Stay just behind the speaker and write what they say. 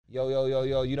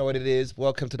Yo, you know what it is.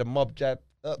 Welcome to the Mob Jab.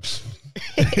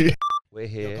 We're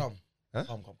here. Yo, come. Huh?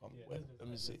 Come. Wait, let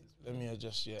me see. Let me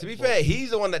adjust. Yeah. To be fair,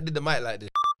 he's the one that did the mic like this.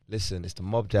 Listen, it's the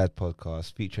Mob Jab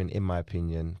podcast featuring, in my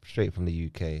opinion, straight from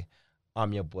the UK.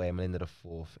 I'm your boy, Melinda the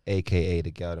Fourth, aka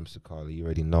the Galdem Sakala. You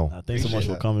already know. Thanks so much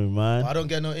for coming, man. I don't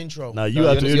get no intro. Now you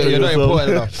have to intro you're not yourself.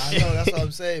 important enough. I know, that's what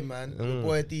I'm saying, man. Your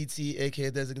boy DT, aka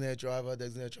Designated Driver,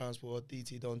 Designated Transport,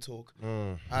 DT Don't Talk.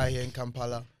 I here in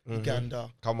Kampala, Uganda.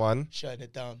 Come on. Shutting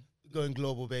it down. Going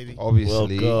global, baby.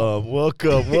 Obviously.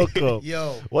 Welcome.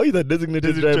 Yo. Why are you the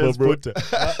designated driver, bro?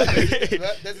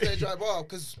 Designated Driver,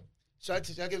 because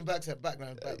should I give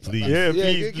background? Please. Yeah,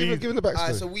 please. give him the backstory.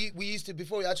 Alright, so we used to,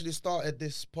 before we actually started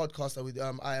this podcast with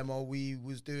IMO, we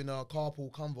was doing a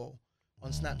carpool convo on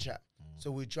Snapchat.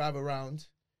 So we drive around.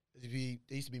 There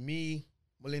used to be me,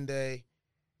 Melinda,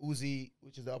 Uzi,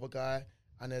 which is the other guy,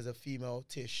 and there's a female,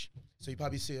 Tish. So you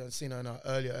probably seen her in an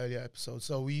earlier episode.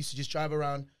 So we used to just drive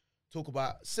around, talk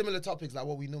about similar topics like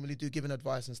what we normally do, giving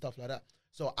advice and stuff like that.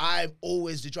 So I'm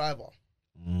always the driver.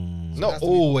 Not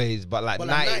always, but like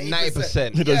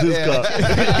 90%. He does his car.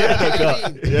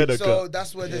 So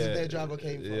that's where the driver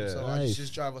came from. So I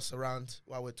just drive us around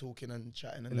while we're talking and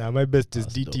chatting. And my best is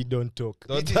DT Don't Talk.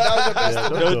 Don't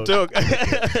Don't talk.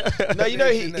 No, you know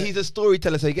he's a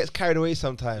storyteller, so he gets carried away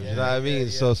sometimes. You know what I mean?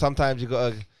 So sometimes we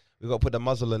got to put the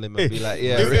muzzle on him and be like,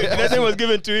 yeah. Nothing was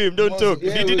given to him. Don't talk.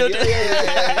 Yeah, DT Don't Talk.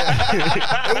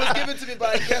 It was given to me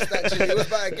by a guest, actually. It was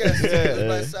by a guest. It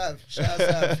was by Sav. Shout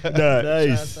out Sav. Nah,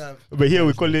 Nice. Sav. But here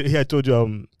we call it. Here I told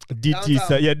you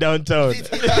DT. Downtown. Downtown.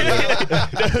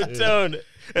 Downtown.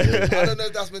 I don't know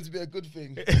if that's meant to be a good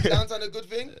thing. Is downtown a good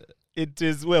thing? It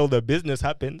is where all the business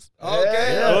happens.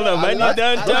 Okay. All the money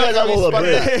downtown. Those guys have all the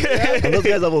bread. And those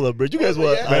guys have all the bread. You guys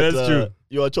were Yeah. Man, that's true.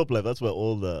 You are Chop Life. That's where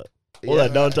all the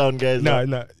downtown guys are.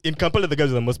 No. In Kampala, the guys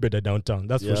are the most better downtown.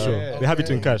 That's for sure. Yeah. They have it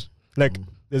in cash. Like,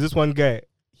 there's this one guy.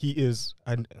 He is,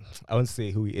 and I won't say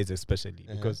who he is especially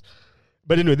because,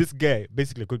 but anyway, this guy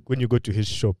basically when you go to his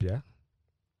shop,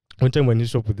 one time when he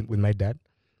shop with my dad,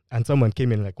 and someone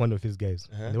came in like one of his guys,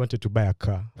 and they wanted to buy a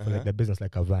car for like their business,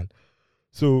 like a van.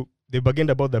 So they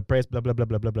bargained about the price, blah blah blah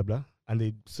blah blah blah blah, and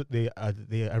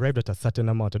they arrived at a certain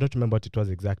amount. I don't remember what it was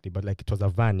exactly, but like it was a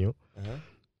van,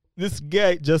 This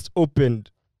guy just opened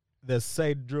the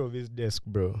side drawer of his desk,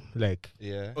 bro, like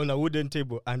on a wooden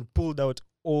table, and pulled out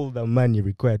all the money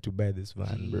required to buy this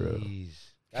van, bro.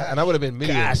 And that would have been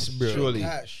millions, Cash, bro. surely.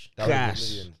 Cash. That would've been Cash.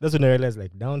 millions. That's when I realized,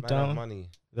 like, Man, downtown, money.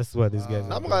 that's what these guys I'm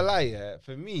are. not gonna lie,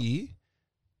 for me,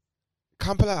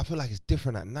 Kampala, I feel like it's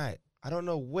different at night. I don't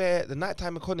know where the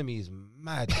nighttime economy is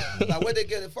mad. Like, where they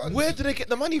get it from? Where do they get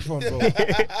the money from, bro?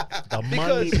 The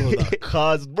money, bro, the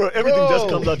cars, bro. Everything just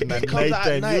comes out in the it comes out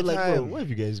at night time. You're like, bro, nighttime. where have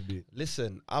you guys been?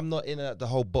 Listen, I'm not in the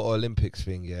whole bottle Olympics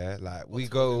thing, Like we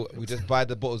just buy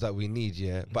the bottles that we need,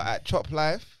 But at Chop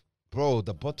Life, bro,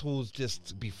 the bottles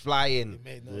just be flying It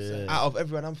made no sense. out of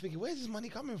everyone. I'm thinking, where's this money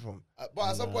coming from? But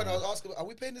at some point, I was asking, are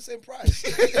we paying the same price?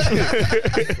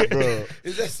 Bro.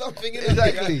 Is there something in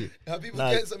Exactly. it? Are people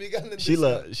Nah, getting some Ugandan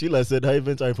discount? Sheila said high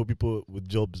events are for people with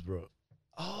jobs, bro.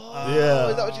 Oh, Yeah,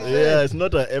 is that what you said? yeah, it's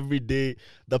not an everyday.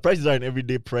 The prices are in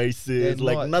everyday prices. They're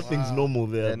Like not. nothing's Wow. normal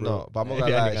there, They're bro. not. But I'm not If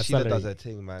gonna you're lie, having a Sheila salary. does her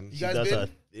thing, man. You guys That's been? her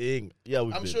thing. Yeah,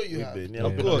 we've I'm been. sure you We've have. been. Yeah,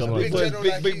 we've big been. general Big boys,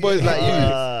 like big you. boys like you.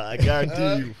 I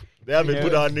guarantee you. They haven't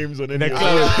put our names on any The of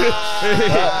club.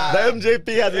 those. The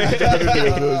MJP hasn't done any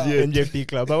of those yet. NJP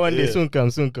club. But one day, Yeah. soon come.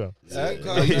 No,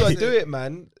 you gotta do it,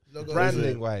 man. Logo.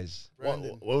 Branding wise.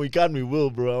 Branding. When we can, we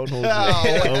will, bro. I don't hold Oh,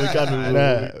 you. When we can, we will.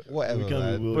 Nah. Whatever, We can,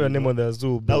 man. we will. Put your name on the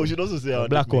zoo. Now we should also say our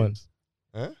black nicknames.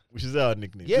 ones. Huh? We should say our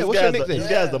nicknames. Yeah, This what's guy your has the- nickname? This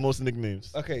guy has the most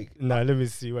nicknames. Okay. Now let me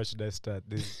see. Where should I start?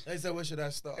 They said, where should I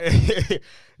start?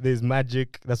 There's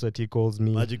Magic. That's what he calls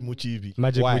me. Magic Muchibi.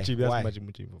 Magic Why? Muchibi. That's Why? Magic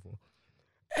Muchibi before.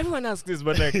 Everyone asks this,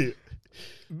 but like,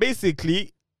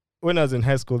 basically, when I was in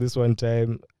high school, this one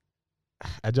time,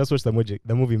 I just watched the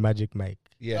movie Magic Mike.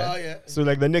 Yeah. Oh, yeah. So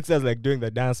like the next guy's like doing the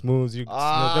dance moves. Then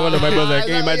Ah, one of my brothers like,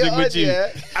 hey, is that Magic what you're on,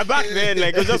 Muchibi. yeah? Back then,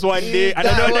 like it was just one day, and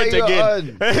Is I that don't what it you're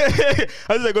again. on?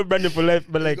 I was like, got Brandon for life,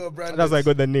 but like got Brandon. that's why I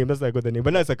got the name. That's why I got the name.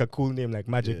 But now it's like a cool name, like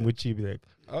Magic Yeah. Muchibi. Like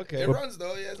Okay. It runs,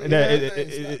 though. Yeah, so yeah, yeah,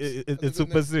 it's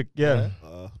super sick. Yeah.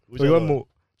 Which So you want other more?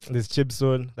 There's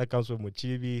Chipson that comes from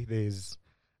Muchibi. There's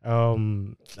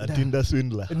one? A Tinder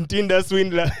swindler. Tinder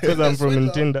swindler because I'm from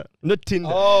Swindler. Tinder, not Tinder.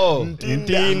 Oh.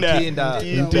 Tinder.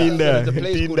 There's a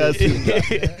place called Tinder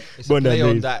Tinder. It's a Bonda play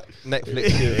on days. that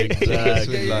Netflix series. Exactly.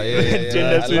 Swindler, yeah. Tinder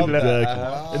I love swindler. that.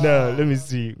 Exactly. No, let me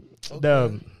see.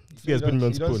 Damn. So Yes, put me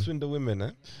on you don't spoon. swindle women,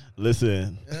 eh?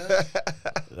 Listen, Yeah.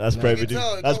 that's You private. can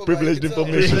tell, That's come on, privileged man, you can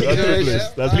tell. information. That's Yeah, privileged. yeah.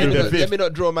 That's Let me, privileged. let me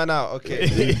not draw man out. Okay.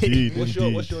 Indeed, What's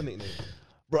indeed. your nickname?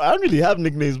 Bro, I don't really have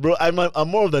nicknames, bro. I'm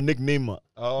more of the nicknamer.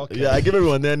 Oh, okay. Yeah, I give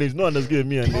everyone their names. No one has given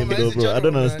me a Come on, name, man, though, it's a bro. I don't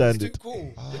general, man. understand It's it. too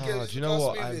cool. Ah, do you know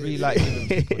what? I really like giving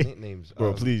people nicknames.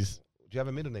 Bro, please. Do you have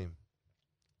a middle name?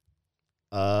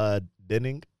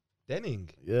 Denning? Denning.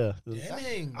 Yeah.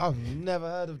 Denning. I've never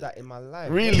heard of that in my life.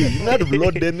 Really? You heard of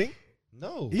Lord Denning?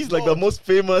 No. He's like the Lord. most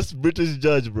famous British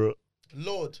judge, bro.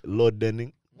 Lord. Lord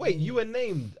Denning. Wait, you were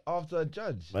named after a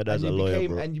judge. My dad's and a you lawyer,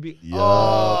 became, bro. And you be Yeah.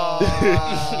 Oh.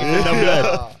 In the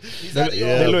blood. He's had your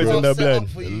Yeah, whole bro. It's in the graph set blood. up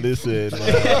for you. Listen, He's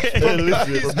man.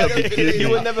 Listen, from the gonna be- beginning. you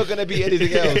were never gonna be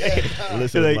anything else. So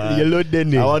Listen, like man. yellow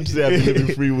Denny. I want to say I believe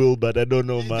in free will, but I don't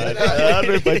know, man. did that. I don't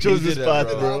know if I chose You this did path,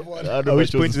 that, bro. bro. I don't know At if I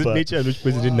which chose point is this it path. nature and which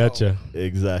point is it Wow. nurture?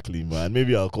 Exactly, man.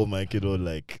 Maybe I'll call my kiddo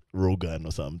like Rogan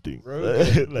or something.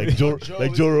 Rogan. like Joe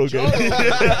Rogan.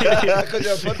 Because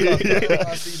you're a podcaster.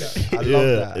 I see that. I love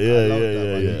that. I Yeah, love yeah, that,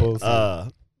 man. yeah. Impulsive. How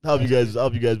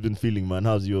have you guys been feeling, man?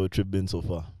 How's your trip been so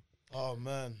far? Oh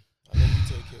man, I let you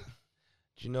take it.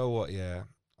 Do you know what? Yeah.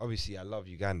 Obviously, I love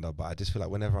Uganda, but I just feel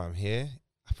like whenever I'm here,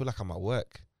 I feel like I'm at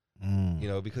work. You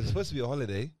know, because it's supposed to be a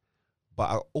holiday, but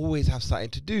I always have something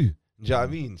to do. Do you know what I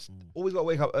mean? Always got to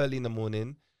wake up early in the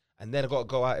morning, and then I got to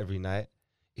go out every night.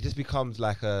 It just becomes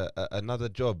like another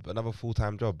job, another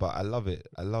full-time job. But I love it.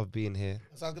 I love being here.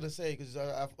 That's what I was gonna say because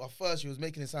at first you was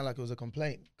making it sound like it was a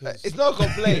complaint. 'Cause- It's not a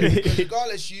complaint. because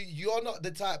regardless, you're not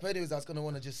the type anyways that's gonna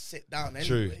want to just sit down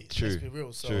True, anyway. true, Let's be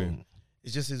real. So true. it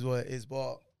just is what it is.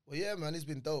 But well, yeah, man, it's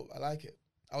been dope. I like it.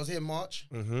 I was here in March.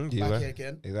 Mm-hmm. Back here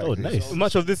again. Exactly. Oh, nice. So-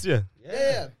 Much of this year.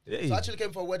 Yeah. Hey. So I actually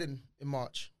came for a wedding in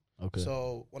March. Okay.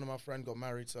 So one of my friends got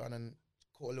married, so and then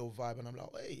caught a little vibe, and I'm like,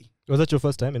 hey, Was that your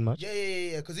first time in March?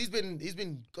 yeah. Because he's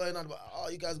been going on about, oh,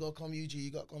 you guys gotta come UG,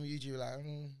 you gotta come UG. We're like,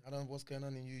 I don't know what's going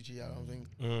on in UG. I don't think.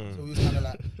 So we was kind of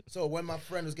like, so when my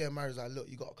friend was getting married, he was like, look,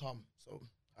 you gotta come. So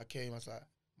I came. I was like,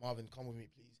 Marvin, come with me,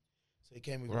 please. So he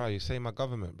came with Bro, me. you say my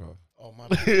government, bro. Oh my.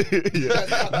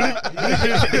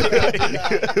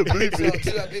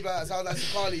 So I was like,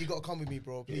 Carly, you gotta come with me,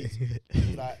 bro, please.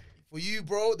 Like for you,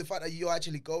 bro, the fact that you're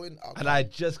actually going. I'll And come. I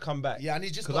just come back. Yeah, and he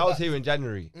just Because got I was back. here in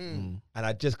January, Mm. and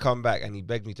I just come back, and he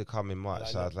begged me to come in March.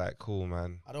 Like, So I was like, cool,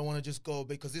 man. I don't want to just go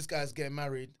because this guy's getting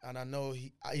married, and I know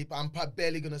I'm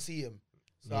barely gonna see him.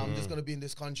 So I'm just gonna be in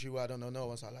this country where I don't know no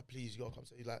one. So I'm like, please, you gotta come.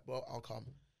 So he's like, well, I'll come.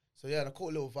 So yeah, and I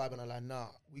caught a little vibe, and I'm like, nah,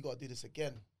 we gotta do this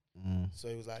again. So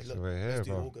he was like, So look, we're here, let's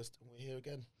do bro. August, and we're here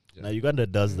again. Now Uganda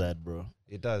does that, bro.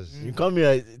 It does. Mm. You come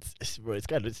here,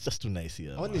 it's just too nice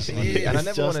here. man. Honestly, Yeah, and I It's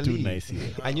never just want to too leave. nice here.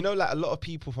 And you know, like a lot of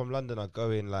people from London are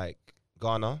going like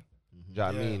Ghana. Do you know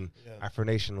what I mean? Yeah. Afro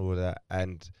Nation, all that,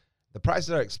 and the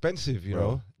prices are expensive. You Bro,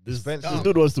 know, This expensive.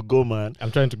 dude wants to go, man.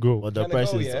 I'm trying to go. But the Trying to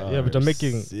go, prices yeah? are Yeah, but I'm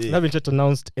making. sick. They haven't yet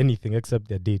announced anything except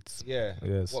their dates. Yeah.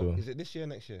 Yeah, What, so is it this year,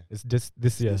 next year? it's just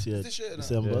this year. This year, Is this year now?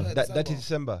 December. Yeah. That is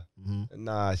December. Mhm.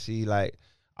 Nah, see, like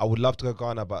I would love to go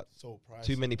Ghana, but So pricey.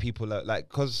 too many people are like,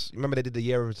 because remember they did the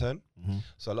year of return, Mhm.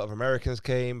 so a lot of Americans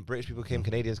came, British people came,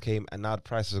 Canadians came, and now the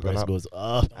prices have gone Price up. goes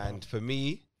up. And for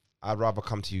me, I'd rather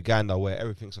come to Uganda where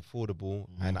everything's affordable,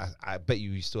 Mhm. and I bet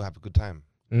you still have a good time.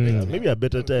 Yeah, Mm. maybe a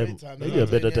better Great time. time, Maybe yeah. a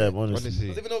better Yeah. time, honestly. Honestly,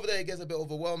 Because even over there, it gets a bit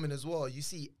overwhelming as well. You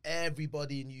see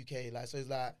everybody in UK, like so. It's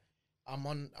like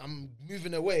I'm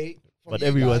moving away, from But you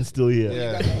everyone's guys. still here.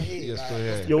 Yeah. You guys are here, You're like, still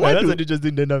here. Yo, Why why that's do an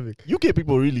interesting dynamic. UK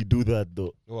people really do that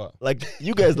though? what? Like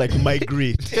you guys like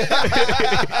migrate.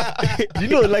 You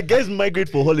know, like guys migrate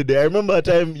for holiday. I remember a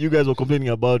time you guys were complaining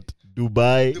about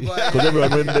Dubai Dubai. because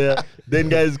everyone went there. Then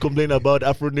guys complain about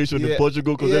Afro Nation in Yeah.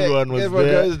 Portugal because everyone was everyone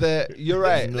there. goes there. You're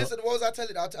right. No. Listen, what was I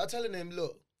telling? I'm telling him,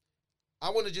 look, I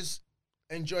want to just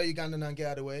enjoy Uganda and get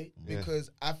out of the way Yeah. because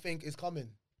I think it's coming.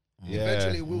 Yeah.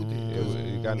 Eventually, it will do. Mm. It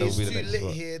will- Uganda It's will be too the next lit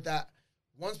spot. here that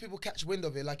once people catch wind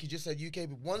of it, like you just said, UK.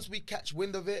 But once we catch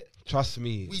wind of it, Trust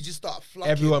me. we just start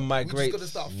flocking. Everyone We migrates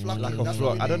just gotta start flocking. like a That's flock.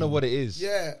 what we I don't know need. what it is.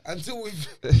 Yeah, until we've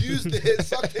used it,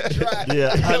 sucked it dry.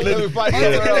 Yeah, And and then then we find Yeah.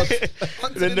 somewhere else.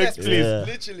 Onto The the next next place. Yeah.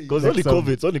 literally. because Next only summer. COVID,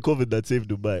 it's only COVID that saved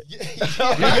Dubai. Yeah.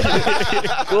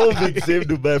 COVID saved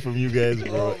Dubai from you guys, Oh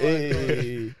bro. my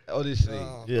Hey. Honestly.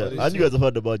 Oh. Yeah, Honestly. and you guys have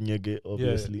heard about Nyege,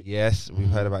 obviously. Yes, we've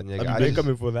heard about Nyega. Have you I Are you just-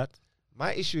 coming for that?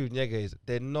 My issue with Nyega is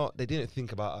they didn't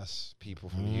think about us people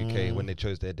from the UK when they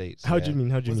chose their dates. How yeah. do you mean?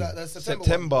 How do you Was mean? that the September?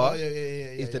 September one? Oh, yeah,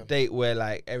 It's the date where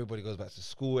like everybody goes back to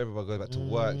school, everybody goes back to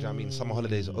work. Do you know what I mean? Summer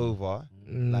holidays over.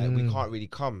 Like we Mm. can't really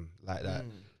come like that. Mm.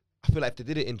 I feel like if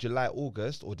they did it in July,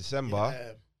 August, or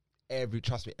December, Yeah.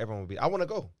 trust me, everyone would be. I want to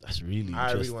go. That's really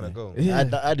I really interesting. want to go. Yeah.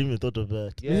 I hadn't even thought of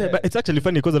that. Yeah, but it's actually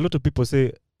funny because a lot of people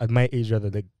say at my age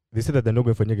rather they say that they're not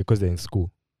going for Nyege because they're in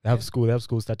school. They have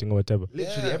school starting or whatever.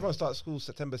 Literally, Yeah. everyone starts school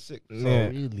September 6th. So Yeah.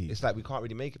 Really? it's like we can't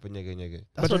really make it for Nyege.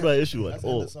 That's not my issue at That's the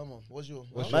end all. of summer. What's your?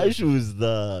 What's My issue is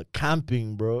the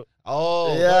camping, bro.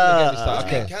 Oh, Yeah. yeah.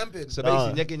 Okay. Camping. So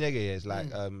Ah. basically, Nyege Nyege is like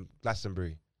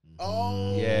Glastonbury.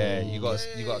 Oh. Yeah, you got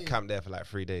yeah. to camp there for like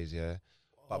 3 days. Yeah,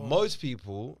 but Oh. most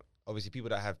people, obviously, people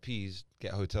that have P's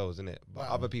get hotels, innit? But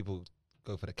Right. other people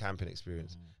go for the camping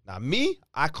experience. Now, me,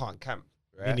 I can't camp.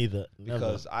 Me Right? neither. Never.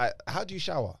 Because how do you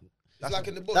shower? It's like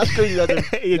in the bush. That's crazy. That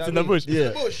It's in the bush. yeah.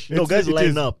 the bush. No, guys it line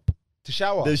is. up. To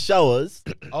shower? There's showers.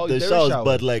 Oh, There's there is showers, showers.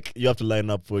 but like you have to line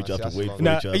up for it. Oh, You see, have to that's wait long. for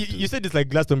Now, it. have you to- said it's like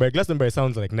Glastonbury. Glastonbury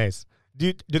sounds like nice.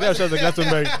 Do they have showers at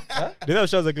Glastonbury? Do they have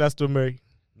showers at Glastonbury?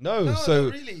 No, No, so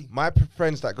not really. my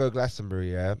friends that go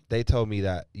Glastonbury, yeah, they tell me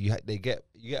that you get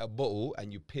a bottle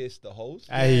and you pierce the holes.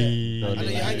 I. And then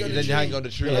you hang it on the Then you hang tree. it on the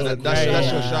tree. Yeah, and then that's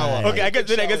that's your right. shower. Okay, I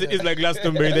guess it is like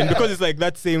Glastonbury then because it's like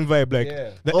that same vibe. Like,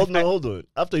 Yeah. Hold on.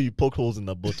 After you poke holes in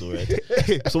the bottle, right?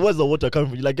 So where's the water coming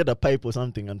from? You like get a pipe or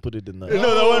something and put it in the.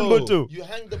 No, the one bottle. You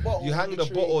hang the bottle. You hang the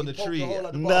bottle on the you poke tree. The hole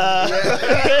at the Nah.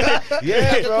 bottom.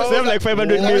 Yeah, bro. Same like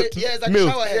 500 Yeah, mil. yeah, it's like milk.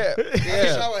 a shower head. Yeah, Like yeah.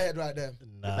 a shower head right there.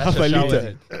 Nah. That's Half your a shower liter.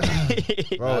 head.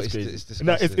 Bro, That's it's crazy. disgusting.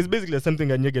 No, it's basically something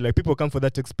that Nyege, like people come for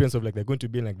that experience of like they're going to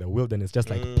be in like the wilderness, just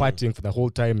like partying for the whole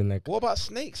time and like. What about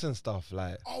snakes and stuff?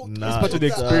 Like, Oh, Nah, it's part of the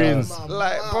that- experience.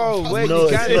 Like, bro, where No, you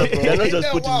it's can not, bro. They're not Ain't just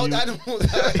there putting wild you.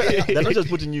 animals out here? They're not just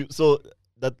putting you. So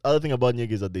that other thing about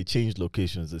Nyege is that they changed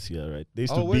locations this year, right? They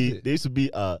used Oh, to where is be. it? They used to be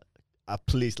a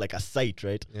place like a site,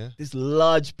 right? Yeah. This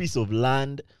large piece of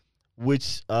land,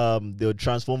 which they would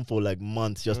transform for like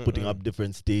months, just putting up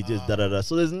different stages, da da da.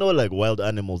 So there's no like wild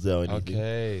animals there or anything.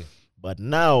 Okay. But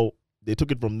now they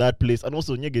took it from that place, and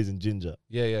also Nyege is in Ginger.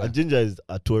 Yeah, yeah. And Ginger is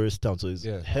a tourist town, so it's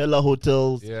Yeah. hella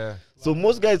hotels. Yeah. So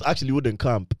most guys actually wouldn't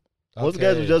camp. Most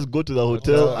guys would just go to the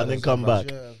hotel Hotel and then and come stuff.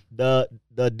 back. Yeah.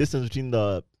 The distance between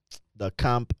the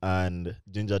camp and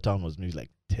Ginger Town was maybe like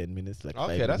 10 minutes, like 5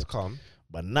 Okay, that's minutes. calm.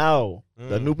 But now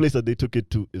the Mm. new place that they took it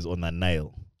to is on a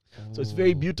Nile. So it's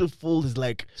very beautiful. It's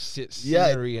like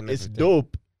Scenery and it's everything.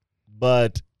 dope,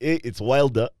 but it's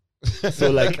wilder. So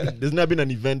like there's never been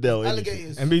an event there or anything.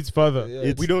 Alligators. And it's further.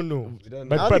 Yeah. We don't know. We don't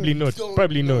But know. probably Animals not. don't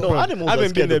Probably know. not. No, Prob- animals I are haven't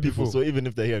been scared there of people. before. So even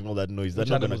if they're hearing all that noise, they're Which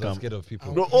not gonna animals are come. scared of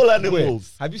people? Bro, all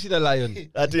animals. Have you seen a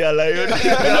lion? At the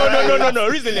lion. No.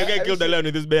 Recently, a guy killed the lion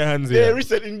with his bare hands Yeah, here.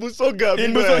 recent in Busoga.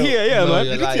 In Buso here, yeah, No, man.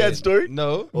 you're You didn't see lying. that story?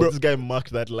 No. Oh, this guy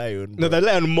marked that lion. No, bro. the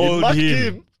lion He mauled marked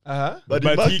him. Uh-huh. but,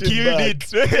 But he marked him killed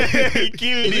back. it. He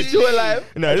killed Is he it. still alive?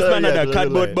 No, this Oh, man yeah, had it a was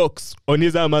cardboard alive. box on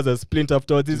his arm as a splint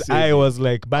afterwards. His save eye him. was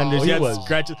like bandaged. Oh, he he had was-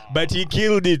 scratches, but he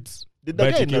killed it. Did But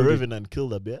that guy he in the killed it. Revenant kill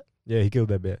the bear? Yeah, he killed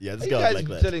that bear. Yeah, Are this you guy guys was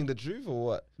like that. telling the truth or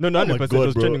what? No, Oh my 100%. It God,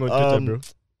 was bro. trending on Twitter,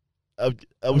 bro.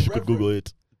 I wish you could Reverend. Google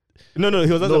it. No, he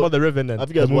was asking No, about the Revenant. Have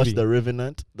you guys the watched movie. The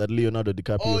Revenant? That Leonardo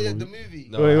DiCaprio Oh yeah, movie? the movie.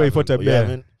 No. Wait, I he fought a Oh, you bear.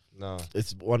 haven't? No.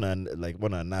 It's one of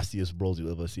the nastiest brawls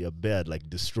you'll ever see. A bear had, like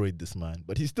destroyed this man,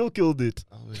 but he still killed it.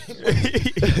 Oh,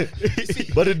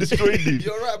 But it destroyed him.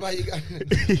 You're right about you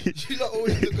guys. You lot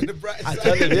always look on the bright I side.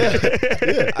 told him,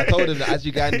 yeah. I told him that as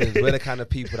Ugandans, we're the kind of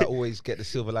people that always get the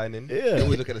silver lining. Yeah. They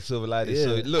always look at the silver lining. Yeah.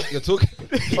 So look, you're talking.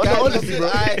 Oh, no, honestly,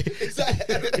 bro.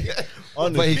 Exactly.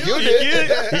 But he Honestly. killed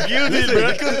it. He killed it,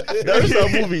 bro. The rest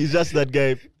of the movie is just that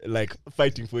guy like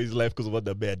fighting for his life because of what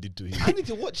the bear did to him. I need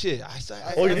to watch it.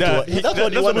 Oh, you need to Nah, watch- that's what he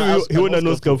that's won what an he won an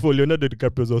Oscar Oscar for. for. Leonardo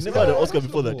DiCaprio's He Oscar. never had an Oh, Oscar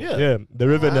before that. yeah. Yeah. Yeah, the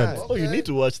Revenant. Right. Oh, you need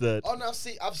to watch that. Oh no, I've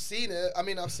seen it. I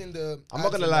mean, I've seen the. I'm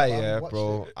not gonna ads lie, and that, but I yeah, haven't watched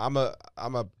bro. it.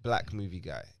 I'm a black movie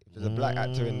guy. If there's a black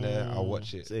actor in there, I'll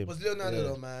watch it. Same. Was Leonardo Yeah.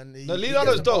 though, man? No, He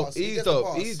Leonardo's gets the dope. pass. He He's gets the dope.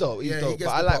 pass. He's dope. He's Yeah, he dope. But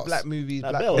gets I the like pass. black movies.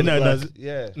 That Black bear was No, no, black.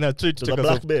 yeah. Now, to It was a check us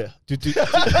black off. bear. It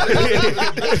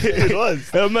It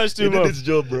was. much He too did much. its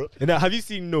job, bro. Now, have you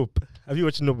seen Nope? Have you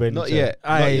watched Nope? by any Not chance? yet.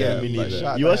 I Not yet. me but neither.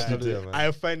 shout You out watched to it? Kaluuya, man.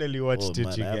 I finally watched Oh, it,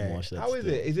 man, you I haven't guys. watched that How is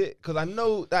still. it? Is it? Because I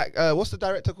know that. What's the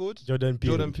director called? Jordan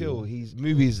Peele. Jordan Peele. His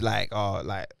movies like Nah,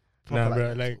 proper,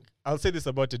 bro. Like, I'll say this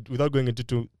about it without going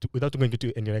into without going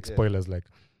into any like Yeah. spoilers. Like,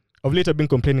 of late I've been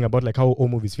complaining about like how all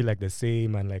movies feel like the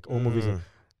same and like all movies. Mm.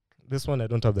 This one I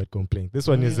don't have that complaint. This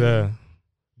one is a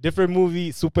different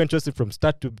movie, super interesting from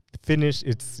start to finish.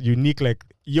 It's unique. Like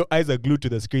your eyes are glued to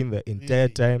the screen the entire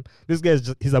Really? time. This guy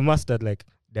is he's a master at like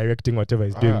directing whatever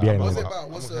he's doing Ah, behind. What's the it scenes. about?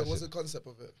 I'm What's gonna the catch it. concept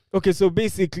of it? Okay, so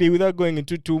basically, without going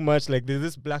into too much, like there's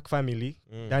this black family,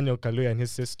 Mm. Daniel Kaluuya and his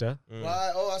sister. Mm.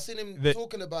 Right. Oh, I've seen him The-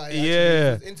 talking about it. Yeah. Actually.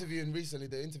 He was interviewing recently.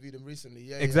 They interviewed him recently.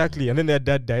 Yeah. Exactly. And then their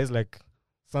dad dies, like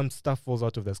some stuff falls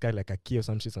out of the sky, like a key or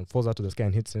some shit, and falls out of the sky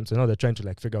and hits him. So now they're trying to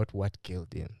like figure out what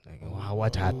killed him. Like, wow,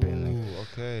 what happened? Like, Ooh,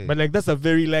 okay. but like that's a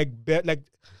very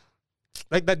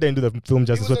like that didn't do the film He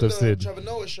justice. was What on I've the said. Trevor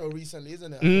Noah show recently,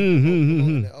 isn't it?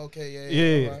 Mhm. Okay. Yeah.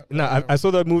 Yeah, Alright, no, alright. I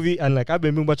saw that movie and like I've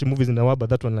been watching movies in a while, but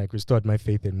that one like restored my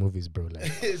faith in movies, bro.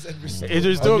 Like It's every single It one.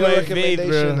 restored On your my faith,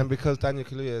 recommendation, bro. and because Daniel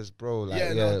Kaluuya is bro, like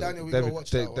Yeah, no, Daniel, we gotta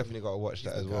watch that one. definitely gotta watch He's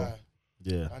that the as well. guy.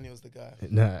 Yeah. Daniel's the guy.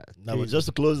 Nah. Now, but just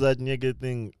to close that Nyege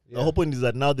thing, the Yeah. whole point is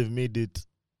that now they've made it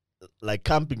like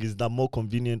camping is the more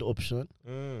convenient option.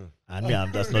 Mm. And yeah,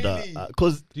 that's not Really?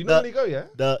 because Do you normally go?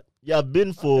 Yeah. I've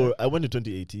been for I went in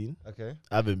 2018. Okay.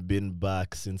 I haven't been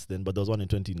back since then, but there was one in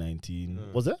 2019.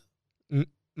 Mm. Was there?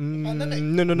 Pandemic?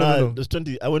 No. There's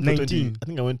 20. I went for 20. 19. I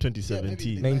think I went Yeah,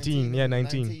 2017. maybe 19, yeah,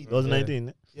 19. It was Yeah. 19.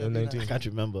 Yeah, Yeah, maybe 19. I can't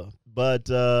remember. But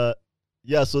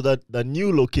yeah, so that the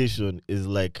new location is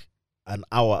like an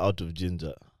hour out of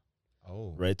Ginger,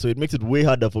 Oh. right? So it makes it way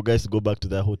harder for guys to go back to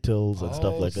their hotels and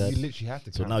stuff like so that. You literally have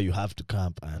to. So camp. now you have to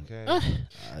camp and Okay. I No, don't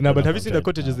but know have you if seen I'm the trying to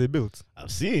cottages camp. they built?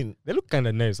 I've seen. They look kind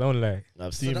of nice. I won't lie.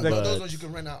 I've So seen. that, but those ones you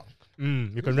can rent out. You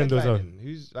Who's can rent those out. headlining?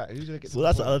 Who's gonna get? So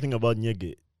that's the other thing about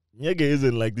Nyege. Nyege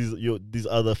isn't like these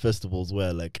other festivals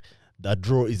where like that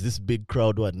draw is this big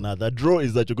crowd. What now? That draw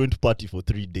is that you're going to party for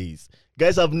 3 days.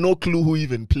 Guys have no clue who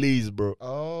even plays, bro.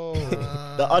 Oh.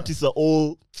 The artists are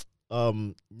all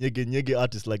Nyege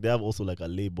artists. Like they have also like a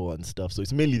label and stuff. So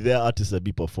it's mainly their artists that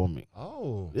be performing.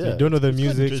 Oh. Yeah, You don't know the It's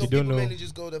kinda music. So You don't people know. mainly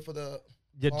just go there for the.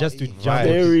 Yeah, just to Party.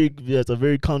 jump. Right. it's a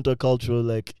very countercultural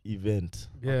like event.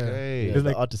 Yeah. Okay. Yeah, There's the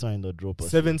like artists are in the draw. per se.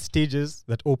 7 stages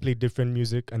that all play different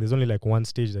music, and there's only like one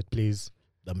stage that plays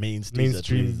The main stage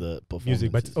mainstream that plays the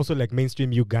music, but it's performances. also like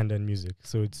mainstream Ugandan music.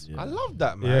 So it's Yeah. I love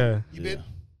that, man. yeah. You been?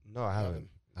 No, I haven't.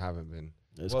 I haven't been.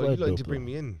 It's Well, you quite lot need dope, to bring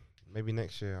bro. me in. Maybe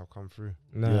next year I'll come through.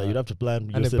 Nah. Yeah, you'd have to plan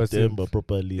your 100%. September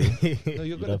properly. No, you're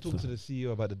You'd gonna have talk to the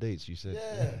CEO about the dates. You said.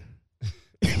 Yeah.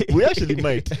 We actually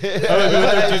might.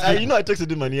 I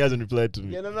texted him and he hasn't replied to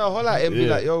me. Yeah, no. Hold out and be Yeah.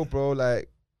 like, yo, bro, like.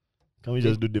 Can we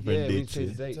just do different yeah, we dates?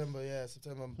 change Yeah? the date.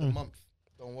 September, the month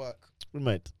don't work. We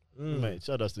might. We Mm. might.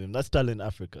 Shout out to him. That's Talent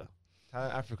Africa.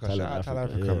 Talent Africa, Talent shout out Talent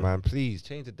Africa, Africa, yeah. man. Please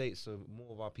change the date so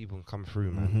more of our people can come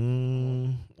through,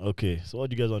 man. Okay, so what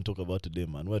do you guys want to talk about today,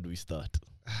 man? Where do we start?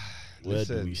 Where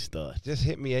do we Listen, start? just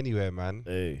hit me anywhere, man.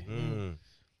 Hey, Mm.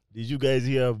 did you guys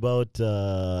hear about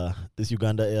this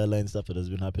Uganda Airlines stuff that has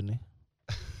been happening?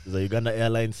 There's a Uganda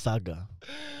Airlines saga.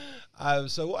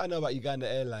 So what I know about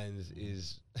Uganda Airlines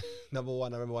is number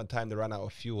one. I remember one time they ran out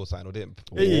of fuel, sign or didn't.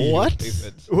 Hey. What?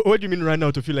 What do you mean right now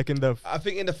to feel like in the I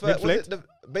think in the first, Mid-flight?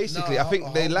 basically, No, I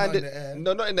think they not in landed. the air.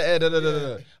 No, not in the air. No.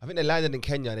 Yeah. I think they landed in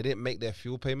Kenya and they didn't make their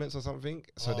fuel payments or something,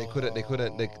 so they couldn't.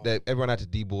 Everyone had to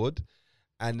deboard.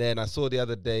 And then I saw the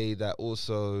other day that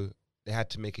also they had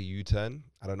to make a U-turn.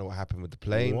 I don't know what happened with the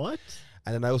plane. What?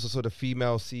 And then I also saw the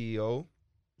female CEO.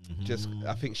 Just, Mhm.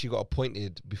 I think she got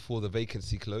appointed before the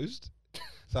vacancy closed.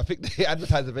 So I think they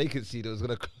advertised the vacancy that was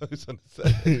going to close on a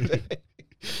certain day.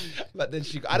 But then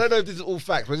I don't know if this is all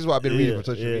facts, but this is what I've been reading Yeah, on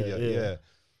social yeah, media. yeah. Yeah.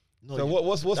 No, So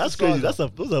what's that's the crazy.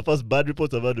 saga? Those are the first bad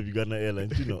reports I've heard of Uganda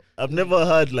Airlines. You know, I've never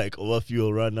had like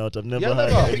overfuel run out. I've never Yeah, had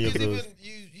never. any of Because those.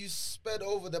 even you sped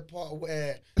over the part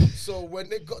where, so when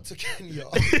they got to Kenya,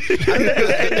 I think it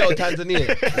was Kenya or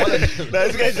Tanzania. One of them.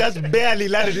 This guy just barely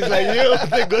landed. He's like, yo,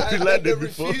 they got to and then land they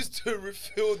before. refused to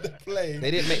refill the plane. They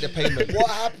didn't make the payment. What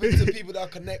happened to people that are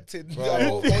connected? Bro, I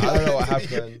don't know what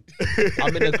happened.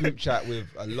 I'm in a group chat with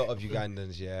a lot of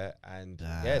Ugandans, yeah, and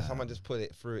yeah, someone just put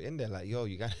it through in there like, yo,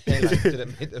 Uganda Airlines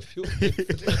didn't make the fuel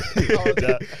payment.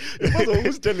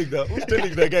 Who's telling that? Who's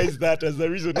telling the guys that as the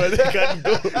reason why they can't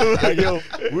go? Like, yo,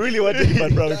 we really want to keep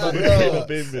on bro. We're going to pay the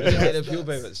They payment. made the fuel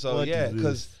payment. So What yeah, is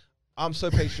because this? I'm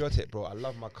so patriotic, bro. I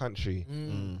love my country,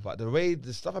 but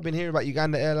the stuff I've been hearing about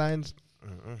Uganda Airlines,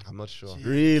 I'm not sure.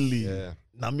 Really? Yeah.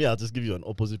 Now, me, I'll just give you an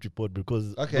opposite report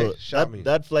because Okay, bro, shout me.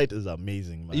 that flight is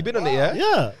amazing, man. You been on it, yeah?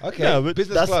 Yeah. Okay. Yeah, but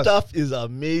Business that class. stuff is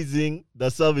amazing. The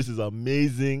service is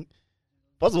amazing.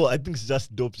 First of all, I think it's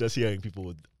just dope just hearing people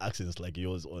with accents like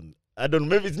yours on. I don't know,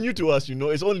 maybe it's new to us, you know.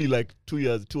 It's only like 2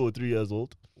 or 3 years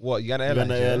old. What, Uganda Airlines?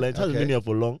 Uganda yeah? Airlines hasn't Okay. been here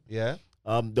for long. Yeah.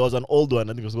 There was an old one,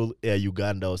 I think it was called Air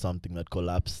Uganda or something that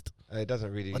collapsed. It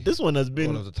doesn't really But this one has roll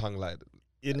been off the tongue like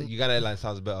in. Uganda Airlines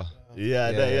sounds better. Yeah,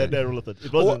 Yeah. that roll of it.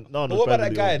 It But wasn't. No, But what about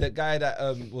that privately guy? owned. That guy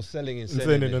that was selling in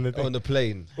Selling on the thing. on the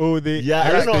plane, oh they Yeah,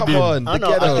 I Like, don't know. come on, I the don't know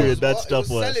how ghetto. accurate that What? stuff It was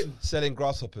was. selling. selling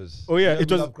grasshoppers. Oh, yeah, You know, it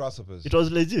we was- love grasshoppers. It was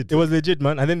legit. it was legit,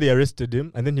 man. And then they arrested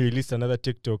him, and then he released another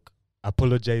TikTok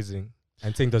apologizing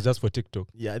and saying it was just for TikTok.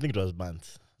 Yeah, I think it was banned.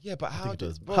 Yeah, but how think it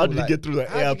was- did, bro, how did he like, get through the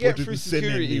how did you airport get with through the sending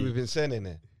security me? we've been sending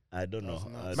it? I don't know. That's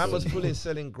nuts. I Man don't was know. pulling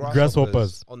selling Grasshoppers.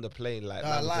 grasshoppers on the plane like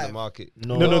man was in live. the market.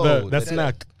 No, No, that's they-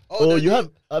 snack. Oh, they you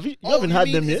do- have you haven't had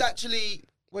mean them it's yet? actually.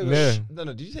 Wait, Yeah. no,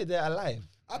 did you say they're alive?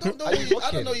 I don't know. Are you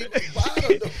I don't know mocking? you. But I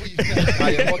don't know who you.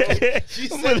 Are you mocking? She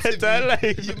But said that's to me,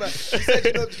 alive. you said,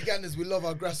 you know, Ugandans, we love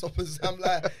our grasshoppers. I'm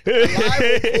like, alive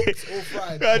or cooked or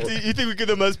fried? You think we kill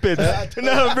them as pets?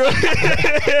 No, bro.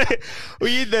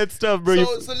 We eat that stuff, bro.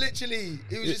 So literally,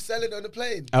 he was just selling on the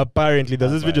plane. Apparently,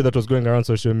 there's this That's video right. that was going around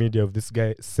social media of this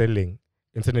guy selling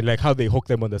and suddenly like how they hook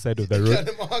them on the side of the road.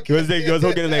 The market. He was like, he was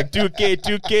hooking like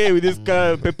 2K with his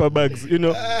car paper bags, you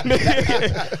know.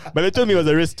 But they told me he was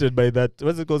arrested by that.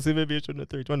 What's it called? Civil Aviation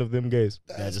Authority. One of them guys.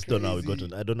 I just don't know how we got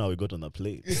on. I don't know how we got on the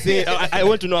plane. See, I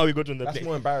want to know how we got on the That's plane.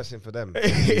 more embarrassing for them. How?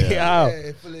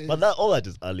 Yeah, fully. But that all that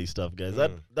is early stuff, guys.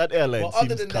 That airline Well, other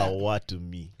seems than that- kawa to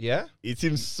me. Yeah, It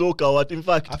seems so kawa. In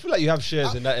fact, I feel like you have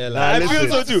shares in that I airline. listen.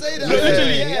 feel so too. Say that.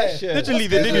 Literally, Yeah. shares. literally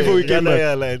the day before we came Ghana back.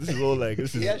 Airlines, this is all like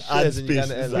this is Yeah, ad shares in space. Ghana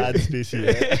This is Airlines. ad space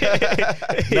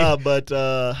here. Nah, but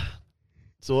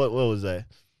so what was I?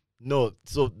 No,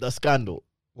 so the scandal,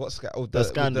 What's the The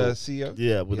scandal. With the CEO?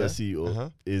 yeah, with Yeah. the CEO Uh-huh.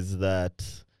 is that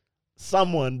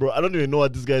someone, bro, I don't even know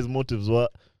what this guy's motives were,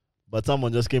 but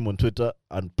someone just came on Twitter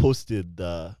and posted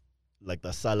the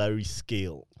salary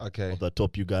scale Okay. of the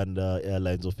top Uganda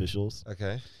Airlines officials,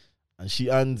 Okay. and she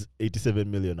earns 87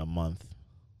 million a month.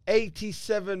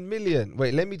 87 million.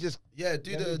 Wait, let me just. Yeah,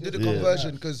 do Let me the do the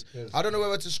conversion because Yes. I don't know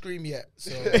whether to scream yet.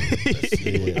 So let's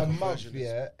see Yeah. what A the month, conversion is.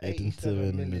 yeah.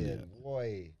 87 87 million. million.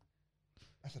 Boy,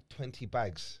 that's a 20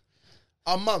 bags.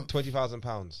 A month.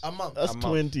 £20,000. A month. That's a month.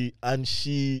 20, and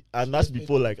that's gets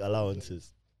before paid like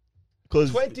allowances.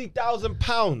 Because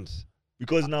 £20,000.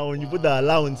 now when you put the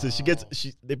allowances, Wow.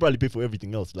 they probably pay for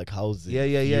everything else like housing, Yeah,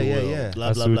 yeah.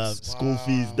 blah blah blah, Suits. school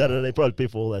fees, Wow. they probably pay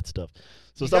for all that stuff.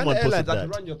 So Uganda someone posted Airlines, I that,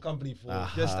 could run your company for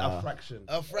just Aha. a fraction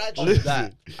A fraction. of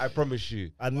that. I promise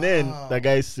you. and then Wow. the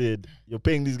guy said, "You're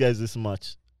paying these guys this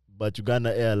much, but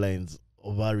Uganda Airlines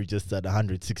over-registered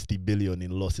 160 billion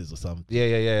in losses or something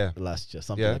Yeah. last year,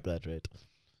 something Yeah. like that, right?"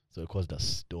 So it caused a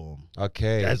storm.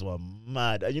 Okay. Guys were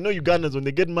mad. And you know Ugandans, when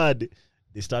they get mad,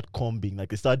 they start combing, like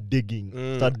they start digging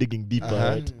deeper,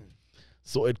 Uh-huh. right?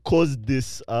 So it caused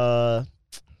this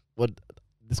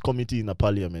this committee in the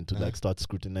parliament to like start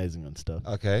scrutinizing and stuff.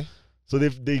 Okay. So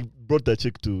they brought the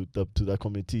chick to the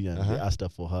committee and Uh-huh. they asked her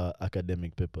for her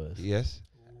academic papers. Yes.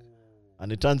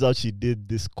 And it turns out she did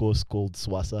this course called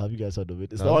SWASA. Have you guys heard of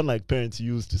it? It's the No. one like parents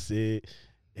use to say,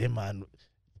 "Hey man,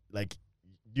 like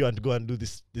you want to go and do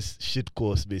this shit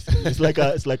course basically." it's like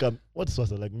a what's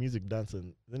SWASA, like music, dance,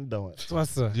 and then that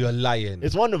one. You're lying.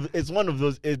 It's one of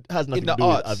those. It has nothing the to do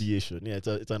arts. with aviation. Yeah,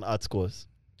 it's an arts course.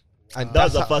 And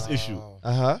That's the how- first issue.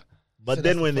 Uh-huh. But So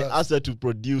then that's when the they first. asked her to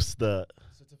produce the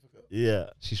Certificate.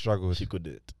 She struggled. she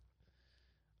couldn't.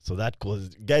 So that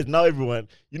caused guys. Now everyone,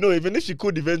 even if she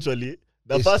could eventually,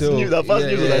 the It's first still- news was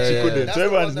that she yeah. couldn't. That's So the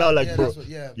everyone's one now that- like, yeah, bro, that's what-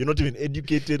 yeah. you're not even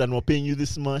educated, and we're paying you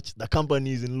this much. The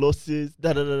company is in losses.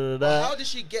 Da da da da Well, da. how did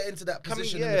she get into that Coming-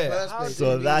 position yeah, in the first how place? did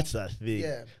So we- that's the thing.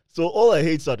 Yeah. So all her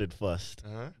hate started first.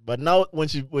 Uh-huh. But now when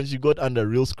she got under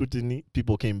real scrutiny,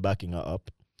 people came backing her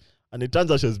up. And it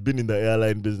turns out she's been in the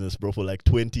airline business, bro, for like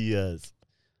 20 years.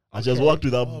 And she's Okay. worked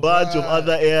with a bunch of right.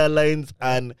 other airlines,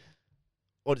 and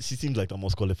she seems like the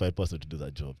most qualified person to do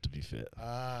that job, to be fair.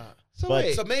 So But-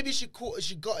 wait. So maybe she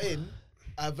got in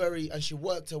and she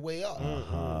worked her way up.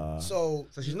 Uh-huh. So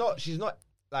So she's not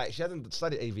like she hasn't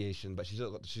studied aviation, but she's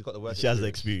got the work. She has the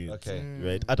experience. Okay.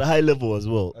 Right? At a high level as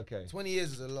well. Okay. 20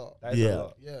 years is a lot. That is Yeah. a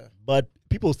lot. Yeah. But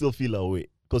people still feel away.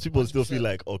 Because people still feel 100%.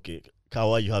 like, okay,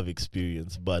 Kawa, you have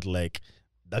experience, but like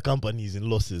the company is in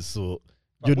losses, so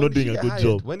But you're when not did she doing a get good hired?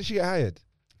 job. When did she get hired?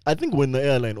 I think when the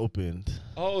airline opened.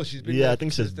 Oh, she's been. Yeah, there I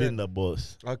think she's since been then. the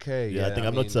boss. Okay. Yeah, I think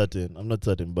I'm not certain. I'm not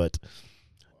certain, but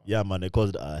yeah, man, it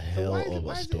caused a So hell why of a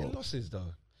is it in storm. losses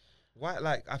though? Why?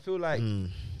 Like I feel like Mm.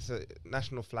 it's a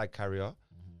national flag carrier.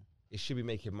 It should be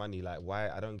making money. Like why?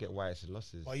 I don't get why it's in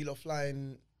losses. Are you lot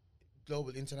flying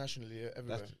global, internationally,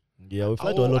 everywhere? That's- Yeah, we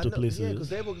fly to a lot I of know- places. Yeah, because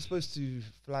they were supposed to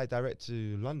fly direct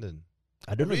to London.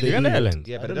 I don't know if Really? they do Uganda it. Airlines?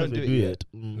 Yeah, I but don't they know don't if do they it do yet. it.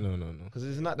 Mm. No. Because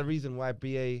isn't that the reason why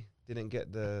BA didn't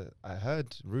get the? I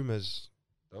heard rumors.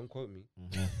 Don't quote me,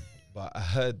 Mhm. but I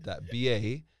heard that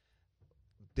BA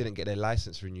didn't get their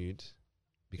license renewed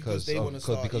Because because they wanna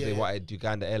start, they yeah. wanted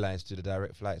Uganda Airlines to do the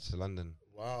direct flights to London.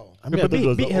 Wow. I mean, I But thought it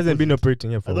was B the hasn't been opposite. operating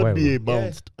here for I a thought while. BA bro.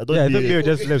 bounced. I Yeah, thought I thought BA. BA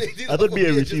just left. I thought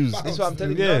BA refused. That's what I'm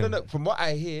telling you. Yeah. No. From what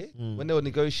I hear, Mm. when they were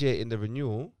negotiating the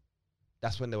renewal,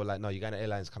 that's when they were like, "No, Uganda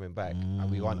Airlines coming back, and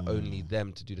we want only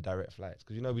them to do the direct flights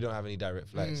because we don't have any direct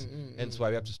flights. Hence why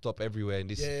we have to stop everywhere in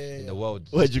this in the world."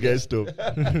 Where'd you guys stop?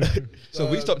 So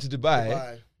we stopped to Dubai,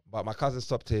 Dubai. but my cousin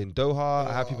stopped in Doha.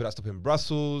 I have people that stop in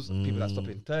Brussels, people that stop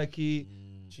in Turkey.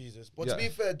 Jesus. But Yeah. to be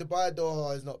fair, Dubai,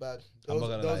 Doha is not bad. I'm Those, not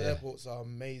gonna those lie, yeah. airports are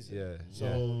amazing. Yeah.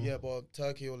 So, yeah, but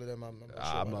Turkey, all of them, I'm not sure.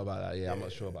 I'm not about that. Yeah, I'm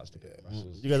not Yeah, sure about stopping in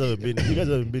Brussels. You guys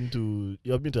haven't been to.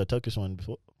 You have been to a Turkish one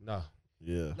before? No,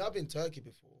 Yeah. No, I've been Turkey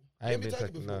before. I ain't You been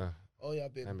Turkey Turkey. before? No, Oh, yeah,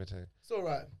 I've I been. ain't been Turkey. It's all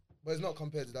right. But it's not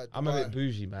compared to that. I'm a Dubai. bit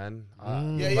bougie, man.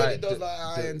 Mm. Yeah, he Dubai- only does Du- like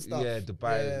high-end stuff. Yeah,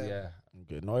 Dubai. Yeah. Yeah.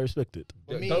 Okay, no, I respect it.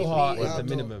 For me, Doha me, is the outdoor.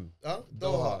 minimum. Huh?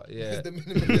 Doha, yeah. is the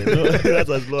minimum. That's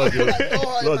as low I as feel you're, like Doha as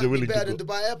long as might you're be willing better to than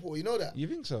go. Dubai Airport. You know that? You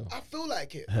think so? I feel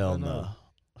like it. Hell don't no. know.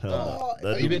 Hell Doha, no. have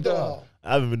That- you been been Doha? Doha?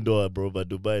 I haven't been Doha, bro, but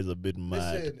Dubai is a bit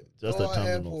mad. Listen, Just the Doha terminals.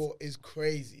 Airport is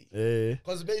crazy. Eh.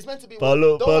 Because it's meant to be.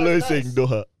 Paulo Doha is nice. saying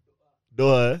Doha.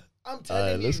 Doha, eh? I'm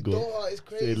telling you, let's go. Doha is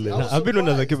crazy. Say I less. was I've been on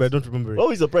as a kid, but I surprised. don't remember it. Oh,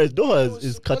 he's surprised. Doha It was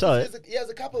is because Qatar. it's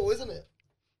a capital, isn't it?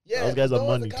 Yeah, Those guys are Doha's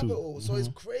money the too. capital, so it's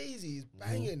Mhm. crazy. It's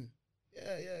banging.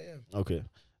 Yeah. Okay.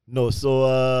 No,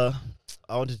 so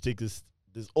I want to take this.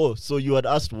 Oh, so you had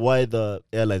asked why the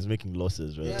airline's making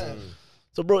losses, right? Yeah.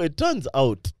 So, bro, it turns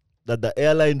out that the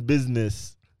airline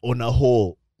business on a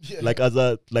whole, Yeah. like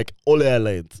all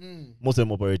airlines, Mm, most of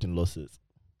them operate in losses.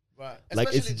 right. Like,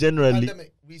 it's Especially generally-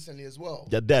 pandemic recently as well.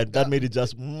 Yeah, that made it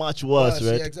just much worse,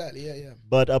 right? Yeah, exactly. Yeah.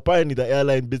 But apparently, the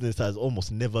airline business has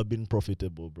almost never been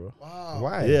profitable, bro. Wow.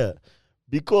 Why? Yeah,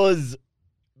 because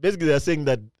basically they're saying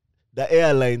that the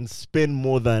airlines spend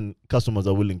more than customers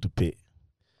are willing to pay.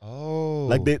 Oh.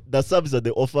 Like the service that they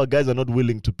offer, guys are not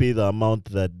willing to pay the amount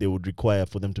that they would require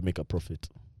for them to make a profit.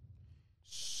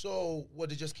 So what?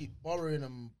 They just keep borrowing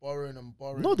and borrowing and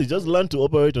borrowing. No, they just learn to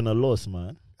operate on a loss,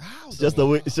 man. How It's just the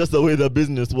way. It's just the way the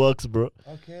business works, bro.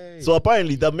 Okay. So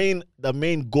apparently, the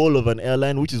main goal of an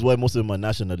airline, which is why most of them are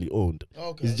nationally owned,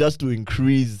 Okay. is just to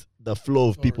increase the flow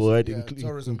of people, right? Tourism, yeah,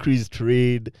 tourism. Increase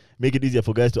trade, make it easier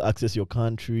for guys to access your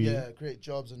country. Yeah, create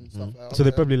jobs and stuff. Like that. So they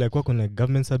Okay. probably like work on like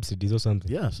government subsidies or something.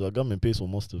 Yeah, so the government pays for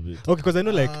most of it. Okay, because I know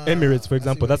like Ah, Emirates, for I see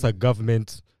example, what that's you a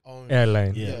government Owned.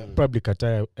 airline. Yeah. Probably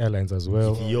Qatar Airlines as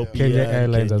well. Ethiopia, Kenya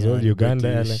Airlines as well. Kenyan, Uganda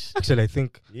British. Airlines. Actually, I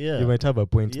think Yeah. you might have a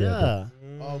point there. bro. Yeah.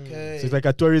 Okay. So it's like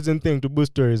a tourism thing to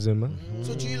boost tourism. Huh?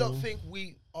 So do you not think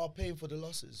we are paying for the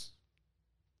losses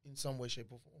in some way, shape,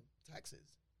 or form? Taxes.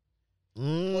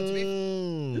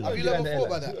 Mm. Have you ever thought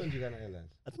about that?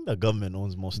 I think the government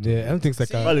owns most of Yeah, I it. don't think it's like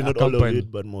See, a, Probably a not all of company.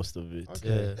 it, but most of it. Okay.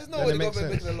 Yeah. There's no Then way it the makes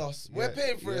government sense. making a loss. We're Yeah.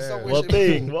 paying for it in some Yeah. way, We're shape,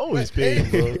 paying. or We're form. always We're paying,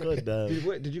 bro. paying. God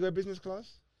damn. Did you go business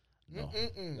class? No.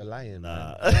 You're lying.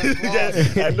 Nah.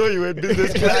 Class. I know you went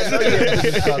business I class. know you went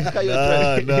business class. Look at your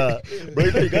Nah, trend. nah. Bro,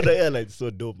 you know Uganda Airlines so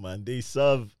dope, man. They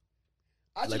serve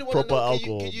I actually Like want to know. proper Can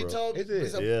you alcohol, bro. tell?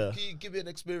 Is it? Yeah. Can you give me an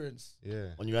experience Yeah.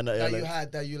 on Uganda that you Airlines.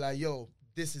 had that you like? Yo,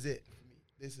 this is it. for me.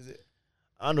 This is it.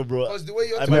 I don't know, bro. Because the way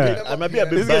you're I talking, might be- them I up might be a here-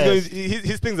 bit This guy's biased. going,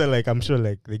 his things are like, I'm sure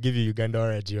like they give you Uganda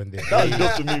origin on there. That was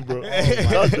dope to me, bro.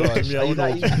 That was dope to me. I Are you don't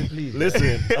that know. easy to please?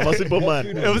 Listen, I'm a simple man.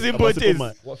 food It was I'm a important. simple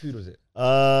man. What food was it?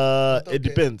 okay. It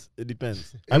depends. It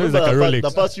depends. I know it's like a Remember Rolex.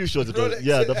 The first few shots, it was, Rolex.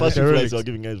 yeah, the first Like few a flights Rolex. they were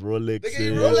giving guys Rolex. They give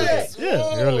you Rolex. Yeah.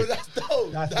 Whoa, Rolex. that's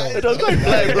dope. That's That dope. is It was going dope.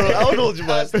 fly, bro. I don't know you,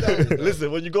 man. That's dope.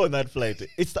 Listen, when you go on that flight,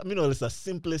 it's it's the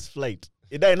simplest flight.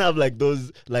 It doesn't have like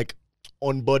those like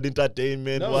onboard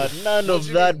entertainment. No. What? None What of do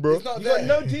you that, mean? bro. It's not You got there.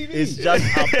 no TV. It's just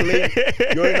a plane.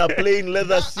 You're in a plain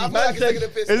leather I seat. feel like it's taking a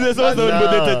piss. Is there someone Nah.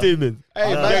 on entertainment?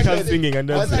 Hey, Nah. man Jack said- has singing and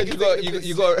man dancing. said you got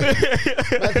you got man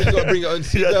said you got to bring your own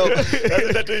seatbelt. That's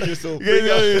entertaining yourself. You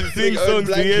guys sing bring your own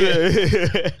songs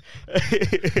together.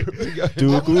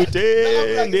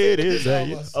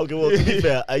 Okay, well to be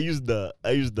fair,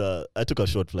 I took a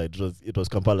short flight. It was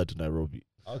Kampala to Nairobi.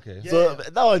 Okay. Yeah. So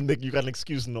that one you can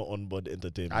excuse no onboard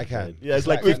entertainment. I can. right? Yeah, it's It's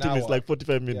like like 50 an minutes, hour. like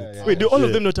 45 minutes. yeah. Wait, do all of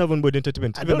Yeah. them not have onboard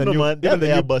entertainment? I don't know, man. They even have the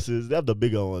the new- Airbuses. They have the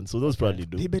bigger ones, so those probably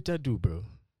do. They better do, bro.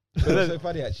 It was so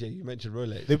funny actually. You mentioned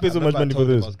Rolex. They pay I so much remember I money for told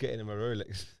him those. I was getting him a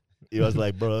Rolex. He was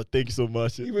like, bro, thank you so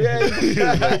much. Yeah, He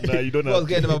was like, nah, you don't I was have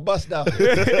getting him a bus now.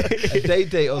 A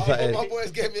day or Oh, something. my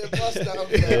boys gave me a bus down.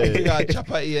 Hey. Bring out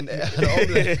chapati and an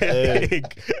omelette. Hey.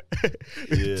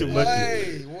 Too Yeah. much.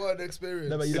 Hey, what an experience.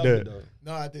 No, but you Yeah. loved it though.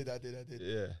 No, I did.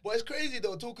 Yeah. But it's crazy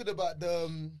though, talking about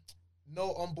the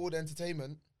no onboard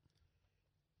entertainment.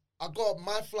 I got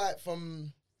my flight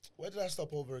from, where did I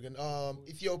stop over again?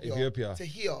 Ethiopia. To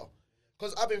here.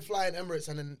 Because I've been flying Emirates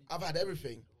and then I've had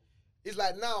everything. It's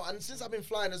like now, and since I've been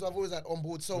flying as I've always had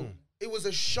onboard, so it was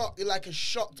a shock, a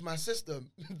shock to my system.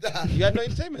 That You had no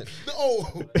entertainment no,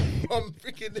 from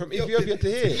freaking from Ethiopia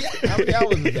to here. Yeah. How many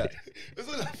hours was that? It was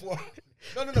only like 4.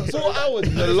 No. 4 sorry. hours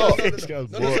is a No, lot. sorry,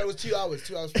 it was 2 hours.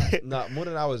 2 hours flight. Nah, more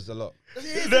than hours is a lot. It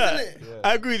is, Nah, isn't it?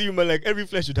 I agree with you, man. Like every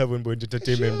flight should have onboard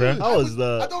entertainment, bro. How was I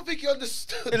that? don't think you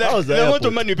understood. Like, was the the amount airport?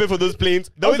 of money you pay for those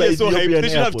planes, the How way was they're so the hyped, Ethiopian they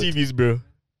should have airport? TVs, bro.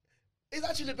 It's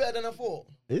actually better than I thought.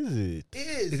 Is it? It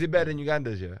is. Is it better than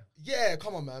Uganda's? Yeah. Yeah,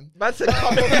 come on, man. Man said,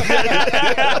 "Come on."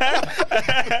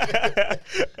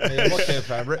 Hey, what's that,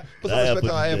 fam? Put That some respect on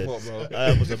our airport airport, is bro.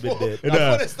 I was a bit dead. I Nah.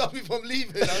 want to stop me from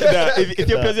leaving.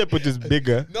 Ethiopia's airport is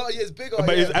bigger, No, yeah, it's bigger.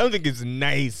 but yeah. I don't think it's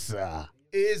nice.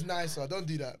 It is nicer. Don't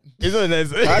do that. It's not nice.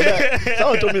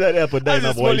 Someone told me that airport there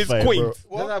That's in the smallest Wi-Fi, bro. quaint.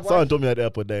 What? Someone told me that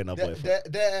airport there in Their, Wi-Fi.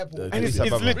 their airport. And it's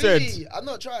Suburban. littered. Really? I've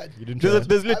not tried. You didn't try?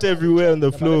 There's littered everywhere on the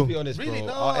No, but floor. let's be honest, Really? bro.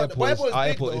 No, Our the airport, airport is our big,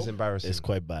 airport though. is embarrassing. It's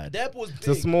quite bad. The airport's big. It's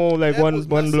a small, like The one airport's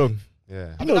one block. massive.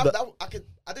 Yeah. I You know mean, that-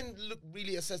 I didn't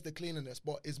really assess the cleanliness,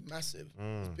 but it's massive.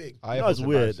 It's big. Our You know, it's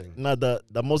airport's weird. embarrassing. Now,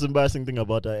 the most embarrassing thing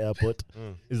about our airport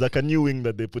is like a new wing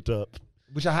that they put up.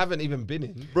 Which I haven't even been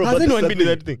in. Bro, Has but anyone this is been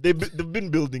the to that thing? They've been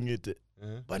building it. Uh-huh.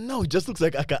 But now it just looks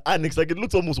like an annex. Like it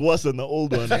looks almost worse than the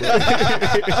old one. Bro.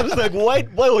 I'm just like, why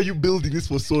were you building this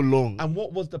for so long? And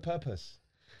what was the purpose?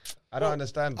 I don't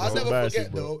understand, bro. I'll never embarrassing,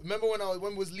 forget bro. though. Remember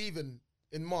when we was leaving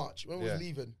in March? When we was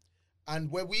leaving,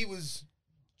 and where we was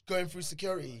going through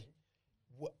security.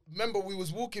 Remember we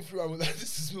was walking through. I was like,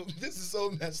 this is so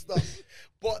messed up.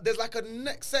 But there's like a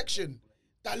next section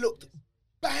that looked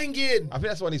banging. I think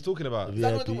that's what he's talking about. Is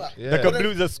that what I'm VIP. talking about? Yeah. Like a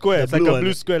blue, it's a square. The It's like blue a one.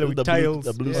 blue square It's with the blue- tiles.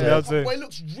 the blue on side. the outside. But it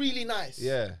looks really nice.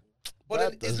 Yeah. But That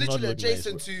then does it's not literally look nice,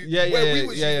 adjacent to Yeah, where yeah, we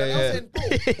was yeah, using. yeah, I was saying,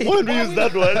 bro, Why don't we use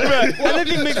that one? And that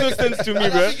thing makes no sense to me, and I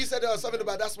bro. think you said something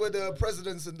about that's where the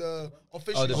presidents and the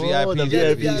officials. Oh, the Oh, the VIP,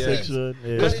 yeah, VIP the VIP. section.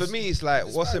 Yeah. Because It's- for me, it's like,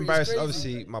 it's what's very- it's embarrassing? crazy.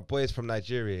 Obviously, my boy is from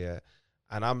Nigeria, yeah,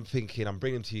 and I'm thinking, I'm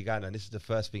bringing him to Uganda, and this is the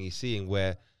first thing he's seeing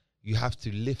where you have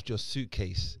to lift your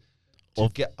suitcase to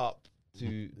Off- get up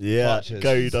to Yeah, Archers.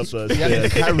 carry it up the You have to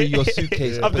stairs. carry your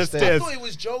suitcase Yeah. Up the I stairs. thought he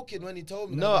was joking when he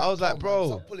told me. No, that. I was like, Come on, bro,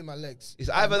 man, stop pulling my legs. It's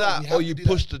Like, either no, we that have or to you do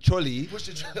push that. the trolley. Push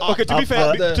the Okay, to be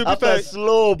fair,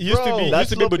 slope, you used to be That used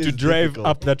to be able slope to is drive difficult.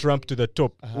 up that ramp to the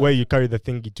top where you carry the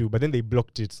thingy to, but then they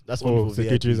blocked it. That's for only for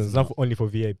security VIPs reasons, now. not only for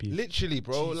VIP. Literally,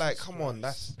 bro. Jesus Like, come on,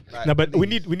 Christ. that's. Like, No, but we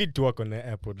please. need to work on the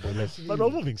airport, bro. Like, But we're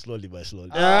moving slowly by slowly.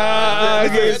 ah,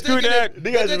 They're okay, screw taking that. it- Do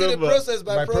you guys they're taking it remember? process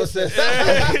by By process.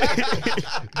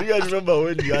 Do you guys remember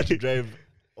when you had to drive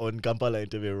on Kampala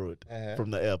Entebbe Road Uh-huh. from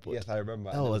the airport? Yes, I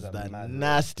remember. That was a the mad road.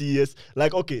 nastiest.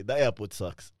 Like, okay, the airport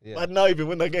sucks. Yeah. But now, even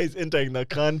when the guy is entering the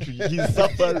country, he's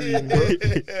suffering, bro.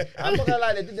 I'm not gonna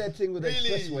lie, they did their thing with the Really?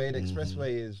 expressway. The expressway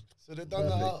is. So they done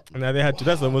that up. Now they had to.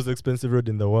 That's the most expensive road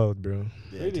in the world, bro.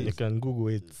 Yeah, Really? You can Google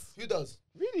it. Who does?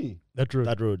 Really? That road.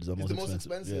 That road is the It's most the most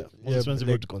expensive. expensive. Yeah, most Yeah, expensive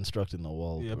like- road to construct in the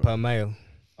world. Yeah, bro. per mile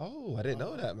Oh, I didn't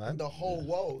know that, In man. the whole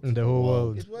world. in the whole Wow.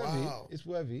 world. It's worthy. Wow. It's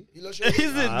worthy. You lot sure? Is it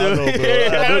I though? don't know, bro.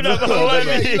 I don't know. about I what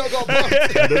don't You know. lot got bumped.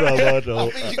 I don't know about I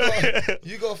that. think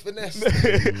you got finessed.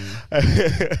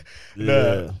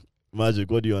 Yeah. Magic,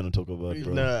 what do you want to talk about,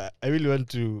 bro? Nah, I really want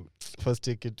to first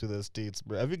take it to the States,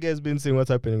 bro. Have you guys been seeing what's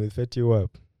happening with Fetty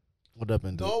Wap? What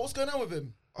happened to No, what's going on with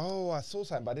him? Oh, I saw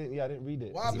something, but I didn't read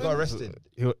it. What He happened? got arrested.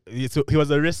 He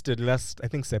was arrested last, I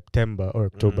think, September or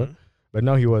October. Mhm. But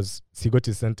now he got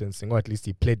his sentencing, or at least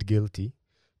he pled guilty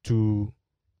to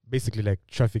basically like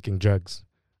trafficking drugs.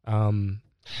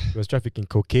 He was trafficking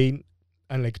cocaine,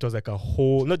 and like it was like a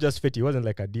whole, not just Fetty, it wasn't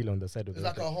like a deal on the side of It's it.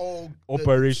 like a whole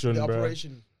operation, the bro.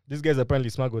 operation. These guys apparently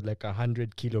smuggled like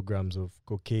 100 kilograms of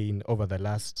cocaine over the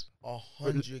last.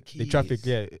 100 keys. They trafficked,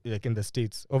 yeah, like in the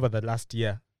States over the last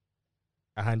year,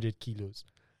 100 kilos.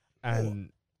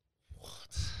 And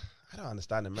I don't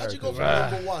understand How'd America. you go from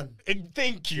man. number one,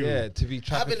 thank you. Yeah, to be having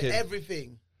trafficking.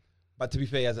 everything? But to be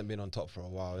fair, he hasn't been on top for a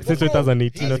while. Since Bro,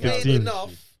 2018 or he's made 15.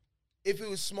 enough. If he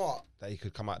was smart, That he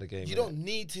could come out the game. you don't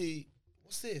need to.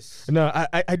 What's this? No,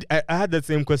 I had that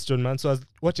same question, man. So I was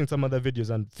watching some other videos,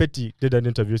 and Fetty did an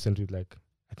interview recently with like,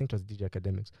 I think it was DJ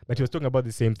Academics, but he was talking about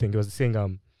the same thing. He was saying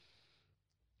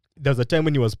there was a time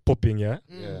when he was popping, yeah.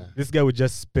 Yeah. This guy would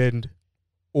just spend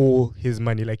all his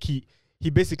money. Like he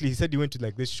basically, he said he went to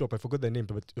like this shop, I forgot the name,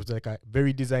 but it was like a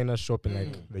very designer shop in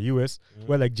like the US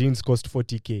where like jeans cost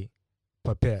 40K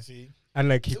per pair. See, And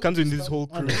like he So comes what in is this that? whole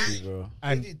crew Honestly, bro. they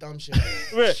and did dumb shit.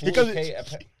 wait, he comes in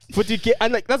 40K,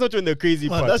 and like that's not even the crazy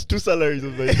Man, part. that's 2 salaries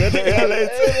of the Uganda Airlines.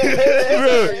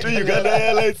 Bro, 2 Uganda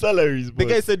Airlines salaries, The bro.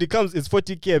 guy said he comes, it's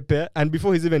 40K a pair, and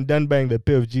before he's even done buying the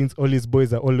pair of jeans, all his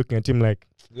boys are all looking at him like,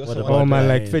 You What also about oh want- man,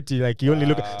 that? like Fetty, like he only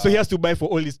look. So he has to buy for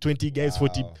all his 20 guys Wow.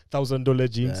 $40,000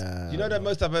 jeans. Do you know the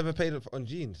most I've ever paid on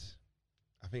jeans?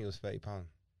 I think it was £30.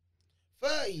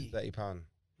 30. £30.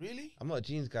 Really? I'm not a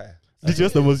jeans guy. This is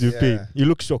just the most you Yeah. paid. You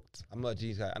look shocked. I'm not a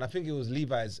jeans guy. And I think it was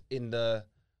Levi's in the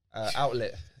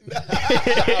outlet. In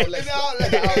the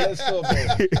outlet. Store,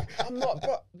 bro. I'm not,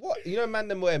 bro. What? You know, man,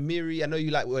 them wearing Miri. I know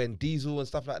you like wearing Diesel and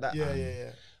stuff like that.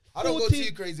 Yeah. I don't go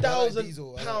too crazy. But I like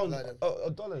Diesel. I £40,000 like them. or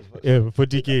dollars bro. Yeah,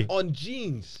 40K on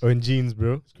jeans. on jeans,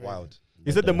 bro. Crazy. Wild.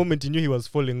 He said the moment he knew he was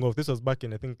falling off, this was back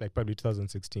in, I think, like probably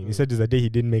 2016. He said there's a day he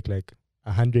didn't make like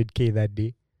 100K that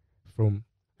day from,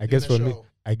 I guess, Doing from a me. show.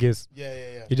 I guess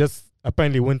Yeah. he just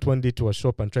apparently went one day to a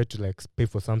shop and tried to like pay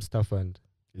for some stuff, and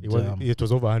it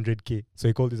was over 100K. So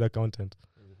he called his accountant.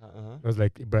 I was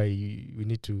like, bro, we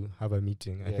need to have a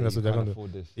meeting. I think that's what they're gonna.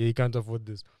 afford this. He can't afford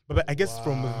this. But I guess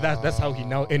from that's how he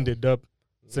now ended up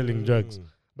selling drugs.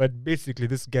 But basically,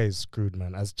 this guy is screwed,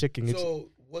 man. I was checking it. So,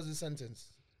 what's the sentence?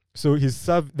 So he's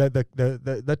served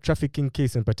that trafficking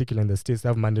case in particular in the States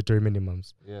have mandatory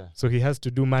minimums. Yeah. So he has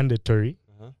to do mandatory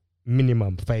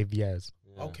minimum 5 years.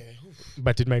 Yeah. Okay. Oof.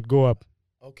 But it might go up.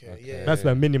 Okay. Okay. Yeah. That's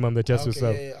the minimum that he has to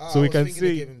serve. So I we was can thinking they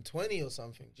say, gave him 20 or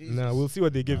something. Jesus. nah, we'll see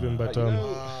what they give him. But you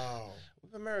know, Wow.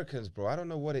 with Americans, bro, I don't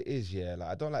know what it is. Yeah, like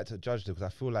I don't like to judge them because I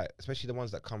feel like, especially the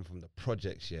ones that come from the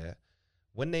projects, yeah,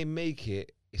 when they make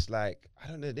it, it's like I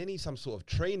don't know. They need some sort of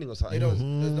training or something. They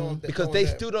don't. There's no, Because they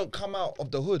still don't come out of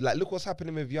the hood. Like, look what's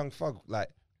happening with Young Thug. Like,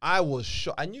 I was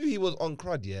shocked. I knew he was on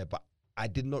crud, yeah, but I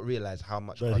did not realize how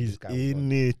much But crud he's this guy was in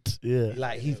on. it. Yeah.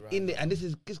 Like, Yeah, he's right. in it, and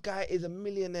this guy is a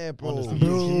millionaire, bro. Honestly,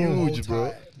 Do he's huge,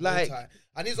 bro. Like-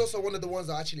 and he's also one of the ones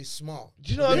that are actually smart.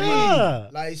 you know what I mean? Yeah.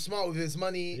 Like he's smart with his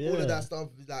money, all Yeah. of that stuff,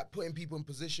 like putting people in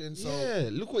position. So Yeah,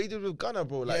 look what he did with Gunna,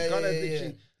 bro. Like, yeah, Gunna yeah,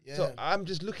 literally. yeah. So I'm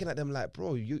just looking at them like,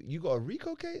 bro, you got a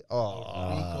Rico case?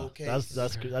 Oh, Rico case.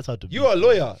 That's how to. you're a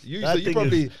lawyer. So That you thing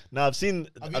probably. Now I've seen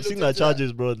Have you I've seen looked the into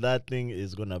charges, bro. That thing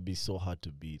is gonna be so hard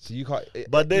to beat. So you can't.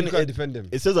 But then you can't it- defend him.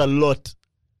 It says a lot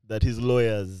that his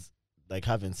lawyers like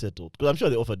haven't settled because I'm sure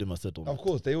they offered him a settlement. Of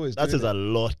course, they always. That do, says innit? a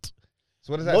lot.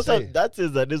 So what does that Most say? of that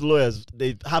says that these lawyers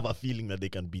they have a feeling that they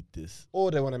can beat this. Or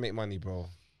they want to make money, bro.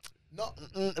 not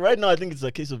Right now, I think it's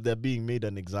a case of they're being made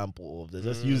an example of. They're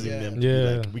just using Yeah. them. To be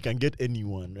Yeah. like, we can get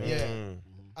anyone. Right? Yeah. Mm.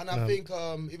 And I think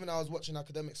even I was watching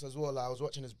Academics as well. Like, I was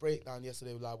watching his breakdown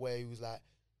yesterday, like where he was like,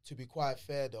 to be quite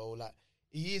fair though, like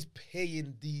he is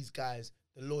paying these guys,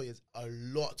 the lawyers, a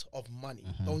lot of money.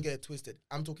 Don't get it twisted.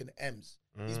 I'm talking M's.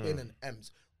 He's paying them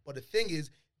M's. But the thing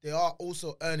is, they are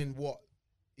also earning what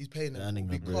he's paying them Earning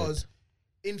the because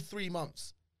in 3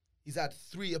 months he's had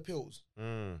 3 appeals.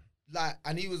 Mm. Like,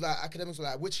 and he was like, Academics were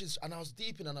like, which is, and I was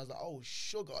deep in, and I was like, oh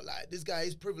sugar, like this guy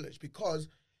is privileged because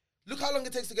look how long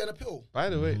it takes to get an appeal. By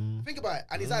the way. Think about it.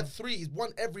 And he's had 3. He's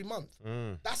won every month.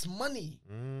 Mm. That's money.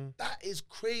 Mm. That is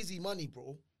crazy money,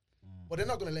 bro. But they're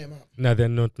not gonna let him out. no, they're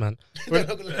not, man. They're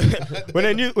not gonna let him out.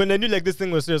 when I knew like this thing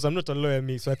was serious, I'm not a lawyer,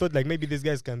 me. So I thought like maybe these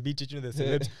guys can be teaching the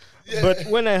celebs. Yeah. But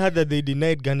when I heard that they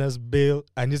denied Ghana's bail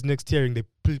and his next hearing, they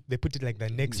put it like the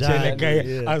next year. Like,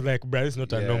 Exactly, yeah. I was like, bro, it's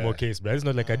not a Yeah. normal case, bro. It's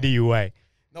not like a DUI.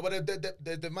 No, but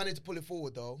they managed to pull it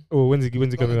forward though. Oh, when's he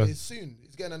coming on? It's soon.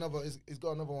 He's getting another. He's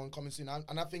got another one coming soon,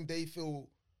 and I think they feel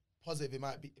positive. It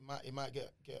might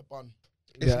get a bun.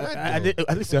 It's mad, though.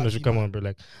 At least Ghana should come on, bro.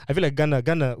 Like, I feel like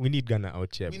Ghana, we need Ghana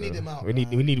out here, We bro. need him out, We need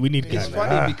man. It's Ghana.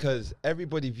 funny because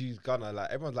everybody views Gunna like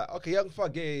everyone's like, okay, Young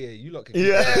Thug, yeah, you lot can.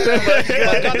 Yeah.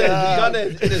 But Gunna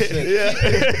is innocent. Yeah.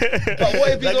 But what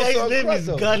if he's That also guy's on name crud, is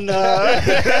though? Ghana.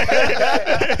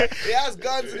 He has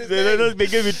guns in his name. They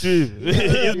gave it to him.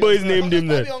 His boys named him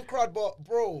Might that. be on crud, but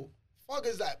bro, Thug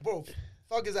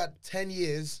is at 10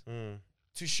 years Mm.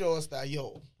 to show us that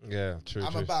Yeah, true.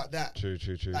 I'm true. about that. True.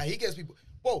 Like he gets people.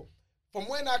 Bro, from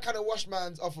when I kind of watched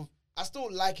man's off of, I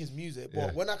still like his music,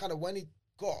 but Yeah. when he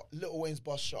got Lil Wayne's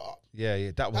boss shut up,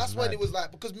 Yeah, that was. that's when mad. it was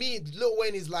like, because me, Lil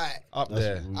Wayne is like, up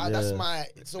there. that's my.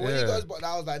 So when he Yeah. goes, but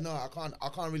I was like, no, I can't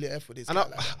really F with this. And guy, I,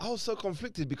 like. I was so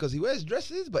conflicted because he wears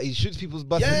dresses, but he shoots people's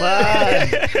buttons. Yeah.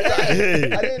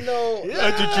 Hey. I didn't know.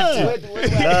 Yeah.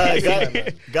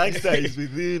 Where- Gangster is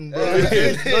within, bro. Yeah.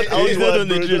 It's not He's not outward, on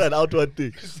bro. the It's dress. not an outward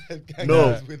thing.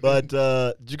 No, but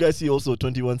did you guys see also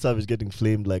 21 Savage getting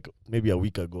flamed like maybe a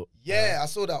week ago? Yeah, I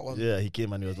saw that one. Yeah, he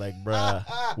came and he was like, bruh,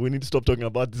 we need to stop talking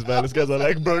about this violence. Guys are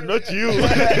like, bro, not you. Bro,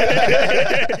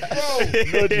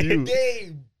 Not you.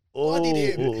 they bodied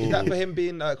him. Is that for him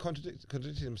being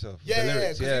contradicting himself? with Yeah, the yeah,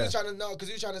 lyrics? because he was trying to because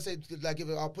he was trying to say like,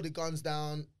 I'll put the guns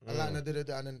down, and like, and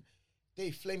then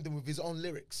they flamed him with his own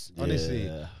lyrics. Honestly.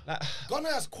 Yeah. Like,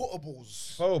 Gunna has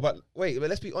quotables. oh, but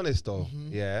let's be honest though.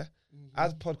 Mhm. Yeah,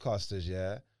 as podcasters,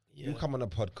 you come on a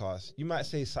podcast, you might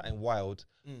say something wild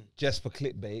Mm. just for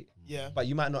clickbait, Yeah. but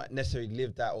you might not necessarily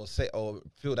live that or say or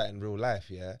feel that in real life.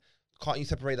 Yeah, can't you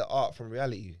separate the art from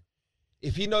reality?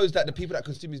 If he knows that the people that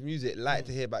consume his music like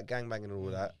to hear about gangbanging and all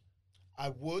that, I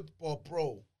would, but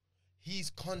bro,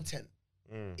 his content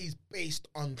Mm. is based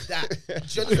on that. Do you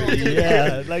understand what I'm talking Yeah,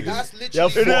 about? like That's you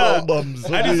have 4 literally albums.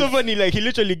 And it's so funny, like he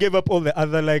literally gave up all the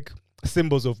other like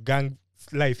symbols of gang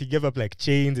life. He gave up like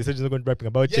chains. He said he's not going to rapping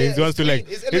about Yeah, chains. He wants to it's like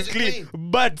clean. His image is clean.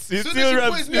 but he Soon as still you put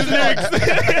raps his his music lyrics.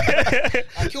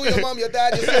 I kill your mom, your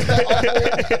dad, your sister,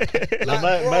 uncle. Now, Like,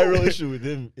 my bro. real issue with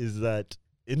him is that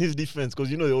in his defense, because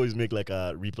you know they always make like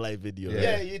a reply video.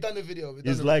 Yeah, right? you done the video. we done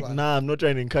He's the like, reply. nah, I'm not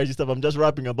trying to encourage you stuff. I'm just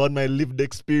rapping about my lived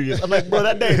experience. I'm like, bro,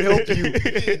 that didn't help you.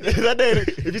 That didn't,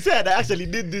 if you said I actually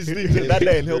did these things, then that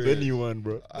didn't help anyone,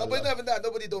 bro. No, but not even that.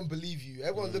 Nobody don't believe you.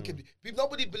 Everyone look at me.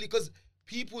 Nobody believe because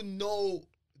people know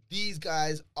these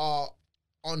guys are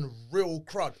on real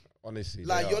crud. Honestly,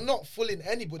 Like they you're are. not fooling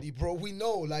anybody, bro. We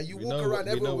know. Like you We walk know around what-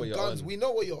 we everywhere know with what you're guns. on. We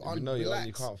know what you're We on. know you're on. Relax.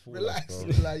 You can't fool us, Relax.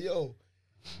 bro. Like yo.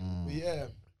 But yeah.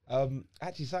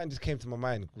 Actually, something just came to my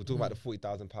mind. We're talking about the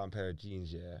 £40,000 pair of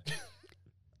jeans. Yeah,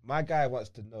 my guy wants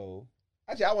to know.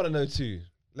 Actually, I want to know too.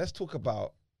 Let's talk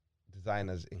about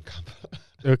designers in Kampala.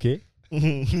 Okay.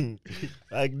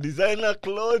 Like designer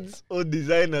clothes or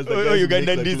designers? the Oh, guys who Ugandan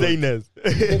make the clothes? designers.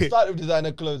 Let's start with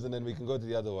designer clothes and then we can go to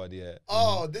the other one. Yeah.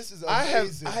 Oh, this is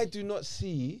amazing. I do not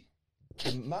see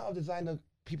the amount of designer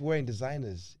people wearing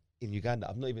designers in Uganda.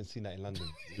 I've not even seen that in London.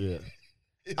 Yeah.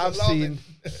 It's I've alarming.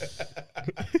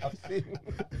 I've seen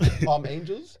Palm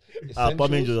Angels. Palm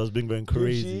Essentials. Angels has been going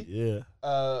crazy. Gucci.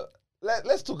 Yeah.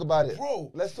 Let's talk about it,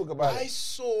 Bro, Let's talk about I it.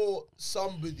 saw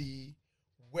somebody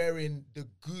wearing the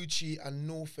Gucci and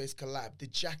North Face collab, the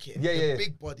jacket, Yeah, the yeah.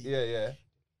 big body. Yeah, yeah.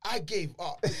 I gave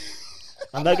up.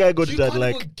 And that guy got you it at can't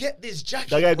like even get this jacket.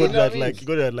 that guy bro. got You know it what at I like mean? he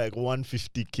got it at like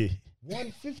 150k.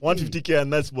 150. 150k,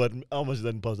 and that's what? How much is that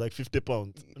in pounds? Like 50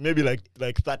 pounds, maybe like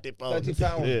 30 pounds.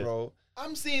 £30, Yeah. bro.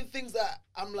 I'm seeing things that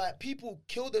I'm like, people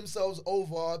kill themselves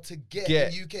over to get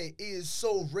Get. in UK. It is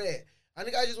so rare. And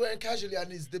the guy just wearing casually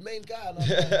and he's the main guy. And I'm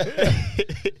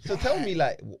like, So tell me,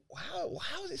 like,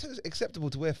 how is it so acceptable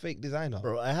to wear fake designer?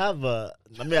 Bro, I have let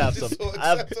me have This some. is so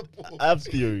I acceptable. have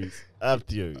theories.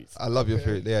 I love your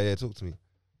Okay. theory. Yeah, talk to me.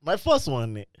 My first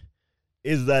one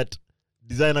is that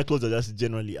designer clothes are just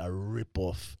generally a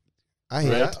rip-off. I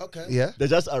hear Right. that. Okay. Yeah. They're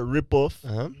just a rip-off,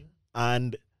 Uh-huh.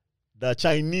 and the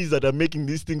Chinese that are making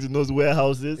these things in those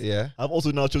warehouses Yeah. have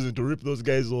also now chosen to rip those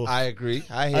guys off. I agree.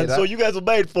 I hear And that. so you guys will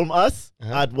buy it from us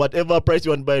Uh-huh. at whatever price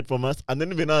you want to buy it from us, and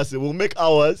then even us, we'll make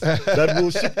ours that will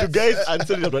ship to guys and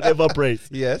sell it at whatever price.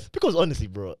 Yes. Because honestly,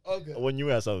 bro, Okay. when you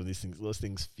wear some of these things, those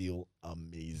things feel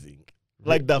amazing.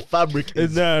 Like the fabric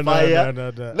is No. fire.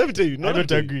 Let me tell you, I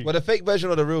don't agree. Well, the fake version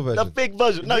or the real version? The fake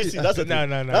version. Now you see, that's the No, thing.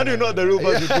 no, no, Now you no, know no, the real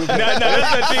version. No,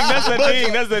 that's the thing. That's the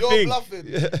thing. That's the You're thing.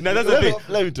 bluffing. No, that's the Let thing. me,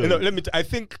 let me tell You you. know, I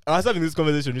think I was having this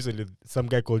conversation recently with some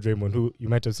guy called Raymond, who you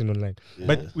might have seen online.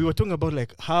 But we were talking about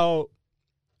like how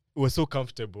it was so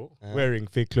comfortable wearing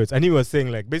fake clothes, and he was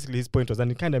saying like basically his point was,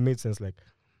 and it kind of made sense. Like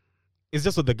it's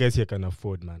just what the guys here can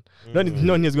afford, man. No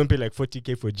one is going to pay like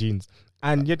 40k for jeans,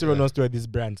 and yet everyone wants to wear these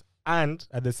brands. And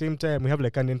at the same time, we have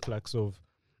like an influx of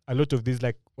a lot of these,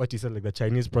 like what you said, like the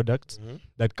Chinese products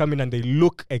that come in and they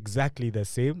look exactly the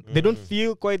same. They don't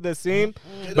feel quite the same,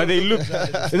 but they look.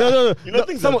 No. You know,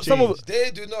 things some have of, some of changed.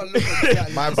 They do not look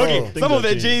exactly. My the bro. same. okay, Things some of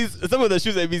have the changed. jeans, some of the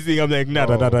shoes I've been seeing, I'm like, nah.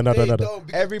 They don't, because-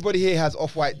 Everybody here has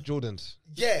off-white Jordans.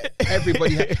 Yeah.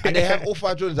 Everybody, and they have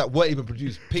off-white Jordans that weren't even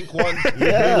produced. Pink ones,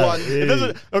 Yeah. blue ones. Yeah. That's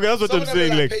what Some I'm of them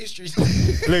saying. are Like,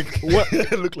 pastries. like what?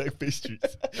 look like pastries.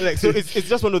 Like, so it's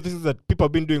just one of the things that people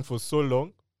have been doing for so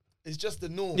long. It's just the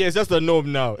norm. Yeah, it's just a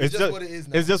norm now. It's just what it is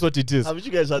now. It's just what it is. Haven't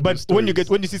you guys had But those when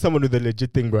stories? you see someone with a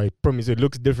legit thing, bro, I promise you, it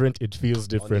looks different. It feels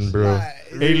different, Honestly. bro. Like,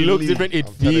 It looks Really? different. It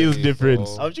I'm telling feels you, different.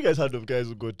 bro. Haven't you guys heard of guys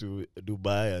who go to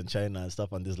Dubai and China and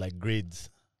stuff, and there's like grades?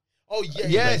 oh yeah.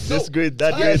 Yes. No, This grade,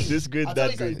 that Turkey. grade, this grade, I'll tell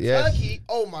that you grade. something, Yes. Turkey,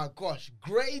 oh my gosh,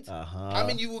 great. I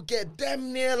mean, you will get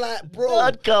damn near like, bro.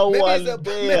 That can maybe one it's,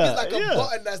 maybe there. it's like a Yeah.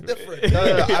 button that's different.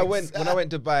 No. When I went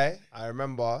to Dubai, I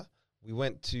remember we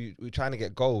were trying to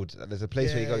get gold. There's a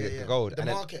place where you go Yeah, get yeah. gold. The and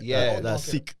then- market. yeah. The that market.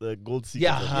 Sikh, the gold Sikh.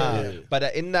 Yeah, yeah.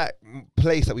 But in that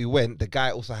place that we went, the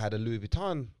guy also had a Louis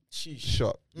Vuitton Sheesh.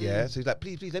 shop. Yeah, so he's like,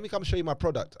 please, let me come show you my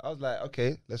product. I was like,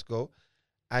 okay, let's go.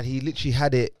 And he literally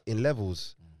had it in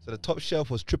levels. So the top shelf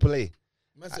was AAA.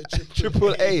 Man said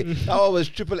Triple A. That one was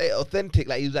AAA authentic.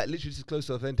 Like he was like literally just close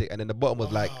to authentic. And then the bottom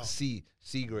was like Wow. C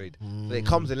grade. So it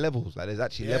comes in levels. Like there's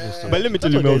actually levels to Yeah. it. But let me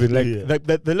tell That's you, what guys Melvin, do,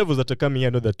 like the levels that are coming here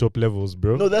are not the top levels,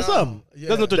 bro. No, that's some. Yeah.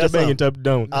 That's not what you're That's buying some. it up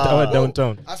down, Ah.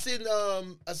 downtown. I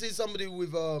seen somebody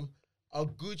with a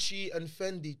Gucci and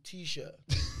Fendi T-shirt.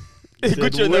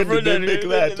 Gucci on the when front did and- they make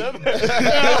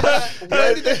that?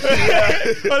 When did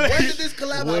this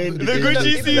collab When happen? did The they Gucci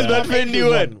make C is that? not Fendi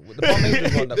one. The Palm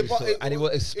Angels one that The we Palm- saw, it and it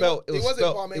was- was spelled. it wasn't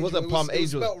spelled. Palm It Angels, wasn't it was- Palm it was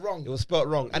Angels. spelled wrong. It was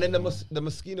spelled wrong. And then the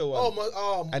Moschino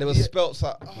one, and it was yeah. spelled.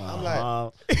 So I'm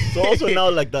like, So also now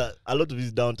like that, a lot of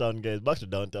these downtown guys, back to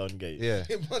downtown guys. yeah.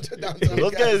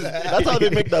 Those guys, that's how they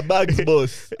make the bags,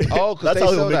 boss. Oh, because That's they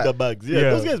how sell they make the that. bags. Yeah, Yeah.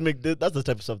 those guys make that's the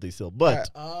type of stuff they sell. But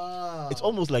Yeah. it's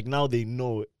almost like now they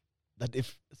know that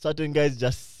if certain guys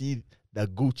just see the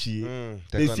Gucci,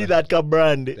 they're see that car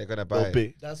brand, they're gonna buy they'll it.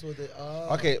 pay. That's what they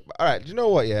are. Okay, all right. Do you know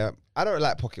what? Yeah, I don't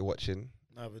like pocket watching,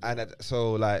 Nah, but and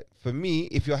so like for me,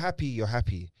 if you're happy, you're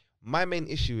happy. My main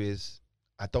issue is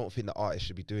I don't think the artist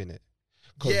should be doing it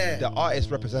because Yeah. the artists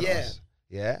represent Yeah. us.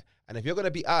 Yeah. And if you're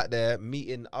gonna be out there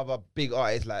meeting other big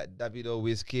artists like Davido,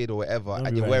 Wizkid, or whatever, Don't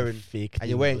and be you're wearing fake, and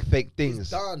you're wearing fake things, It's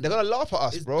done. they're gonna laugh at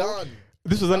us, it's bro. done.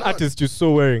 This was an Done. artist you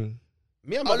saw wearing.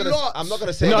 Me, I'm A not gonna. lot. I'm not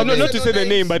gonna say. No, the I'm not, name. not to say the names.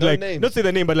 name, but No like names. not say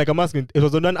the name, but like I'm asking. It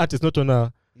was on an artist, not on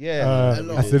a Yeah. A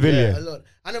lot. a civilian. A lot.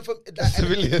 And then from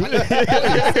Civilian.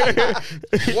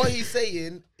 what he's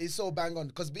saying is so bang on.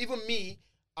 Because even me,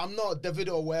 I'm not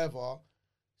Davido or wherever.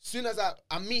 Soon as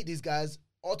I meet these guys,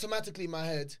 automatically in my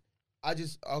head, I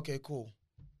just, okay, cool.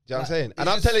 Do you know what I'm saying? It's And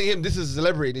I'm just- telling him this is a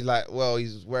celebrity. And he's like, well,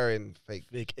 he's wearing fake.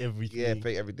 fake everything. Yeah,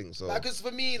 fake everything. So Like, because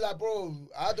for me, like, bro,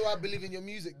 how do I believe in your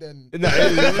music then? No,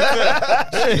 You know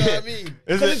what I mean?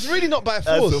 because it's really not by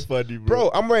That's force. so funny, bro.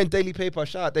 Bro, I'm wearing Daily Paper.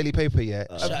 Shout out Daily Paper, yeah.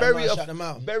 Shout them very, out, shout them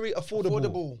out. very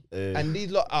affordable. And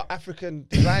these lot are African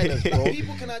designers, bro.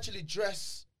 People can actually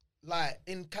dress like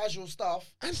in casual stuff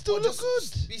And still or look just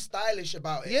good. be stylish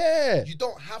about it. Yeah. You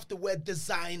don't have to wear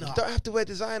designer. You don't have to wear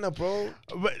designer, bro.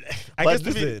 but I But guess to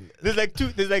me, listen. there's like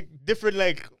there's like different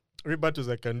like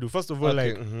rebuttals I can do. First of all,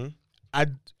 like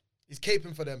I'd He's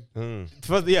caping for them.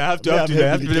 first I have to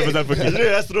be able to forget.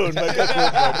 That's thrown.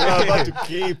 I'm about to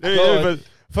keep. But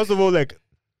first of all, like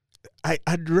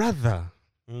I'd rather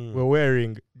we're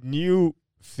wearing new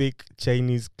fake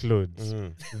Chinese clothes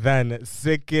than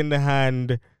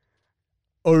second-hand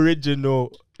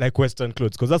original like Western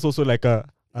clothes, because that's also like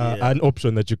an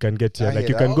option that you can get here. I Like hear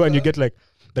you can that. go and you Okay. get like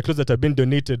the clothes that have been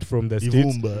donated from the States.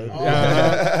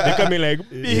 Ivumba. They come in like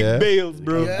big Yeah. bales,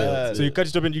 bro. Yeah. So you catch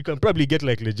it up and you can probably get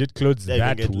like legit clothes Yeah, you can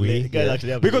that get way. you guys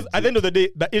actually have Because at legit. the end of the day,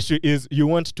 the issue is you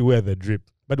want to wear the drip,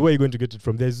 but where are you going to get it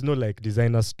from? There's no like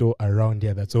designer store around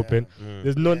here that's open.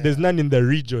 There's none in the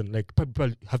region. Like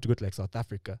people have to go to like South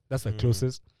Africa. That's the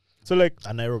closest. So like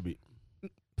And Nairobi.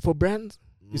 for brands,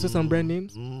 you saw some brand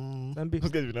names. Those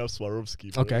guys even have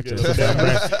Swarovski. Okay, actually, Those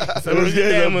so guys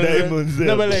have diamonds.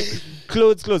 No, but like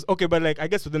clothes. Okay, but like I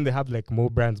guess for them they have like more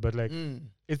brands, but like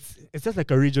it's just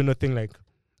like a regional thing. Like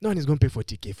no one is going to pay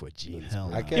 40K for jeans. Hell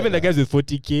bro. I no. get Even the that. guys with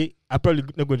 40K are probably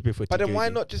not going to pay 40K. But then why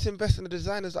again. not just invest in the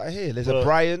designers that are here? There's Bro, a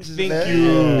Bryans, isn't thank there?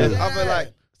 you. There's Yeah. other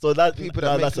like So that people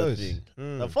that make that's the clothes.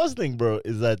 thing. The first thing, bro,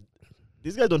 is that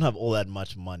these guys don't have all that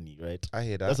much money, right? I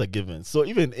hear that. That's a given. So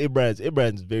even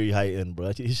Abrams very high end,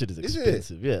 bro. His shit is Is it?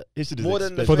 expensive. Yeah, his shit is More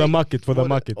than the expensive. for the fake- market? For the more than-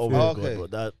 market. Oh yeah. my Okay. god, bro,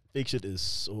 that fake shit is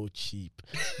so cheap.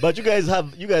 But you guys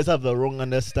have the wrong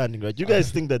understanding, right? You guys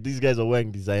think that these guys are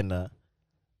wearing designer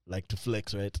like to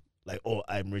flex, right? Like, oh,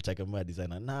 I'm rich, I can wear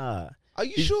designer. Nah. Are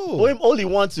you For sure? him, all he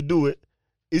wants to do it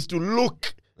is to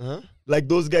look Huh? like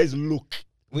those guys look.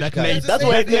 Which That guy? night. That's That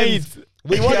why night.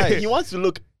 Which he guy? wants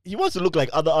to look like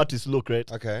other artists look,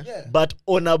 right? Okay. Yeah. But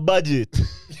on a budget.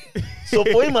 So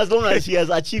for him, as long as he has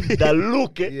achieved the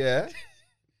look, Yeah.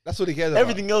 That's what he cares about.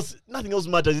 everything else, nothing else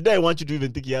matters. He doesn't want you to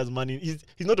even think he has money. He's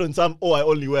not on some, oh, I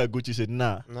only wear Gucci shit.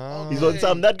 Nah. No. He's on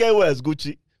some, that guy wears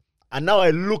Gucci. And now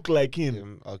I look like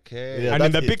him. Okay. Yeah, And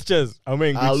in the that's it. pictures, I'm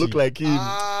wearing Gucci. I look like him.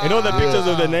 In all the pictures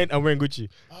of the Ah. night, I'm wearing Gucci.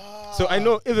 So I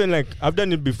know even like I've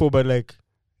done it before, but like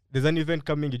there's an event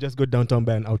coming, you just go downtown,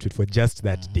 buy an outfit for just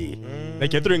that day.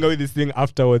 Like you're throwing away this thing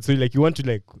afterwards, so like you want to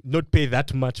like not pay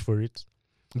that much for it.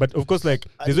 But of course, like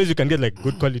there's ways you can get like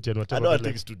good quality and I whatever. know I but, think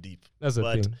like, it's too deep. that's the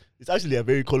but thing. it's actually a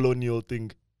very colonial thing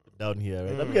down here,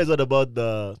 right? Have you guys heard about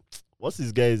what's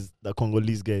these guys, the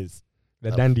Congolese guys?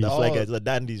 The dandies. The fly Oh, guys, the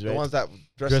dandies, The right? ones that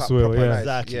dress Dress up well, proper yeah. nice.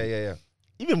 Exactly. Yeah.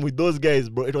 Even with those guys,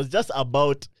 bro, it was just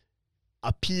about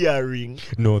appearing.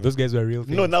 No, those guys were real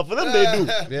things. No, now for them they do.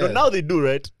 Yeah. No, now they do,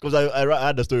 right? Because I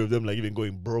had the story of them like even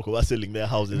going broke or selling their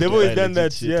houses. They've to always buy done legit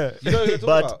that, shit. yeah. You know what you're talking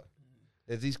But- about?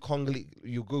 There's these Congolese.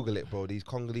 You Google it, bro. These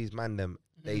Congolese man, them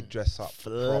they dress up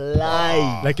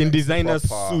Fly. Like in designer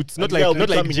Proper. suits, not And they'll like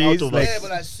be coming J's, out of like Yeah, but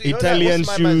like, see, You know that- Italian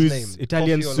what's my man's shoes, name?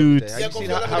 Italian Kofi Olomide. suits. Have you Kofi seen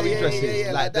how Olomide, he dresses?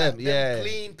 yeah, Like them, that,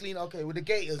 yeah. Clean, okay, with the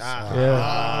gators.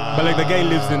 Yeah. But like the guy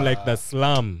lives in like the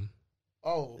slum,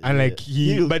 Oh, and like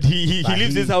he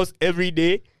leaves his house every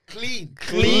day clean.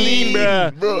 clean,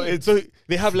 bruh. Bro, It's so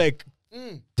they have like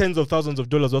tens of thousands of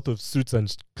dollars worth of suits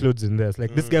and clothes in there. It's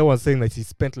like this guy was saying that he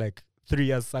spent like 3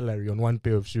 years' salary on one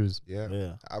pair of shoes. Yeah.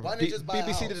 Yeah. Why not just buy a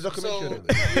BBC did a house? documentary. on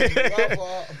So, it.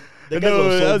 rather- The guys No,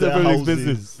 have sold that's their very houses.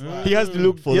 expensive. He has to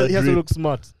look. For He the has to drip. look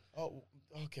smart. oh,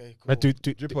 okay, cool. But to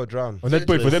Drip or drown. on that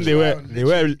point, for them, they were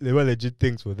Literally. legit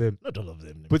things for them. Not all of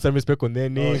them. Put some respect on their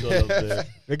name. Not all of them.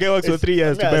 The guy works for 3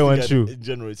 years to I buy think one that shoe. In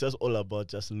general, it's just all about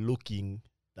just looking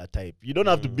that type. You don't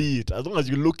have to be it. As long as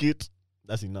you look it,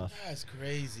 That's enough. That's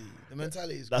crazy. The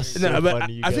mentality is That's crazy. so No, but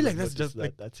funny. I You feel guys like that's notice just that.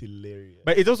 like- That's hilarious.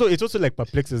 But it's also like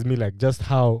perplexes me, like just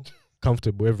how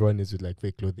comfortable everyone is with like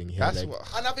fake clothing here. That's like, what.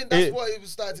 And I think that's It- what it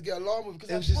was starting to get alarmed with, because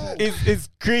It was like, just bro, like- it's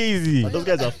crazy. But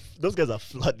those guys are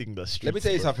flooding the streets. Let me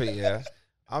tell you bro. something. Yeah,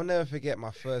 I'll never forget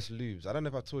my first lubes. I don't know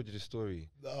if I told you the story.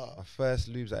 nah. My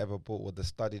first lubes I ever bought were the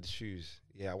studded shoes.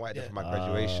 Yeah, I wanted them Yeah. for my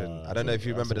graduation. I don't know if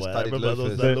you That's remember the why- I studded remember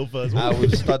loafers. those loafers.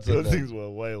 With studs on Those them. things were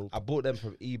wild. I bought them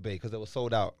from eBay because they were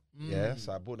sold out. Yeah, Mm.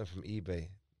 so I bought them from eBay.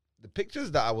 The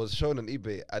pictures that I was shown on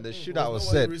eBay and the shoe Was that I not was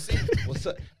what you sent received. was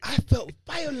so, I felt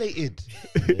violated.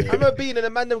 I remember being in a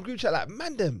Mandem group chat like,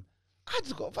 Mandem, I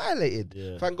just got violated.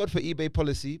 Yeah. Thank God for eBay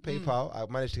policy, PayPal. I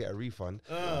managed to get a refund.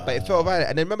 Ah. But it felt violent.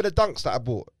 And then remember the dunks that I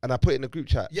bought and I put in the group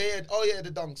chat. Yeah, yeah. Oh, yeah, the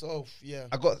dunks. Oh, yeah.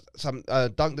 I got some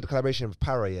dunk did a collaboration with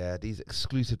Para, yeah. These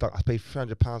exclusive dunks. I paid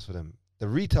 £300 for them. The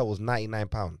retail was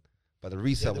 £99, but the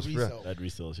resale the was free. resale. That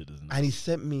resale shit is And he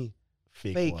sent me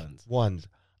fake ones.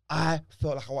 I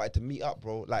felt like I wanted to meet up,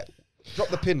 bro. Like, drop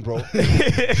the pin, bro. Drop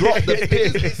the Because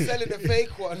pin. they're selling the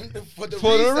fake one for the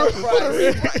For the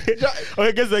resale price. Oh,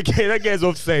 I guess like, that guy's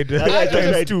offside. That guy Times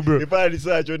tried two, bro. If I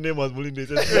decide your name was Mulinde,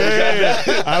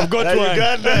 I've got one.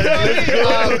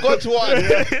 I got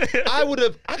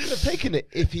one. I could have taken it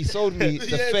if he sold me the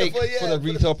Yeah, fake for- yeah, for the for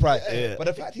the- retail price. Yeah. But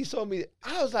the fact he sold me,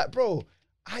 I was like, bro,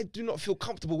 I do not feel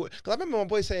comfortable with. Because I remember my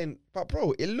boy saying, but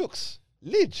bro, it looks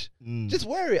lig. Just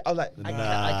wear it. I was like, I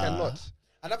Nah. cannot.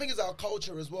 And I think it's our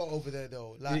culture as well over there,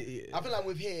 though. Like, I feel like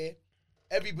with here,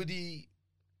 everybody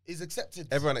is accepted.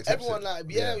 Everyone accepts Everyone it. like,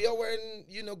 Yeah. you're wearing,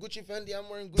 Gucci Fendi, I'm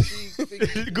wearing Gucci.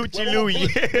 Gucci We're all Louis.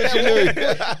 good. Gucci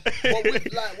Yeah, but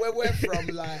with like where we're from,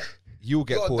 like, You'll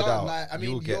get you're called done. out. Like, I mean,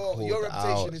 You'll get your called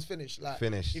reputation out. is finished. Like,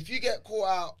 Finished. if you get caught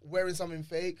out wearing something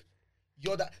fake,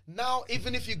 you're that. Now,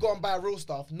 even if you go and buy real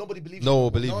stuff, nobody believes No you.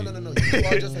 one believe no, you. No, no, no. You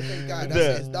are just a fake guy. That's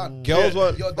it. It's done. Girls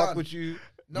won't You're fuck done. with you.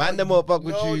 No, Man, them won't fuck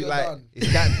with no, you. you're Like, done.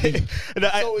 it's that deep.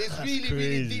 So it's really,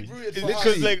 really crazy. deep rooted It's for us.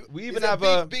 because, like, we It's even a have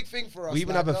big, a big thing for us. we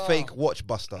even like, have a nah. fake watch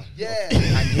buster. Yeah.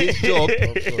 And his job,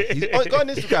 he's go on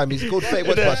Instagram. He's called Fake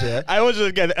Watch Buster. Yeah? I was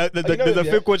just getting you know there's a him,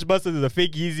 yeah? fake watch buster, there's a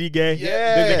fake Yeezy guy.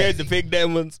 Yeah. There's a guy with the fake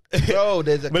diamonds. Bro,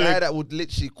 there's a But guy like- that would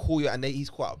literally call you, and he's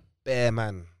quite a bare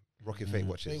man rocking fake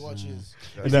watches. Fake watches.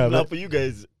 Nah, Now but- for you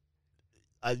guys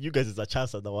it's a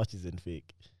chance that the watch isn't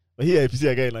fake. But here, if you see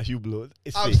a guy in a Hublot,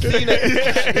 it's I've fake. seen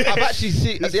it. I've actually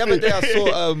seen. The other day I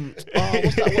saw what's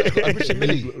that watch called? Richard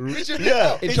Millie Richard,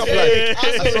 Yeah. in it's- Chop yeah.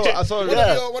 Life. I saw. One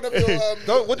Yeah. of your, one of your.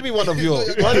 Don't. What do you mean one of your?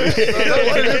 Your One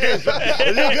of-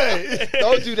 guy.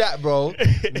 Don't do that, bro.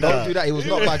 Don't do that. He was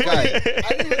not my guy.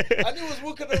 and he was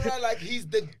walking around like he's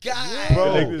the guy.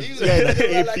 Bro. He was Yeah, walking around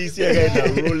if like you he's see the a guy guy.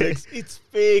 in a Rolex, it's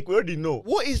fake. We already know.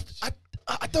 What is?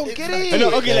 I don't It's get like- it. I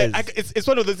know, okay, Yes. like it's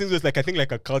one of those things where it's like I think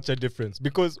like a culture difference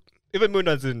because even when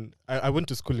I was in, I went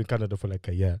to school in Canada for like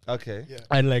a year, Okay. Yeah.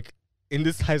 and like in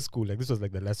this high school, like this was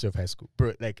like the last year of high school,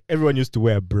 bro. Like everyone used to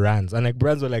wear brands, and like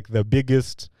brands were like the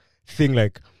biggest thing.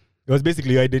 Like it was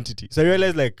basically your identity. So I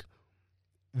realized like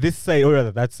this side or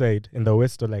rather that side in the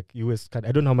West or like US,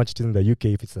 I don't know how much it is in the UK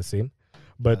if it's the same,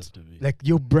 but Has to be. like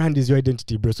your brand is your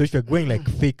identity, bro. So if you're going like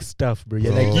fake stuff, bro,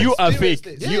 you're Bro. like you are Experienced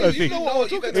fake. it. You Yeah, are fake. know what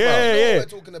what we're talking you about. know Yeah.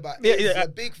 what we're talking about. Yeah, It's yeah. a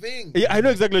big thing. Yeah, I know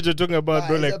exactly what you're talking about,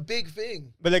 bro. It's Like a big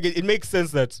thing. but like it makes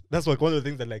sense that's like one of the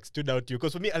things that like stood out to you.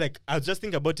 Because for me, I was just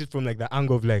thinking about it from like the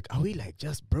angle of like, are we like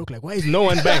just broke? Like, why is no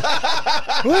one buying?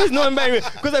 Why is no one buying?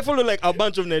 Because I follow like a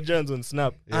bunch of Nigerians on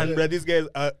Snap, and bro, these guys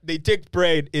they take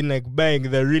pride in like buying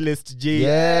the realest J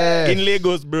Yes. in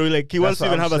Lagos, bro. Like he wants to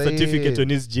what even I'm have a certificate saying. on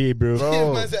his J, bro.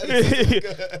 Bro.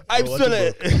 I'm We're so too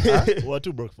like, broke. We're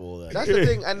too broke for all that. That's the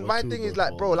thing, and We're my too thing is broke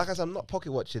like, for bro, all like I said, I'm not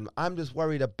pocket watching. I'm just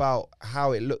worried about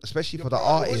how it looks, especially for the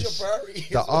What's artists. your priority?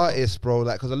 The artists, bro,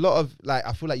 like, because a lot of like,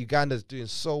 I feel like Uganda's doing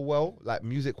so well, like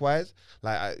music wise.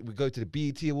 Like, we go to the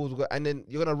BET Awards, and then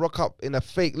you're gonna rock up in a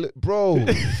fake look, bro.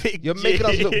 You're making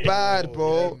us look bad,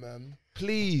 bro. Yeah, man.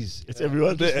 Please. It's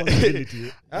everyone's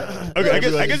responsibility. Okay, I guess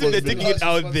if they're Everyone's taking it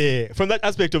out there from that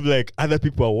aspect of like other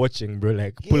people are watching, bro.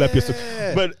 Like pull up your,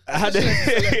 Yeah. but As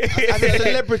a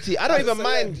celebrity, I don't As a even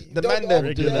mind celebrity, the don't man go them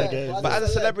up doing there, that. guys. But as a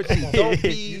celeb, celebrity, come on. don't You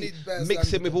be need better mixing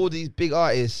standard. with all these big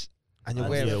artists and you're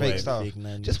And wearing you're fake wearing stuff. fake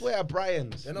nannies. Just wear a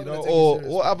Brian's, They're you not know, gonna take you or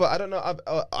serious, whatever. I don't know.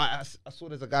 I saw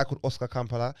there's a guy called Oscar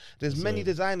Kampala. There's many So-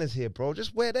 designers here, bro.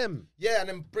 Just wear them. Yeah, and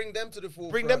then bring them to the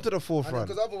forefront. Bring them to the forefront.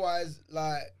 Because otherwise,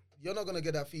 like, you're not gonna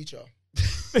get that feature.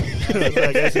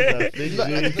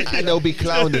 And they'll be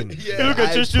clowning. Yeah. look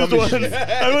at I your shoes promise once. you.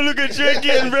 I will look at you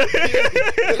again, bro.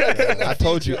 I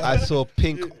told you, I saw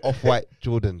pink off-white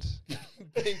Jordans.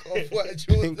 Pink off-white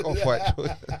Jordan. Pink off-white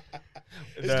Jordans.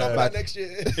 It's Nah, coming but- out next year.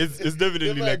 It's They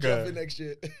definitely might like drop a it next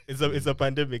year. it's a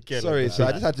pandemic. Yeah, Sorry, like, so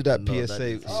I just had to do that No, that PSA,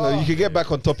 is- so you can get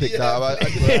back on topic Yeah. now. That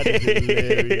is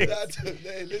hilarious.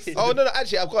 Hey, listen. Oh no,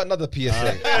 actually, I've got another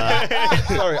PSA.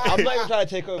 Sorry, I'm not even trying to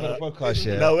take over the podcast.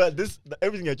 Yeah. Now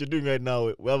everything that you're doing right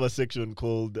now, we have a section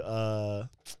called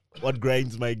 "What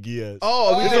Grinds My Gears."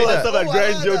 Oh, we This doing is all that? that stuff that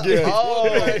grinds your gears.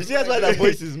 Oh. You see, that's why that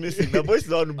voice is missing. The voice is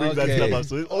the one who brings Okay. that stuff up.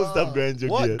 So it's all stuff grinds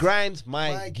your What gears. grinds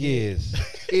my My gears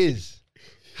is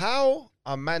how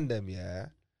a man them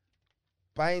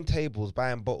buying tables,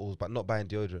 buying bottles, but not buying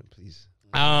deodorant, please.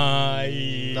 No,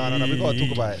 No, we gotta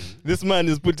talk about it. This man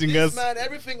is putting This us. man,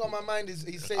 everything on my mind is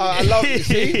he's saying. I love it.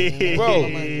 See, bro,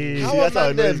 See, how a that's how I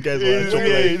man know them, these guys were Yeah,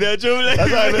 chopping. they're chopping.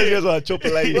 That's how I know these guys were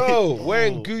chopping like bro,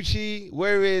 wearing Gucci,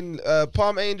 wearing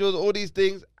Palm Angels, all these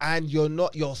things, and you're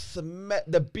not.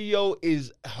 The BO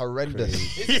is horrendous.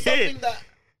 Is it something that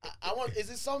I want? Is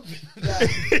it something that?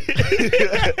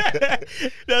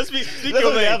 That's speaking That's of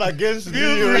what they have like, against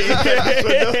Feel you.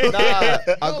 free. Nah,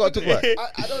 I've No, got to talk about it.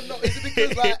 I don't know. Is it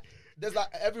because like there's like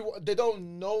everyone they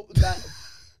don't know that?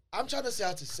 I'm trying to say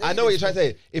how to say. I know what you're this, trying to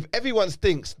say. If everyone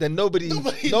stinks, then nobody's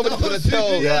Nobody gonna knows.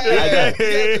 tell. Yeah.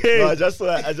 No, I just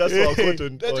saw a quote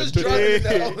on They're just Twitter. driving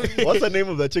their own. What's the name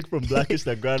of the chick from Blackish,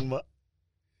 the grandma?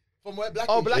 From where Blackish?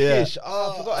 Oh, Blackish.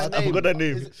 Oh, I forgot her I name. forgot her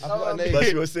name. Is it- I forgot her name. But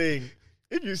she was saying,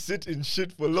 if you sit in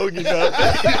shit for long enough,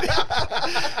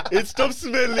 it stops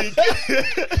smelling.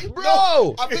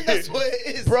 Bro, I think that's what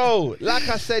it is. bro, like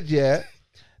I said, yeah,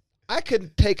 I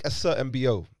can take a certain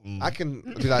BO. I can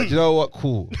be like, you know what,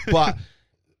 cool. But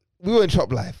we were in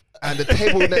Chop Life, and the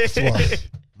table next to us,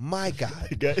 my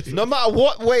God, Guys. no matter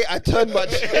what way I turned my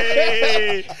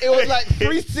chair, it was like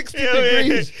 360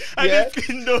 degrees. I Yeah. just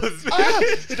knows.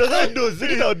 It does not do.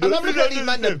 Sit it out. And I'm looking at these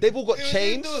man, they've all got It was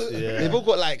chains. indoors. Yeah. They've all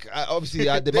got like, obviously,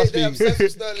 they They must be obsessed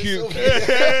with Sterling cute.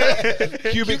 Silver.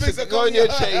 cubic Cubic zirconia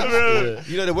zirconia. chains.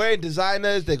 You know, they're wearing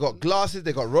designers, they got glasses,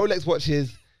 they got Rolex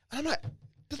watches. And I'm like,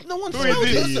 there's no one Who smell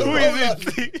is this. it? Just a Who is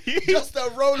it? Just a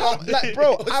roller. Like,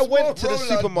 bro, A I went to small the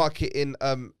roller. supermarket in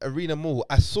Arena Mall.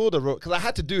 I saw the road because I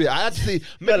had to do it. I had to see, Yeah,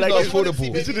 maybe like, not it's-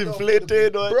 affordable. Is it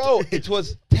inflated or? Bro, it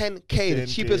was 10K. The 10K,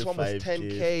 cheapest one was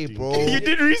 5K, 10K, bro. You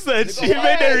did research. They You got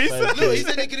made a five. research. Look, he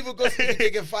said he could even go to the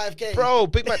get 5K. Bro,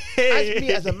 big man. As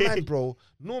me as a man, bro,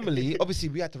 normally, obviously,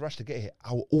 we had to rush to get here.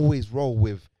 I will always roll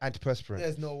with antiperspirant.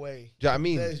 There's no way. Do you know what I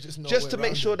mean? There's just no just way to make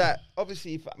around sure it. that,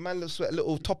 obviously, if a man looks sweat a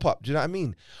little top up, do you know what I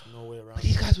mean? No way around. But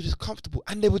these guys were just comfortable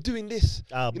and they were doing this.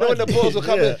 Ah, You know when the man. balls were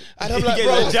coming? Yeah. And I'm like, You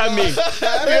bro, guys are jamming.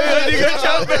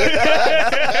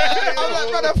 I'm like,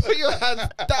 brother, put your hands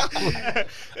down.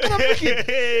 And I'm thinking,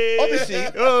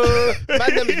 obviously,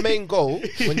 man, them's main goal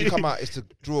when you come out is to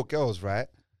draw girls, right?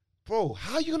 Bro,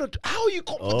 how are you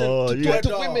confident Oh, to you talk guys-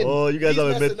 to women? Oh, you guys He's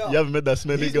haven't messing met. up. You haven't met that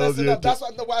smelly He's girls messing yet, up. That's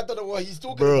why I don't know what he's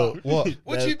talking bro. about. What?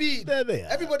 What you mean? There they are.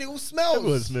 Everybody who smells.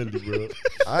 Everyone's smelly, bro.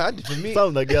 For me, Some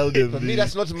of the girls for me,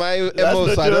 that's not my That's MO,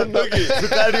 not so I your- don't know. To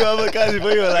carry you over, carry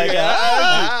for you like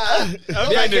Yeah,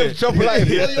 I give Chop Life.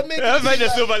 Well, you're making I it find seem a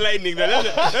like- silver lining.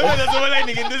 Let's find a silver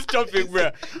lining in this topic, bro.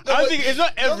 I think it's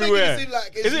not You're making it everywhere. seem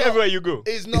like it's Is it not- everywhere you go?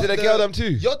 It's Is not it a the- girl them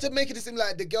too? You're to making it seem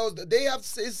like the girls they have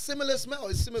it's similar smell.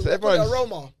 It's similar. So So everyone's-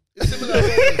 aroma. It's similar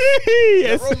aromas.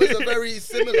 Yes. The aromas are very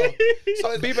similar.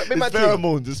 So it's, Be It's my team.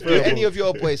 pheromones. It's Do pheromones. any of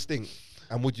your boys stink?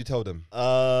 And would you tell them?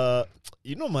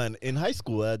 You know, man, in high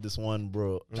school, I had this one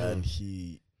bro, and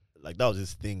he, like, that was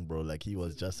his thing, bro. Like, he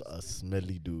was just a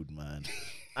smelly dude, man.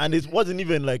 And it wasn't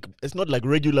even like, it's not like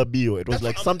regular BO. It was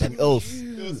like something else.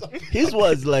 His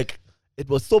was like, it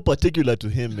was so particular to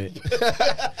him, man. You can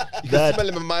that smell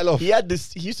him a mile off. he had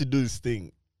this, he used to do this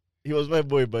thing. He was my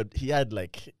boy, but he had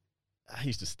like, he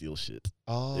used to steal shit.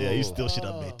 Oh. Yeah, he used to steal shit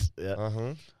a bit. Yeah.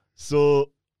 Uh-huh. So,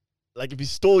 like, if he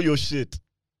stole your shit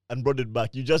and brought it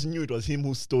back, you just knew it was him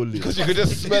who stole it. Because you could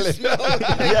just smell it.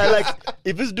 Yeah, like,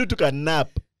 if this dude took a nap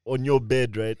on your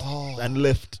bed, right, Oh. and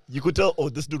left, you could tell, oh,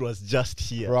 this dude was just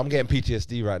here. Bro, I'm getting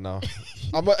PTSD right now.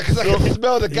 Because I can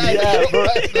smell the guy. Yeah, bro.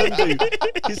 Right. Let me tell you,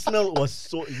 his smell was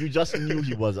so, you just knew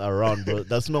he was around, bro.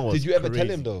 That smell was Did you ever crazy.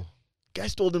 tell him though?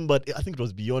 Guys told him, but I think it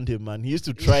was beyond him, man. He used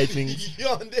to try things.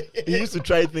 beyond it. He used to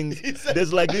try things. He said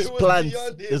There's like it these was plants.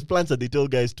 beyond him. There's plants that they tell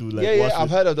guys to like Yeah, wash I've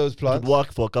with. heard of those It plants. would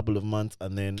work for a couple of months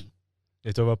and then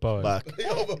It's overpowered. back.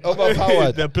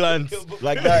 Overpowered. The plants.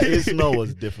 Like that, his smell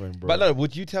was different, bro. But no,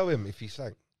 would you tell him if he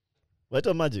sank? What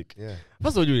a magic. Yeah.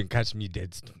 First of all, you didn't catch me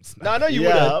dead. No, I know you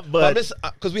Yeah, wouldn't. but-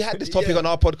 Because we had this topic Yeah. on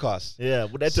our podcast. Yeah,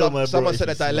 would I tell my bro? Someone if said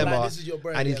he a smell- dilemma. Like, this is your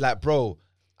brand, And he's yeah. like, bro,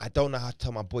 I don't know how to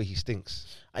tell my boy he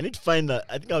stinks. I need to find that.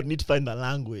 I think I would need to find the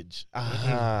language.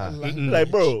 Ah. Like,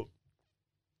 bro,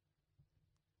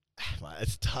 man,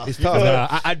 it's tough. It's tough.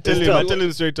 Nah, I tell It's him, I tough. tell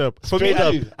him straight up. For Straight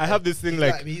me, up. I have this thing He's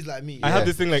like, like me. He's like me. I yeah. have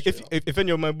this thing like, Straight up. if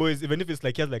any of my boys, even if it's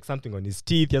like he has like something on his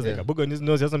teeth, he has like Yeah. a book on his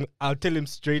nose, he has something, I'll tell him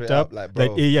straight Straight up, up, like, like,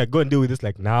 bro. hey, yeah, go and deal with this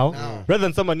like now, Now. rather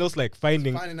than someone else like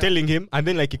Finding telling him, and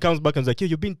then like he comes back and is like, yo,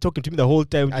 you've been talking to me the whole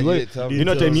time. And you didn't tell me. You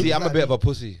know what I mean? See, I'm a bit of a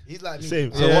pussy. He's like me.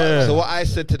 Same. So, Yeah. so what I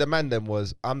said to the man then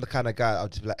was, I'm the kind of guy I'll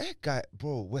just be like, hey guy,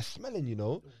 bro, we're smelling, you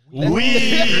know. Nah,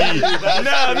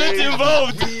 I'm not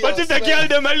involved. We What are if the girl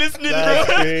them are listening, That's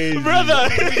bro? crazy. Brother,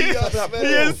 We are Bro, smelling.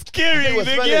 you're scaring We're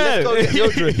the smelling, let's go get girl.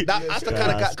 deodorant. That's the kind of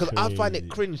guy, That's because I find it crazy.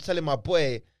 cringe telling my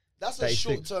boy, That's that a he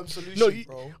short-term solution, No, you-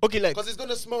 bro. Okay, like, Because it's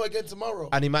gonna smell again tomorrow.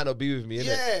 and he might not be with me, innit?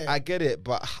 Yeah. I get it,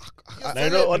 but Yes, I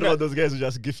know one of those guys who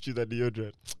just gift you the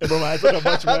deodorant. Hey, bro, man, I thought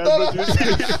about you, man.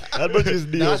 I brought you his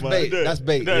deal, that's man. bait. That's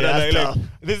bait. no, Yeah, no, that's like, tough.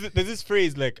 there's this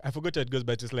phrase, like, I forgot how it goes,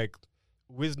 but it's like,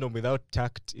 wisdom without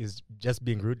tact is just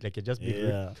being rude. Like, you're just being rude.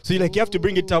 Yeah. So, you have to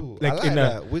bring it up, Ooh, like, I like in a.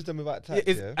 that. Wisdom without Yeah, tact.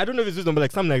 it's, Yeah. I don't know if it's wisdom, but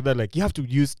like something like that. Like you have to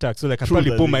use tact. So like I True,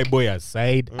 probably I pull my think. boy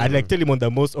aside. I'd like Mm. tell him on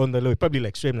the low. Probably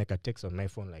like show him like a text on my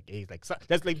phone. Like hey, like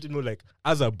just like to know like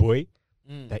as a boy,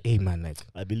 like hey man, like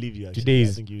I believe you. Actually. Today's-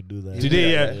 I think you do that.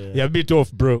 today yeah. you're a bit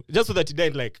off, bro. Just so that he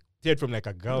didn't like hear it from like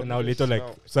a girl. Now later like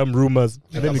No. some rumors,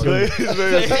 and then he So goes. he's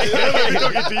very-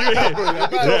 talking to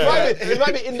you. It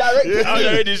might be indirect. I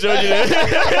already showed you.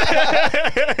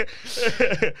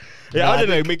 Yeah, I wouldn't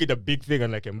like make it a big thing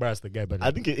and like embarrass the guy, but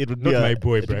I think it would not be my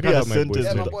boy, it bro. would I be can't a have my boy. sentence.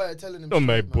 Yeah, my with- boy, I telling him. not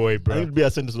my straight, man. boy, I think bro. it'd be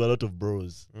a sentence with a lot of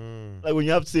bros. Mm. Like when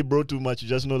you have to say bro too much, you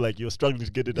just know like you're struggling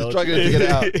to get it You're out. struggling to get it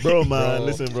out. Bro, man, Bro.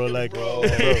 listen, bro, like, Bro,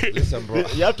 listen, bro.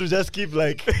 you have to just keep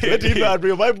like, let him know,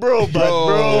 bro, my bro, but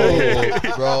Bro,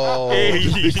 bro, Hey,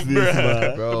 fix this,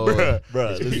 man. bro. bro,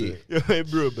 It's listen. peak. You're my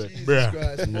bro, man. Jesus Bruh.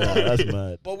 Christ. Nah, that's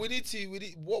mad. But we need.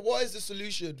 What is the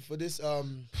solution for this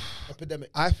epidemic?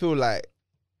 I feel like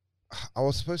we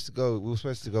were supposed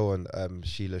to go on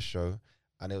Sheila's show,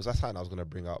 and it was something I was gonna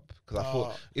bring up because I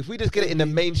thought if we just get it in the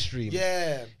mainstream,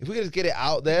 Yeah, if we can just get it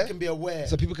out you there, can be aware.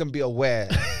 so people can be aware.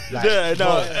 Like, Yeah,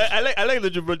 no, Yeah. I like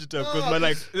that you brought it up because No, man,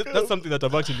 like it's that's something that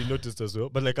I've actually noticed as well.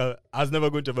 But like I was never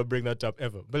going to ever bring that up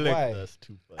ever. But like Why? That's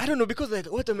too I bad. don't know because like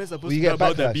what am I supposed Will to you know get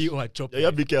about the backlash? B or a chop? Yeah, you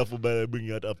have to be careful by bringing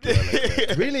it up to her like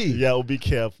that. really? Yeah, well, be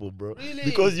careful, bro. Really?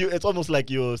 Because it's almost like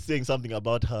you're saying something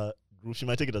about her group. She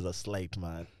might take it as a slight,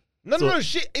 man. No, So- no,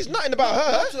 shit. It's nothing about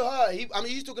her. Not to her.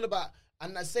 He's talking about,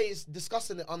 and I say it's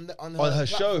discussing it on On her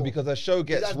show platform. because her show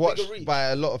gets has watched bigger reach. by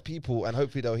a lot of people and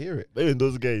hopefully they'll hear it. But even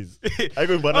those guys, I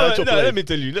go Oh, banana chop no, live. let me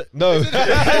tell you. Look, No,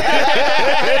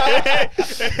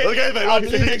 Those guys might I'm want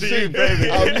to leaving to you, soon, baby.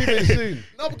 I'm leaving soon.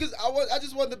 No, because I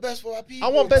just want the best for our people.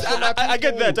 I want best for my I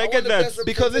get that. I want get the that. best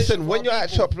Because listen, representation when for you're our at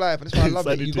people. Shop Live, and that's why I love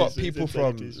it. You got Sanitation, people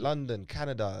from sanitation. London,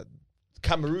 Canada,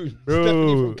 Cameroon, Bro.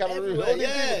 Stephanie from Cameroon, Everywhere, all these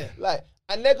yeah. people, like,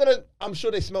 and they're gonna. I'm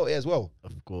sure they smelt it as well,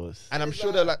 Of course. and I'm It's sure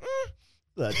like- they're like,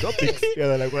 Like, tropics. Yeah,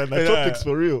 they're like, well, Yeah. tropics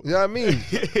for real. you know what I mean?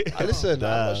 Listen, I'm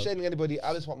not Damn. shaming anybody.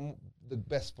 I just want the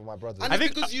best for my brothers. And I it's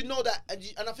think- because you know that,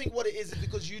 and I think what it is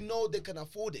because you know they can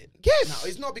afford it. Yes. Now,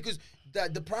 it's not because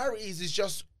the priorities is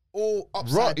just all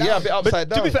upside Right, down. yeah, a bit but upside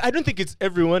to down. be fair, I don't think it's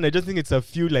everyone. I just think it's a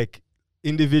few like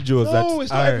individuals that No,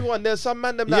 it's not are. everyone. There's some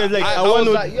man them Yeah, that like I one was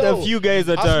or like, yo, a few guys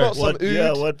that I are. smelled some oud.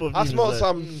 Yeah, what perfume I is smelled that?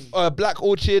 some Black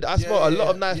Orchid. I smelled a lot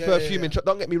of nice yeah, perfume. yeah.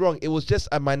 Don't get me wrong. It was just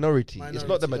a minority. It's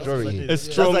not the Minority, majority. that's That's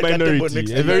A strong like a tempo minority,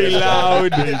 next a to very you.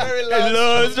 loud, Very a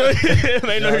loud. loud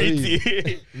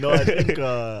minority. No, I think.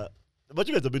 But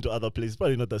you guys have been to other places.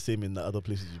 Probably not the same in the other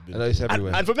places you've been. I know it's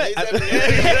everywhere. And for me, It's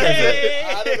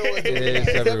everywhere. I don't know what to It's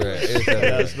everywhere. It's Yeah,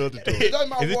 everywhere. it's not at all. It doesn't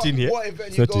matter Is it what, in here? what event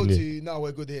It's you not go in to. No,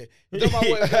 we're good here. It doesn't matter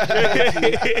what event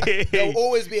you go to. There'll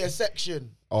always be a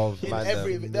section Of in man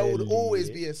every. them. There would always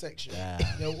be a section. Yeah.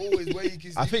 There'll always where you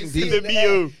can. I you think can see these- in the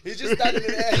air. He's just standing in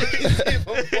the air. You can see him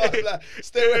from far, like,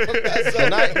 stay away from that So zone.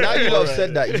 now you lot Alright. have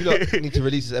said that, you lot need to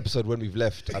release this episode when we've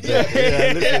left. I bet.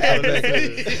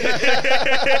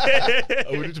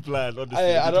 We need to plan. Honestly,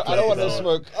 Hey, I don't want to to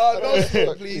smoke. Oh, I no wanna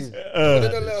smoke, please. Mm. But they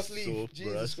don't let us leave. So,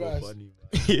 Jesus bro, Christ.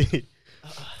 that's so funny, man.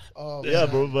 Oh, Yeah, man.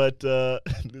 bro. But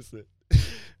listen,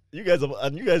 you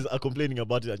guys are complaining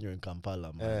about it, and you're in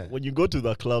Kampala, man. Yeah. When you go to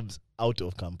the clubs out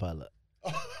of Kampala,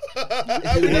 We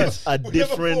never- it's a we never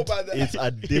different. thought about that. It's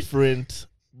a different.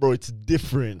 Bro, it's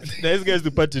different. Nice guys to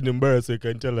party in Mbara so you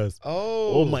can tell us.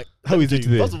 Oh my! How is it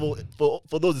there? First of all,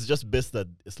 for those, it's just best that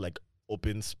it's like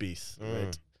open space, Mm.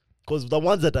 right? Because the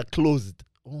ones that are closed,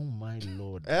 oh my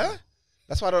lord! Yeah?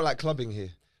 That's why I don't like clubbing here.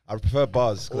 I prefer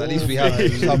bars because at Oh least we have my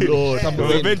some, Lord. some The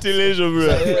wind. ventilation,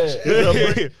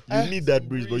 bro. You need that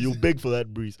breeze, but you beg for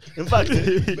that breeze. In fact,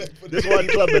 this one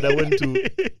club that I went to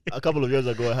a couple of years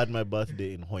ago, I had my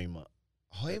birthday in Hoima.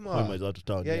 Hoima is Hoima. out of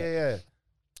town. Yeah, yeah, yeah.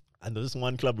 And there's this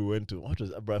one club we went to. What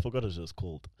was bro? I forgot what it was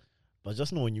called. But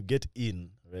just know when you get in,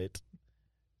 right,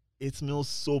 it smells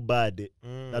so bad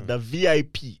Mm. that the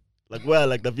VIP, like where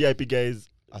like the VIP guys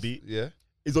be, Yeah.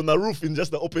 is on the roof in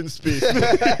just the open space.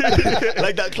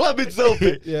 Like the club itself.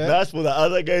 Yeah. That's for the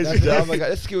other guys to That's, oh just my God,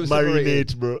 let's give it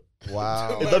marinate, bro.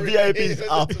 Wow. The VIP is Marinate,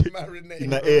 up to marinate, in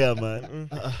the bro. air, man.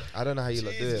 I don't know how you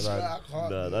lot do it, Jesus, man. I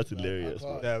can't Nah, do that's it, man. hilarious, I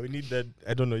can't. Yeah, we need that.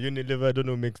 I don't know. Unilever, I don't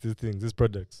know, makes these things, these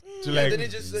products to Yeah, like then it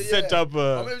just, set up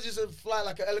or maybe just fly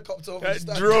like a helicopter over a the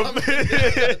start drum.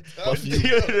 jumping.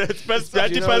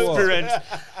 Antiperspirant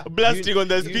blasting on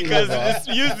the You speakers. Unilever. Just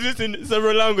use this in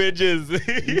several languages.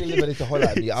 Unilever need to holler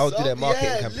at me. I'll do their marketing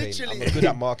Yeah, campaign. literally. I'm good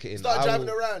at marketing. Start driving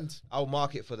around. I'll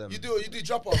market for them. You do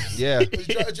drop offs. Yeah. You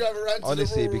drive around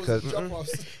Honestly, to the because- drop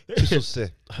offs.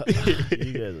 Chusse.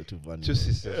 You guys are too funny.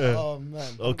 Chusse. Oh man.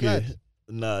 I'm Okay. glad.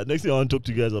 Nah, next thing I want to talk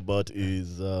to you guys about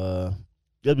is you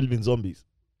guys believe in zombies?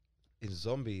 In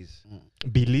zombies.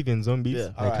 Believe in zombies? Yeah.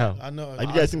 Like Alright. how? I know. And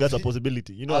you guys think that's a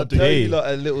possibility? You know I'll what tell I'm you Hey. lot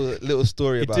a little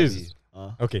story It about is. me.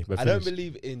 Okay, but I don't finish.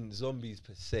 believe in zombies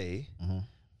per se, Mhm.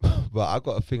 but I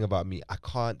got a thing about me. I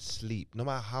can't sleep, no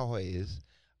matter how hot it is.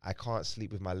 I can't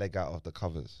sleep with my leg out of the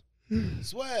covers.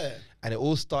 Swear. And it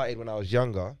all started when I was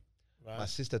younger. My Right.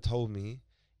 sister told me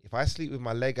if I sleep with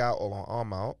my leg out or my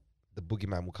arm out, the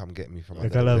boogeyman will come get me from The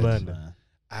under the bed. Calaban. Nah.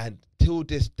 And till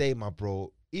this day, my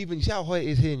bro, even you see how hot it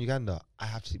is here in Uganda, I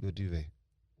have to sleep with a duvet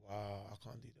Wow, I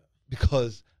can't do that.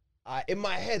 because in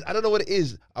my head, I don't know what it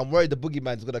is. I'm worried the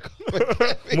boogeyman's gonna come. and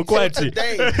get me. Mukwati.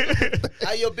 Today,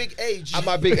 at your big age. At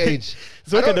my big age.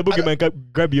 So I can the don't- I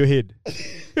boogeyman grab your head?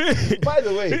 By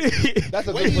the way, that's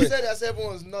a when good you point. said that,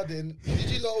 everyone was nodding. Did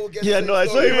you lot all get? Yeah, the no, I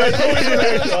same saw you. story?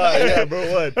 I saw you. Yeah,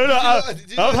 bro, what? No, no,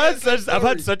 Did you I've know had that's the I've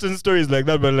had story? certain stories like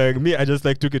that, but like me, I just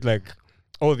like took it like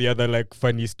all the other like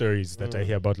funny stories that I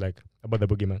hear about the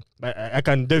boogeyman. I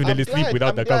can definitely sleep glad- without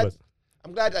I'm the glad- covers.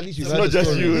 I'm glad at least you've It's heard not the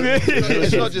just story. you.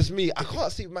 It's not just me. I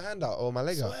can't sleep with my hand out or my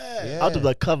leg out. Swear. Yeah. Out of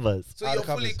the covers. So Out you're of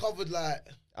fully covers. covered, like.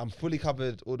 I'm fully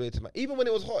covered all the way to my. Even when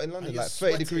it was hot in London, you're like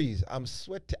 30 sweating. degrees, I'm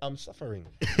sweating. I'm suffering.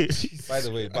 By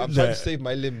the way, but I'm Nah. trying to save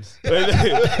my limbs.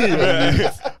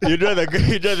 You'd rather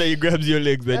he grabs your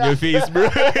legs than your face, bro.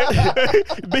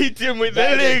 Beat him with the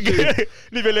That leg. is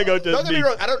Leave your leg out Don't just get me big.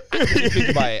 wrong. I don't actually think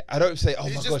about it. I don't say, "Oh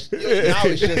It's my just- gosh." you're- Now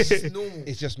it's just It's normal.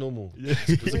 it's just normal.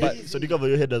 Crazy. So do you cover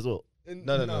your head as well?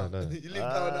 No. You leave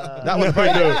that That one,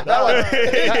 apparently,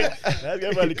 That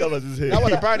guy probably covers his head. that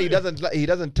one apparently he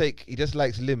doesn't take. He just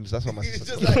likes limbs. That's what my He's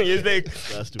sister. just told me. like- He's like,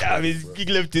 That's too damn, funny, he's, bro. he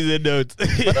left his head out. But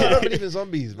no, I don't believe in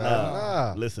zombies, man. Nah.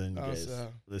 Nah. Listen, Oh, guys. sir.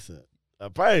 Listen.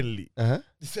 Apparently, Uh huh.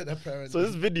 He said apparently. so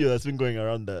this video that's been going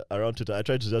around Twitter, I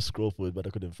tried to just scroll for it, but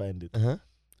I couldn't find it. Uh huh.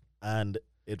 And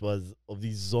it was of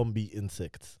these zombie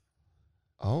insects,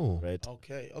 Oh. right?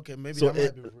 Okay, maybe So that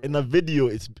might be real. in the video,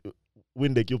 it's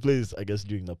Windek. You play this, I guess,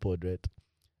 during the pod,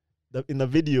 right? In the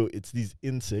video, it's these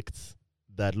insects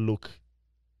that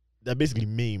they're basically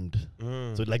maimed.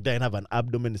 Mm. So like, doesn't have an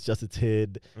abdomen; it's just its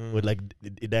head. Or like,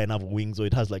 it doesn't have wings, or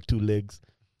it has like 2 legs,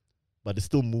 but it's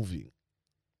still moving.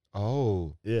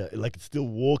 Oh. Yeah, like it's still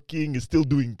walking, it's still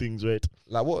doing things, right?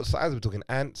 Like what size are we talking?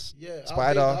 Ants? Yeah,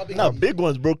 Spider. how big Now, are these? big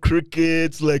ones, bro.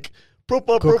 Crickets, like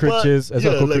proper Cockroaches, as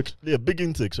yeah, well, like big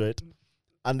insects, right?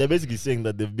 And they're basically saying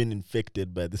that they've been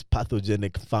infected by this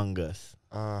pathogenic fungus,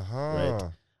 Uh huh.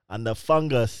 Right. and the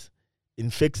fungus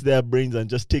infects their brains and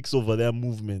just takes over their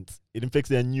movements. It infects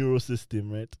their neurosystem,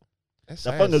 right? The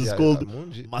fungus is called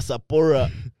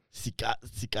Masapora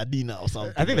cicadina or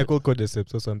something. I think they're right? called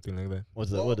cordyceps or something like that.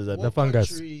 What's that? What is that? The fungus.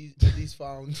 country are these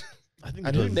found? I think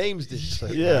And it who was- names this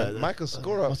shit? Yeah. man? Michael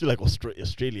Scora. Must be like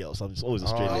Australia or something. It's always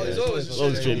Australia. Oh, it's right? always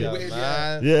Always Australia. Australia.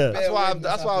 man. Yeah. That's why.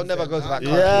 That's why I'll never go to that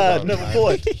country. Yeah, bro. never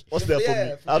thought. What's there for Yeah,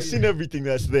 me? for I've you. seen everything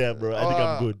that's there, bro. I think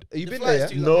I'm good. Have you The been flight's there?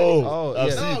 too Yeah? No, Oh, I've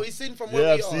yeah. seen. No, he's seen from Yeah,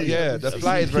 where I've we are. seen. Yeah, the I've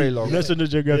flight seen. is very long. National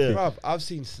Geographic. Yeah. Bruv, I've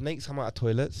seen snakes come out of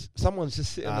toilets. Someone's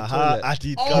just sitting in the Aha, toilet, at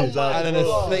it Oh comes my out. and then a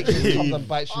God. snake just comes and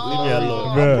bites you. Leave me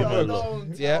alone. Bro.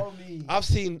 Don't Yeah. tell me. I've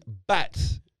seen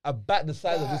bats. A bat the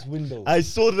size of this window. I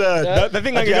saw that. Yeah. The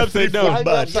thing I hanging think I upside flipped down. my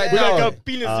bat. Upside With down. like a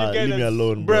penis you get. leave me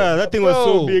alone, bro. Bruh, that thing was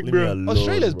so Bro. big, Leave me bro. alone,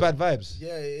 Australia's bro. bad vibes.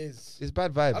 Yeah, it is. It's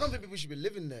bad vibes. I don't think people should be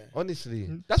living there. Honestly,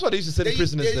 that's why they used to send They-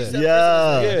 prisoners they used to there. send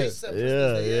Yeah. prisoners there. They used to send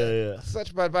prisoners there, Yeah.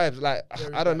 Such bad vibes. Like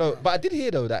Very I don't bad know, vibes. but I did hear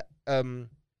though that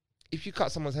if you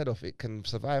cut someone's head off, it can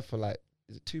survive for like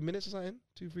is it 2 minutes or something?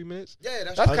 2-3 minutes. Yeah,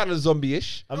 that's That's true. kind of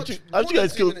zombie-ish. Haven't you More than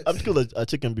guys 2 killed? minutes. I've killed a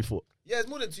chicken before. Yeah, it's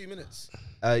more than 2 minutes.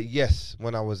 Yes,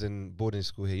 when I was in boarding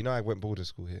school here. You know, I went boarding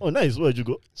school here. Oh, nice. Where'd you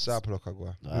go? Sao Paulo,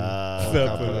 Kagwa. Ah,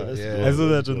 Sapolo. Yeah. go, I saw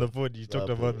let's that on go. the pod. You talked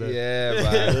Sapolo. about that. Yeah,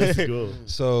 man. Let's go.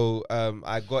 So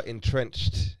I got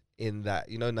entrenched in that,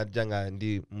 you know, Najanga and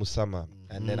the Musama.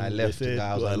 And then I They left to said go.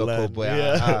 I was go like, and local land. boy.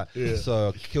 Yeah. Yeah.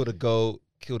 So killed a goat,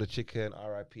 killed a chicken.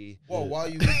 R.I.P. Well, while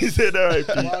you He was, said, "Alright,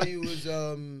 while you was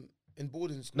in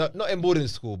boarding school. No, not in boarding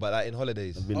school, but like in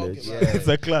holidays. village." Okay, Yeah. It's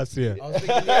a class, yeah. I was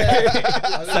thinking,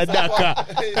 yeah.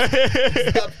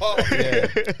 Sadaka. That part.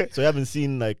 Yeah. So you haven't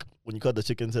seen like when you cut the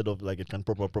chicken's head off, like it can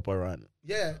proper run.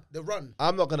 Yeah, the run.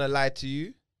 I'm not gonna lie to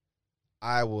you.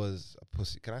 I was a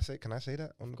pussy. Can I say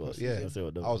that? On the Of course, pod? Yeah. That's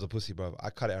what I was a pussy, bro. I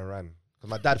cut it and ran. Because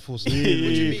my dad forced me. What do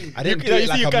you mean? I didn't you, do it you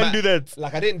like see, you a can't man. do that.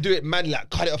 Like I didn't do it manually. Like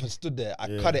cut it off and stood there. I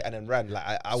Yeah. cut it and then ran.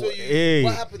 Like So you, Hey.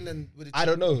 what happened then with the I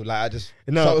don't know. Like I just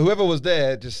No. so whoever was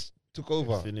there just took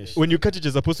over. Finished. When you cut it,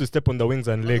 you're supposed to step on the wings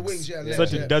and On the legs, wings, yeah, legs, so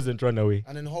that yeah. it doesn't run away.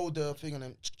 And then hold the thing on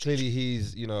him. Clearly,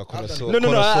 he's a done connoisseur. it. No,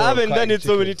 connoisseur I of haven't done cutting it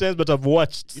so many chicken. times, but I've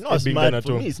watched. You know it what's being done mad at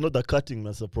for home. me? It's not the cutting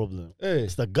that's the problem. Hey.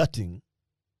 It's the gutting.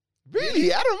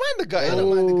 Really? I don't mind the guy. I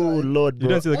don't mind the Oh gutting. Lord, You bro.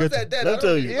 don't see the Once gut. they're dead, Let me I tell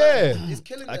don't you. really Yeah. mind. He's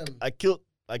killing them. I killed.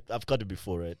 I've cut it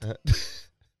before, right?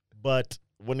 But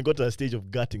when it got to the stage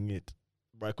of gutting it,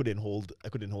 bro, I couldn't hold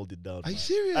it down. Are you man.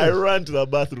 serious? I ran to the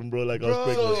bathroom, bro, like I was Bro.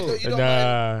 pregnant. You don't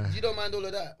Nah. mind. You don't mind all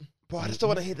of that. Bro, I just don't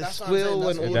want to hear the That's what I'm saying, squeal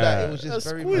that's and all what- that. It Nah. was A just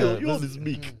very squeal, bad. you hold his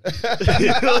beak. Mm.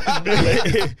 You hold his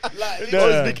beak like- Like, Nah.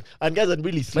 hold his beak. And guys are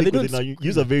really they slick with don't it now. You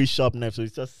use a very sharp knife, so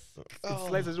it's just. It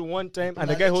slices you one time, and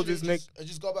I the guy holds literally his neck. I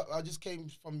just got back. I just came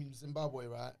from Zimbabwe,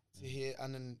 right, to here,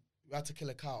 and then we had to kill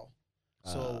a cow.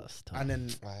 So that's tough. and then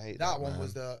I hate that one man.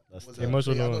 was the That's was tough. I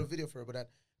Emotional. got a video for it, but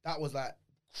that was like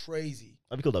crazy.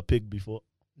 Have you killed a pig before?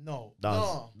 No,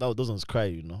 Those ones cry,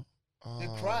 you know. They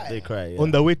Oh. cry. They cry. Yeah.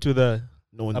 On the way to the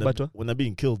No, abattoir? when they're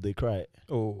being killed, they cry.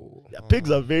 oh, Yeah, pigs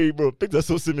are pigs are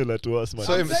so similar to us, man.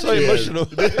 So, I'm so telling you. emotional.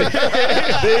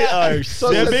 They are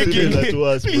so They're similar begging. to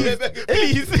us, bro.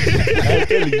 please, I'm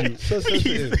telling you. So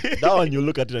sensitive. That one, you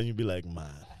look at it and you be like,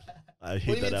 man, I hate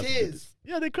What do you that. mean happened. tears?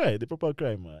 Yeah, they cry. They proper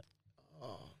cry, man.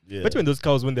 Oh. Yeah. But when those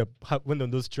cows, when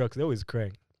on those trucks, they're always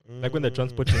crying. Like when they're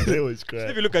transporting. they always If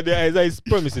cry. you look at their eyes, I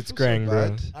promise it's So crying, bro.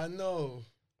 bad. I know.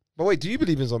 But wait, do you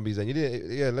believe in zombies then? You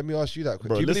didn't. Yeah, let me ask you that quick.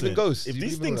 Bro, Do you listen, believe in ghosts? if Do you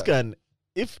these believe in things all that? can,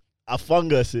 if a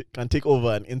fungus can take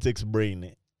over an insect's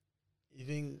brain, You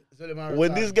think Suleiman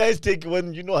when retired? these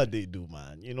guys you know what they do,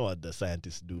 man. You know what the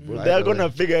scientists do, bro. Mm. They're Right, gonna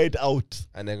boy. figure it out,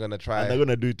 And they're gonna try. and they're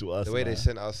gonna do it to us. the way they man.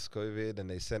 sent us COVID and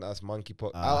they sent us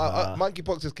monkeypox. Uh-huh.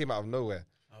 Monkeypox just came out of nowhere.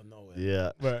 Oh no way.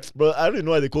 Yeah, Right. bro. I don't even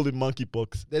know why they called it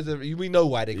monkeypox. We know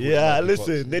why they. Call Yeah, it monkeypox.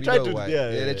 listen, they We tried know to- why. yeah,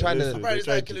 they're trying listen. to. Apparently, it's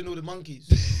tried like to- killing all the monkeys.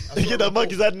 I saw Yeah, a the report.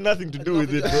 monkeys had nothing to do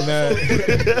with it, Nothing bro.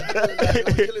 to- They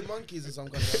were killing monkeys or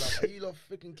something. Like, are you lot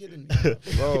freaking kidding me?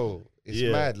 Bro, it's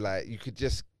Yeah. mad. Like you could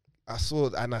just. I saw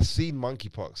and I seen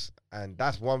monkeypox, and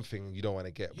that's one thing you don't want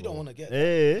to get. You bro. don't want to get.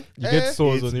 Hey, You Eh? get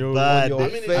sores it's on your bad. on your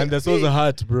I mean, face. and the sores are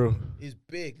hurt, bro. It's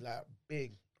big, like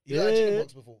big. You had Yeah.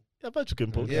 chickenpox before? yeah, but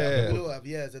chicken pox. Yeah. People have,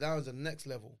 yeah. So that was the next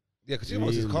level. Yeah, because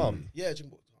chickenpox is Really? calm. Yeah,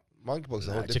 chickenpox. Monkeypox is a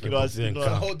Nah, whole chicken different. pox You ain't know, It's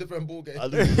a calm. whole different ball game. I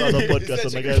listened to another podcast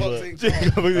and the guys were.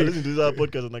 I listened to this other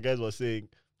podcast and the guys were saying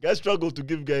guys struggle to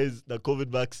give guys the COVID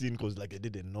vaccine because like they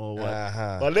didn't know what.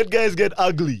 Uh-huh. But let guys get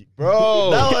ugly. Bro,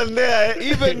 That one there,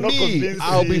 even not me, convincing.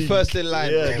 I'll be first in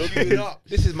line. Yeah, bro. don't Queuing up.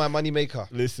 This is my money maker.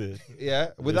 Listen, Yeah,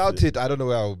 without Listen. it, I don't know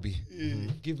where I would be.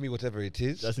 Give me whatever it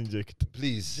is, just inject.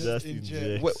 please. Just inject.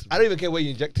 inject. Wait, I don't even care where you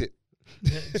inject it.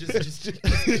 just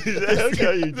That's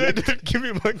how you inject. Give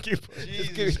me monkey.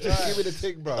 Just give me the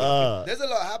tick, bro. There's a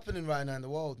lot happening right now in the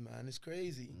world, man. It's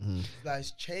crazy. Mhm. Like,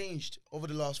 it's changed over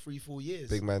the last 3-4 years.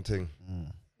 Big man thing.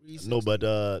 No, but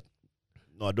no,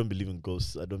 I don't believe in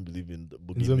ghosts. I don't believe in the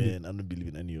Zombie. boogeyman. I don't believe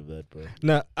in any of that, bro.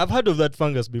 Now, I've heard of that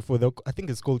fungus before. I think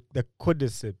it's called the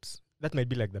cordyceps. That might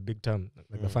be like the big term,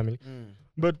 like the family.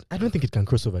 But I don't think it can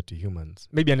cross over to humans.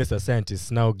 Maybe unless the scientists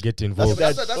now get involved.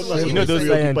 That's what he You know was those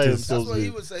saying. scientists. That's what he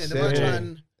was saying. They might Yeah. try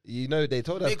and You know, they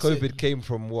told us Mix COVID it. came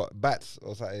from what? Bats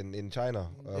or something in China.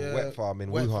 Yeah, Wet farm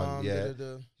in wet Wuhan. farm, Yeah.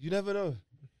 da-da-da. You never know.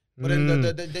 But then,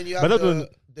 Mm. then you But have that one-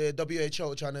 the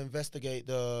WHO trying to investigate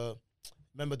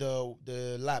remember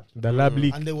the lab, The lab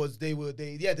leak. and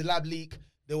the lab leak.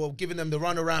 They were giving them the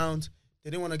runaround. They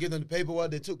didn't want to give them the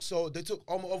paperwork. They took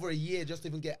almost over a year just to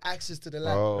even get access to the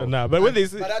lab. Bro, Nah, but when they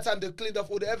say By that time, they cleaned off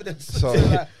all the evidence. So-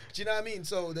 Like, do you know what I mean?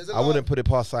 So there's a I wouldn't put it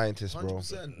past scientists, bro.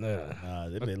 100%. Nah,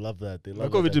 they love that. They love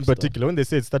COVID that in stuff. particular, when they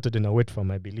say it started in a wet farm,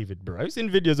 I believe it, bro. Have you seen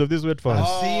videos of this wet farm? I've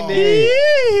Oh. seen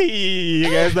it. You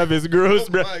guys, that is gross,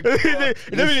 Oh bro. my God.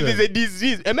 There's a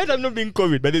disease. It might have not been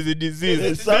COVID, but there's a disease.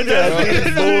 It's something There's that's been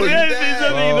something born.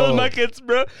 in those Bro. markets,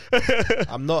 bro.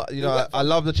 I'm not, you know, I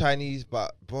love the Chinese,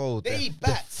 but bro, They eat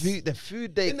bats. The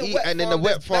food they In the eat, wet and in the farm,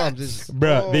 wet there's farms bats. is,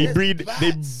 Bruh, they There's breed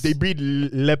bats. they breed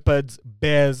leopards,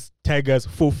 bears, tigers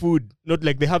for food. Not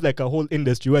like they have like a whole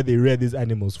industry where they rear these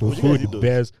animals for Would you guys food. eat those?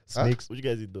 Bears, Huh? snakes. Would you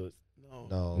guys eat those? No.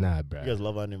 No, Nah, You bruh. guys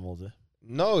love animals, eh?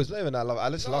 No, it's not even that love.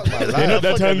 I just No, love my they're life. They're not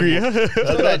that fuck hungry. It's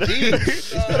not that deep.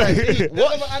 It's not that deep. There's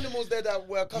What? other animals there that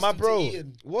we're accustomed My bro, to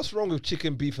eating. what's wrong with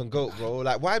chicken, beef, and goat, bro?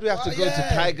 Like, why do we have to Oh, go to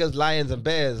yeah. tigers, lions, and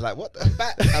bears? Like, what? And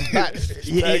bats. And bats.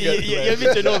 You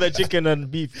need to know that chicken and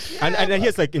beef. And I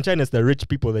hear like in China, it's the rich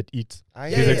people that eat I Yeah,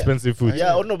 these hear yeah. expensive food.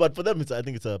 Yeah, oh no, but for them, I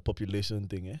think it's a population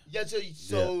thing, eh? Yeah,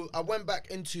 so I went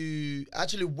back into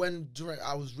actually during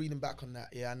I was reading back on that,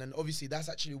 yeah, and then obviously that's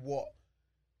actually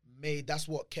that's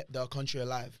what kept the country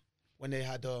alive when they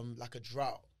had like a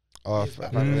drought. Oh, Years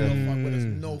back, fuck, when there was yeah. no fun, when there's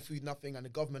Mm. no food, nothing, and the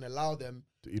government allowed them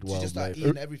To eat to just start wildlife.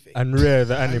 eating everything. And rare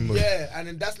the And animals. yeah, and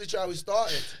then that's literally how we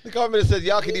started. The government says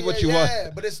y'all can eat what you want.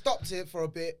 Yeah, but they stopped it for a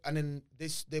bit, and then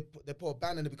they put a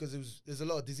ban on it because there's a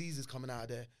lot of diseases coming out of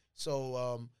there.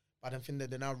 So I don't think that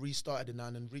they now restarted it now,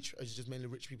 and then it's just mainly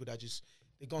rich people that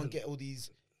they go and get all these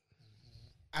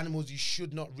animals you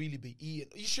should not really be eating.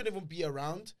 You shouldn't even be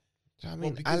around. I But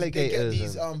mean, because they get alligators.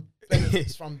 these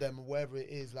benefits from them, or wherever it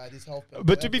is, like this health.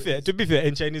 But to be fair,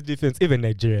 in Chinese defense, even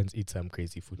Nigerians eat some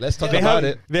crazy food. Let's talk They about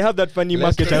have it. they have that funny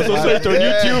Let's market. talk I saw about it on it.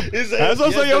 Yeah. YouTube. I saw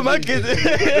Yes, your definitely. market.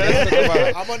 Let's talk about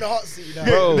it. I'm on the hot seat now.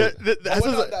 Bro, I I went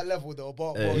saw at that level though,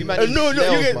 but you bro, man yeah, eat no,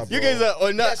 snails, you my guys bro. are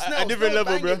on a snails, different snails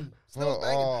level, bro. banging. Snails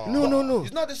Oh, banging. oh. No.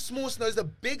 It's not the small snail, it's the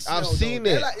big snail. I've though. seen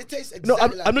They're it. Like, it tastes exactly No,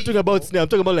 I'm like not beef, talking about bro. snail. I'm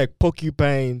talking about like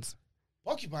porcupines.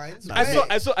 Porcupines. Nah,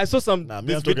 I saw some Nah, me,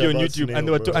 this I'm talking video on about YouTube, snail, and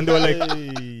they were bro. and they were like,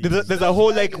 Hey. there's a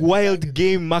whole like banging, wild banging.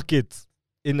 game market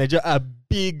in Nigeria, a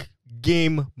big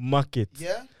game market,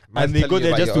 Yeah. Man's and they go telling you there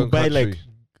about just your to own buy country. like,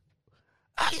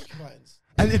 Porcupines.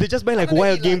 and they just buy like And they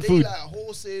wild eat, game they food. Eat, like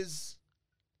horses.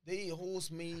 They eat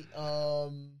horse meat.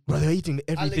 Bro, they're eating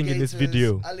everything in this alligators,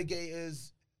 video.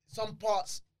 Alligators. Some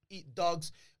parts eat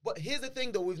dogs. But here's the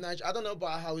thing though with Nigeria. I don't know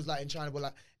about how it's like in China, but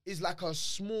like it's like a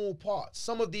small part.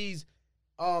 Some of these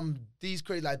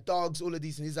crazy like dogs, all of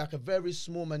these things, it's like a very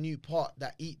small, minute part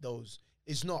that eat those.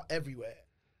 It's not everywhere.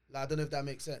 Like, I don't know if that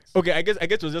makes sense. Okay, I guess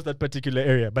it was just that particular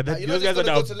area, but Like, you're those not guys just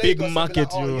are gonna a go to big Lagos and be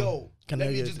market, like, oh, yo. yo, Can let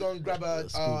I me get just go and grab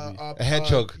a A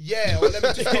hedgehog. yeah, or let me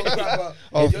just go and grab a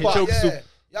Oh, you're not- hedgehog yeah. soup.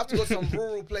 You have to go to some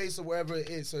rural place or wherever it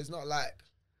is. So it's not like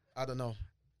I don't know.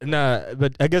 Nah,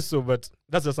 but I guess so. But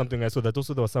that's just something I saw. That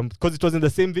also there was some because it was in the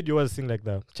same video as thing like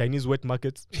the Chinese wet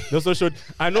markets. They also showed,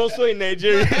 and also in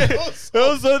Nigeria.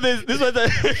 also this was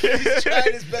He's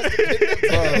trying his best to pick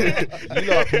them Bro, you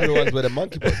lot are probably the ones where the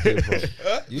monkeypox came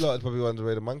from. You lot are probably the ones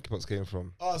where the monkeypox came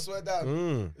from. Oh, swear down.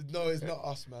 Mm. No, it's not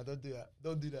us, man. Don't do that.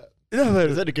 Don't do that. Yeah, They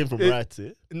but said it came from It- rats,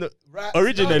 eh? no, Rats.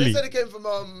 Originally. No, they said it came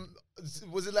from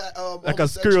was it like a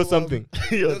screw or something.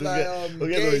 Yo, Like, okay, no,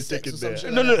 gay he's sex taking or some there.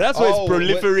 shit No, like that's why Oh, it's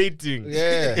proliferating.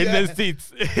 Yeah. in Yeah. the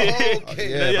states. Okay.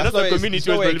 Yeah, that's not the where community it's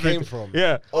not was where it came proliferating. from.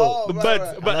 Yeah. Oh, right, but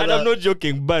right. and I'm Another- not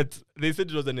joking. But they said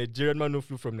it was a Nigerian man who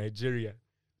flew from Nigeria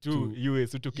to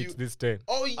US who took You- it this time.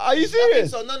 Oh, Are you I think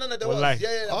serious? So no, there Wallahi. was.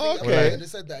 Yeah. Oh, I think okay. yeah, they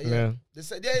said that. Yeah. Yeah. They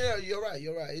said yeah. You're right.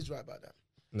 He's right about that.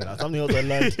 Nah, something else I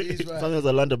learned. He's right. Something else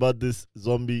I learned about this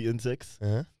zombie insects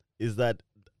Uh-huh. is that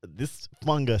this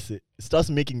fungus it starts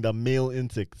making the male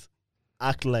insects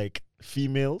act like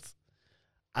females,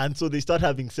 and so they start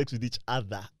having sex with each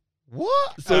other.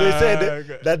 What? So they said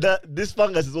okay. that this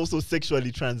fungus is also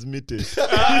sexually transmitted.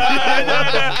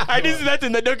 I didn't see that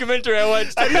in the documentary I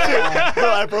watched. Bro,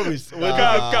 I promise. When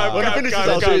I finish this,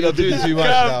 I'll show you the You're doing video. too much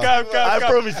now. I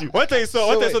promise you. What I saw,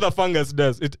 So what I saw the fungus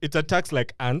does, it attacks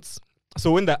like ants.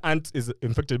 So when the ant is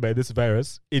infected by this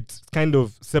virus, it kind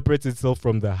of separates itself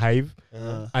from the hive,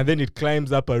 and then it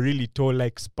climbs up a really tall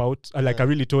like spout, like a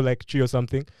really tall like tree or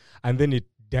something, and then it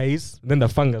dies. Then the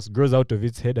fungus grows out of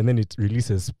its head, and then it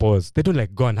releases spores. They don't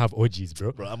like go and have orgies,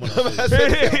 bro. Bro, I'm gonna show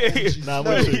you. Nah, I'm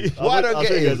gonna show you. What I I'll don't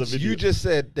show get you guys a is video. you just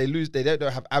said they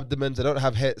don't have abdomens, they don't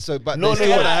have heads. So, but No, they no, still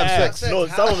no, want to have yeah, sex. yeah. No,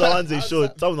 some of the ones they How's showed.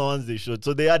 that? Some of the ones they showed.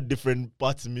 So they had different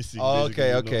parts missing. Oh, basically, okay,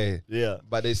 you know? okay. Yeah.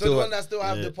 But they So the still one that still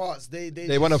have Yeah. the parts, they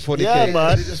they want to just- fornicate. Yeah,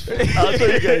 man. They just- I'll show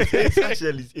you guys. It's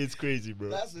actually it's crazy, bro.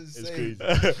 That's It's insane.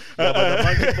 crazy. Yeah, but the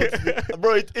monkeypox,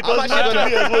 bro, it I'm was actually mad to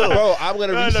me as well. Bro, I'm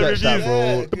gonna No, research that, reviews.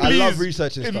 bro. Yeah, I love please.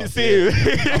 researching stuff. See,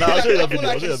 Nah, I'll show you the I feel video. I'll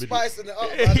like show you he's the video. spicing it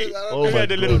up. I don't Oh know. my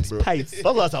had a little God, bro. spice. That's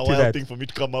a to wild that. thing for me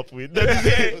to come up with. No,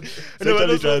 but Sexually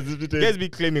also, transmitted. guys be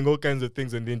claiming all kinds of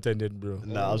things on the internet, bro.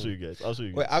 Nah, I'll show you guys. I'll show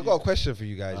you Wait, guys. I got a question for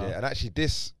you guys, yeah. And actually,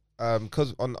 this,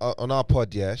 because on our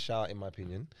pod, yeah, shout out in my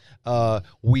opinion,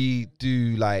 we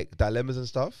do like dilemmas and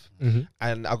stuff. Mhm.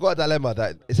 And I got a dilemma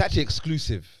that it's actually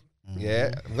exclusive.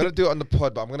 Yeah, I'm gonna do it on the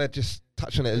pod, but I'm gonna just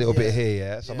touch on it a little bit here.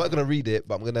 Yeah, so I'm Yeah. not gonna read it,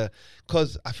 but I'm gonna,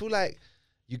 cause I feel like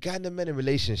Ugandan men in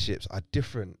relationships are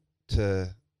different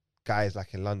to guys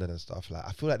like in London and stuff. Like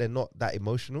I feel like they're not that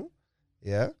emotional.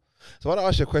 Yeah, so I want to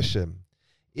ask you a question: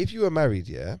 if you were married,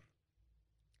 yeah,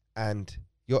 and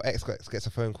your ex gets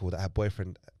a phone call that her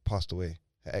boyfriend passed away.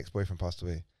 Her ex-boyfriend passed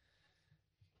away.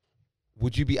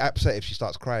 Would you be upset if she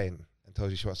starts crying and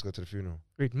tells you she wants to go to the funeral?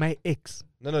 Wait, my ex.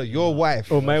 No, your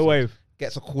wife. Oh, my wife.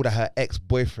 Gets a call that her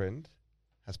ex-boyfriend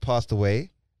has passed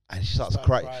away, and she starts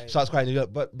crying. Starts crying. And you're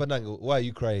like, but Nango, why are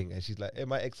you crying? And she's like, hey,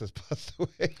 my ex has passed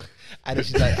away. And then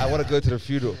she's like, I want to go to the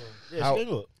funeral. Yeah,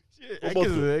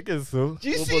 I guess so. Do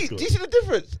you see the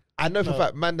difference? I know for a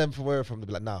fact, man, them from where from, they'll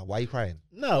be like, nah, why are you crying?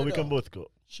 No, we can both go.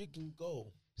 She can go.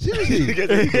 Seriously?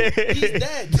 He's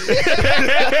dead.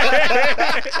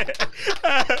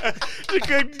 You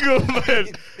can go, man.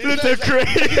 Let her cry.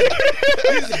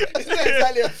 He's not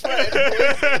exactly a friend.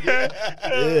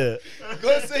 Yeah.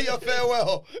 Go say your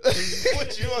farewell. What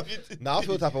do you want me to Nah, I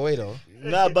feel type of way though.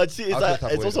 Nah, but see, it's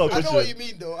also a I question. know what you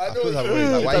mean, though. I know feel what that you way.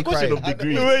 mean. Like, why It's a you question crying? of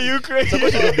degrees. The way you cry. It's a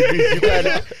question of degrees. You can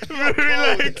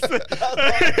Relax.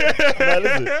 Nah,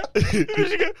 listen.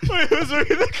 Wait, what's wrong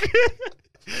with the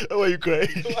Why are you crying?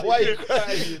 Why are you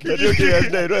crying? Are you okay?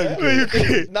 I'm dead. Why are you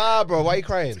crying? Nah, bro, why are you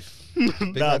crying?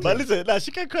 Nah, but listen,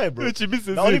 she can't cry, bro. She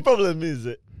misses The only it. problem is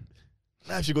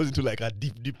now she goes into like a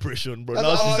deep depression, bro. Now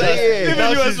That's she's what I'm saying. like, Even now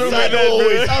you she's are so sad mad, bro.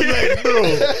 always. I'm like, bro,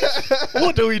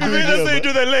 what are we doing That's how you here,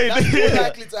 do bro? the lane. That's more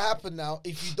likely to happen now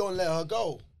if you don't let her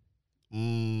go.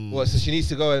 What, so she needs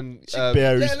to go and Pay her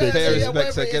Yeah, respect. Pay her yeah, respect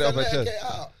whatever to it get is, off her and let her chest.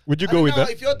 get out. Would you I go mean, with now,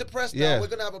 her? if you're depressed Yeah. now, we're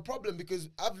gonna have a problem because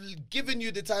I've given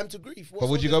you the time to grieve. But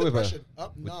would you go with her?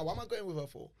 No, what am I going with her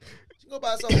for? She can go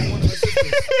by herself with one of her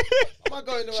sisters. Am I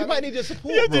going to She might need your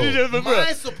support, Yeah, bro. did you just-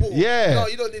 my support. Yeah. No,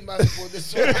 you don't need my support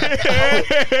this one.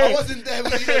 I wasn't there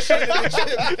when you were showing in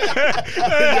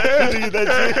the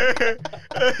gym.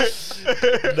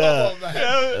 Nah, Come on, man.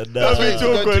 That'd nah. be too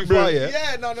Going awkward, too bro. far, yeah?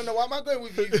 Yeah, no. Why am I going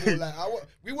with you for? Like,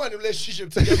 we weren't in a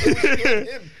relationship together. We were with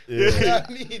him. You know what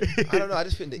I mean? I don't know. I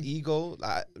just think the ego,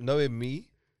 like knowing me,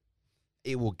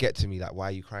 it will get to me. Like, why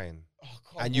are you crying? Oh,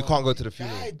 come And you on. can't go to the He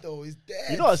funeral. died, though. He's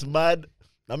dead. You know what's mad?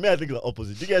 I mean, I think the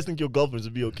opposite. Do you guys think your girlfriends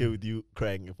would be okay with you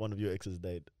crying if one of your exes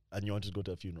died and you want to go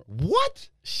to a funeral? What?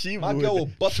 She My would girl will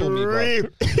bottle me, bro.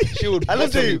 trip. She would I don't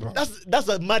bottle me, say bro. that's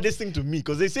the maddest thing to me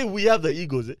because they say we have the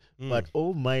egos, but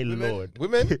oh my Women- lord,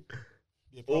 Women,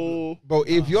 oh bro,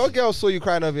 if your girl saw you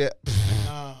crying over it,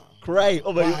 Nah. cry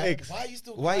over your Why? ex. Why are you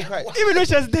still Why you crying? Even though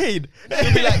she has died.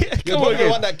 she'll be like, you're Come probably the on,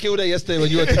 one that killed her yesterday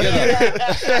when you were together.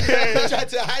 You tried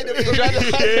to hide it. You tried to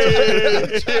hide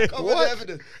it. Try to cover What? the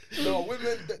evidence. No,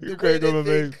 women, the way crying they over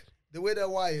think, the way they're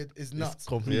wired is nuts.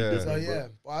 Completely Yeah. So different, bro. yeah,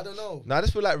 but I don't know. No, I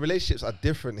just feel like relationships are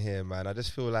different here, man. I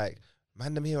just feel like,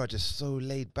 man, them here are just so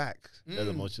laid back. That's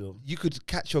emotional. You could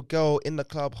catch your girl in the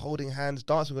club holding hands,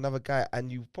 dancing with another guy,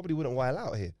 and you probably wouldn't wild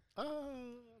out here.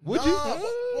 Would you? Nah,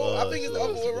 bro, I think it's the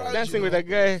other way around. Dancing you with know? a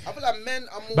guy. I feel like men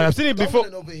are more But I've seen it before.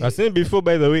 dominant over here. I've seen it before,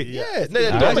 by the way. Yeah, no,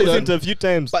 they're I've listened dominant, to a few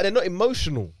times. but they're not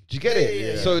emotional. Do you get it? Yeah,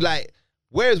 yeah, yeah. So like,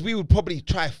 whereas we would probably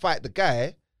try fight the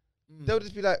guy, they'll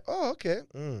just be like, oh, okay.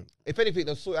 If anything,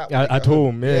 they'll sort it out when they At get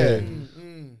home, yeah.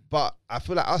 But I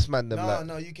feel like us, man, them No, like,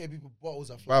 no, UK people,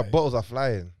 bottles are bro, flying. bottles are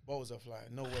flying. Bottles are flying.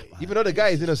 No way. Even though the guy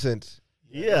is innocent,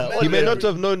 Yeah, Men he are may very- not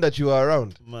have known that you are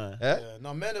around. man. Eh? Yeah,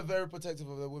 no, men are very protective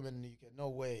of their women in the UK. No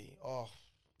way. Oh,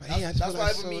 But that's, yeah, I just that's feel why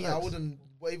like even so me, I relaxed. wouldn't.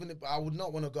 Well, even if I would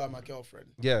not want to go with my girlfriend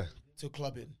Yeah, to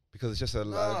clubbing. because it's just a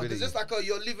No, liability. it's just like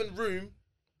your living room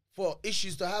for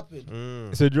issues to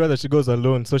happen. So you'd rather she goes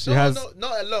alone, so she no, has. no,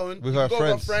 not alone. With You her go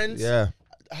friends. with her friends. Yeah,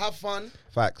 Have fun.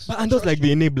 facts. But and those like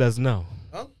the enablers now.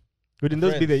 Huh? Wouldn't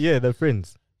those be the Friends.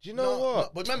 friends? Do you know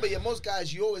what? But remember, yeah, most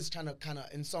guys, you always kind of,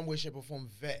 in some way, shape, or form,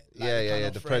 vet. Yeah, the yeah, kind yeah,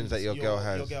 of the friends that your girl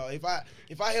has. Your girl. If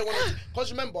I hear one, because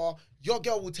remember, your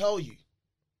girl will tell you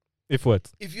If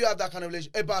what? if you have that kind of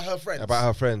relationship about her friends. About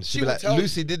her friends. She She'd be will like, tell you.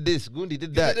 Lucy did this, Gundi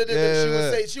did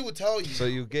that. She will tell you. So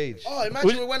you gauge. Oh,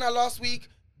 imagine we went out last week.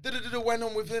 Went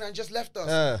on with it and just left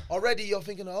us. Already, you're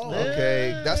thinking, oh,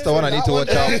 Okay, that's the one I need that to one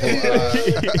watch out there.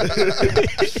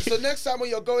 for. So next time when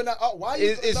you're going out, oh, why?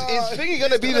 Is nah, Thingy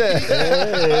gonna be there?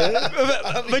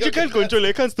 But you can't control it.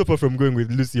 You can't stop her from going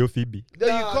with Lucy or Phoebe. No,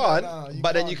 you Nah, can't. nah, you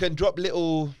but then can't. you can drop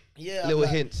little Yeah, little like,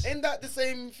 hints. Ain't that the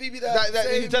same Phoebe that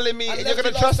That you telling me I and left you're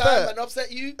gonna you last trust time her? and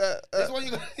upset you? This one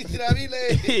you know what I mean?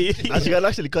 Like, And she can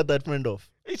actually cut that friend off.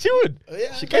 She would. oh,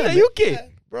 yeah, She In can. the UK. Yeah.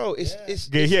 Bro, it's Yeah. it's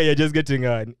Okay, here you're just getting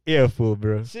an earful,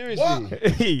 bro. seriously. What?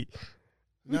 Hey,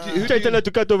 Nah. who try to tell her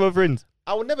to cut off her friends?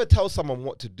 I will never tell someone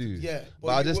what to do. Yeah, But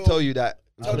I'll just tell you that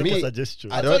Tell for them me, what Suggest you.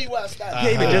 I I'll don't- tell you where I stand.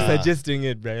 Yeah, even just Ah. suggesting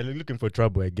it, bro. You're looking for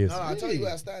trouble, I guess. No, I'll tell you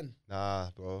where I stand. nah,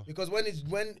 bro. Because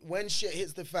when shit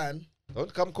hits the fan,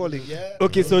 Don't come calling. yeah.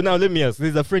 Okay, so now let me ask.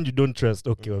 There's a friend you don't trust.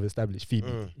 Okay, we've established Phoebe.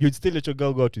 Mm. You'd still let your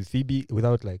girl go out with Phoebe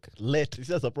without like. Let. It's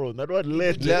just a problem. That word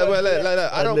let. Yeah, well,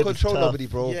 I don't Let is control tough. nobody,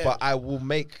 bro. Yeah. But I will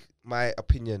make my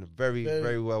opinion, very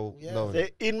Very- well yeah. known. Say,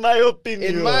 in my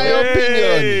opinion. In my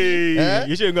opinion, eh?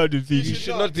 You shouldn't go to You Fiji.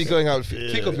 should not be going out.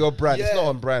 Think of your brand. It's Yeah. not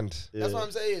on brand. That's what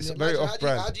I'm saying. It's Imagine, very how,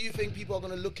 off-brand. how do you think people are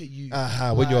gonna look at you?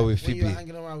 When you are with when Phoebe. you're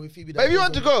hanging around with Phoebe. But if you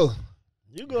want to go,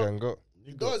 You you go. can go.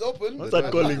 You the go. door's open. Don't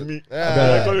start calling me.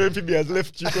 Yeah. I call when Phoebe has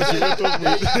left you because you went off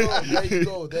There with. you go. There you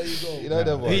go. There you go. You know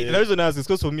that one. The reason I ask is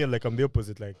because for me, like I'm the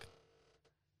opposite. Like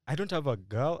I don't have a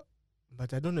girl,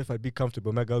 but I don't know if I'd be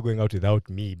comfortable my girl going out without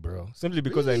me, bro. Simply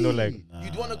because I know, like Really?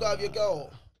 You'd want to go out with your girl.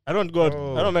 I don't go out.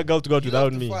 Bro. I don't want my girl to go out You without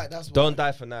love to me. fight, that's why. Don't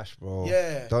die for Nash, bro.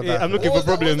 Yeah. Don't Hey, die. I'm for looking Nash. for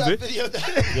problems, What eh? was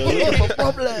that video You're looking for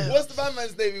problems. What's the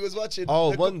man's name he was watching?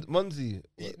 Oh, The Monzi.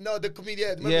 No, the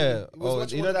comedian. Remember Yeah. he was Oh,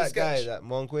 watching you one know of the that guy, sketch? that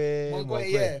Monkwe. Monkwe,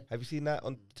 yeah. Have you seen that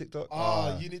on TikTok?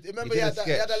 Oh, you need. Remember did he a had that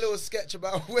sketch. little sketch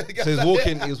about where the guy. So he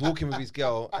was walking with his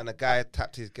girl, and a guy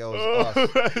tapped his girl's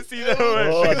ass. See that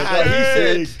Oh, one? the And he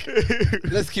guy said,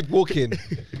 "Let's keep walking."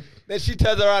 Then she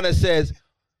turns around and says,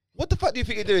 "What the fuck do you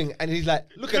think you're doing?" And he's like,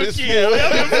 "Look at this fool. here, we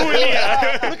have a fool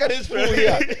here." Look at this fool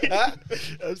here, huh?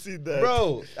 I've seen that.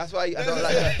 Bro. That's why I don't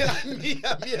like that. me,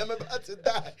 I'm about to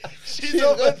die. She's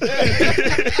over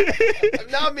there.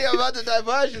 Now me, I'm about to die,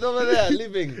 but she's over there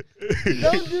living.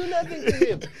 Don't do nothing to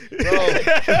him,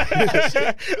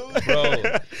 bro.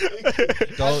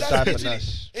 Don't That's die for literally-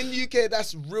 Nash. In UK,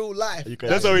 that's real life. You can-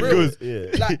 That's how it real. goes. Yeah.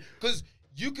 Like, because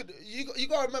you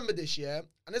gotta remember this, yeah.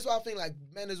 And that's why I think like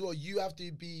men as well. You have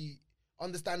to be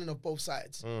understanding of both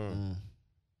sides. Mm.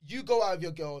 You go out with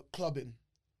your girl clubbing.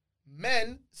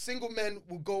 Men, single men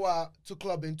will go out to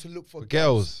clubbing to look for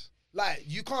Girls. Like,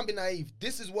 you can't be naive.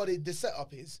 This is what the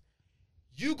setup is.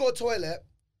 You go toilet,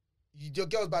 your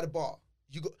girl's by the bar.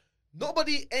 You go.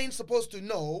 Nobody ain't supposed to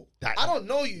know. That- I don't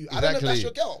know you. I don't know if that's Exactly.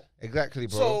 your girl. Exactly,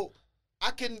 bro. So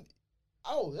I can.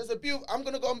 Oh, there's a beautiful. I'm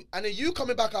gonna go. And then you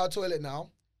coming back out of toilet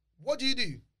now. What do you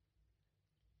do?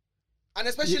 And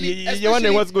especially, You're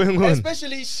wondering what's going on.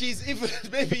 Especially, she's even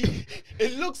maybe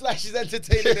it looks like she's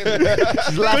entertaining him.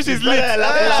 Because she's lit.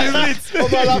 She's lit.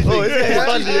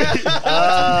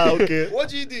 Oh, okay. What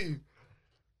do you do?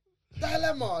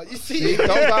 Dilemma. You See, see? don't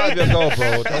go out with your girl,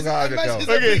 bro. Don't go out with your Imagine girl. it's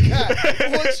a big cat.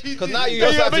 What do you 'Cause do? now you Yeah,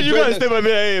 also have but to you join gotta the- stay by me,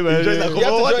 hey, man. Just like, You have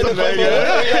to what join the the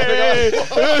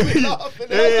fuck? convo.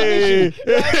 Hey.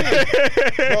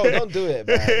 Bro, don't do it,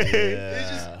 man. It's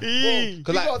just, Eee. you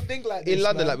 'Cause like, gotta think like this, In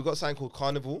London, man. like we got something called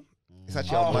Carnival. It's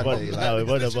actually Oh, on my Monday. God. Like, What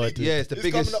about Literally- it? yeah, it's the It's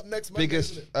biggest, coming up next Monday,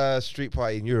 biggest isn't street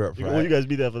party in Europe, Will right? you guys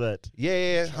be there for that?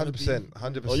 Yeah, 100%,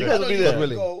 100%. Oh, you I guys don't will be usually there.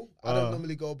 willing. go. I don't Ah.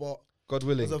 normally go, but God because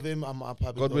willing, of him, I'm probably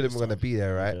God go willing, this we're gonna time. be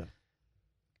there, right? Yeah.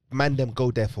 Man, them go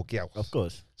there for girls. Of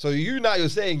course. So you're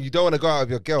saying you don't want to go out with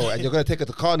your girl and you're gonna take her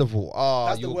to Carnival. Oh,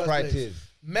 That's the you'll worst cry place. tears.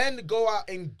 Men go out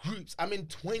in groups. I mean,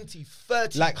 20,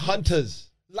 30. Like groups.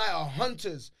 hunters. Like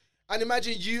hunters. And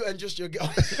imagine you and just your girl.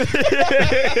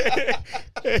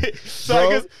 So I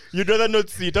guess you'd rather not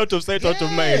see it out of sight, out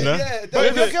of mind, huh? Yeah, But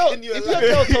if your girl, risking your if your life.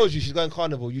 girl told you she's going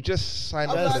Carnival, you just sign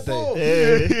I'm up like, for the bro,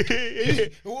 day.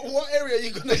 Hey. what area are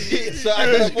you gonna be? So I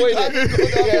can avoid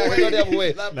it. Yeah, I can go the other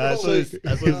way. Like, Nah, I bro, saw this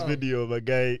no. video of a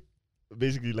guy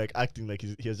basically like acting like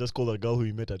he has just called a girl who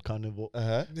he met at Carnival.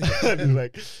 Uh-huh. And he's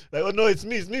like, oh no, it's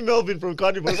me, Melvin from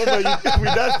Carnival. Remember we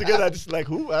danced together. It's like,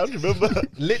 who? I don't remember.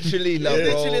 Literally, like, Yeah.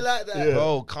 bro. Literally like that. Yeah.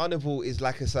 Bro, Carnival is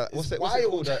like what's it wild.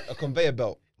 called? A conveyor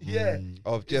belt Yeah.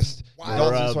 of just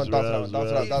wild. dancing this one, dancing Raps, that one,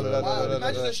 dancing raps, that, raps. Wow, da, da,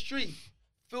 imagine da, da. the street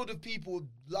filled with people,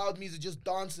 loud music, just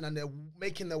dancing, and they're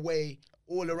making their way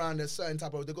all around a certain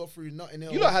type of. They go through Notting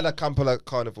Hill. You lot had a camper like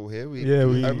Carnival here. Yeah,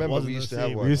 we- I remember Wasn't we the used to same. have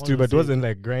We one. used to, but it wasn't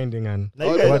like grinding and Now Oh,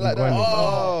 you it guys, wasn't like that. grinding.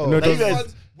 Oh, No, it Now you was-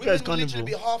 guys- women would literally Carnival.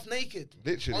 be half naked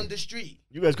Literally. on the street.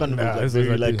 you guys Carnival Nah, is this like is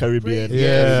very like like the- Caribbean.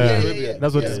 Yeah.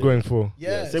 That's what Yeah. it's going for.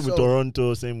 Yeah, Same with so-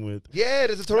 Toronto. Same with. Yeah,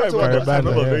 there's a Toronto Right, one. right, I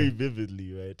remember yeah. very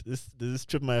vividly. Right, this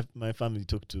trip my family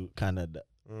took to Canada,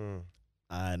 Mm.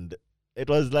 and it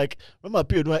was like, remember a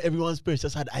period where everyone's parents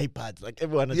just had iPads, like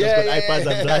everyone had Yeah, just got yeah, iPads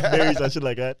yeah. and Blackberries and shit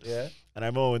like that. Yeah. And I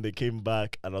remember when they came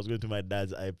back and I was going to my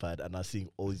dad's iPad and I was seeing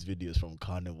all these videos from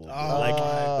Carnival. Oh like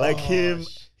my like him,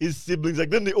 gosh. his siblings, like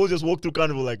then they all just walked through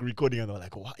Carnival like recording and they were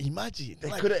like, wow, imagine. They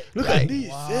Like, couldn't. look like, at this.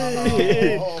 Wow.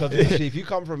 Hey. Because literally, if you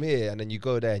come from here and then you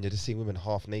go there and you're just seeing women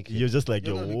half naked, You're just like,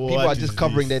 You're yo, not- what people are is just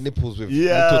covering this? their nipples with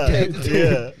Yeah, little tape.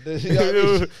 yeah. You know what I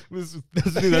mean? This thing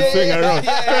that's swing around.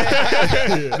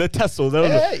 Yeah. The tassels. I don't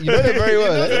know. Yeah, you know them very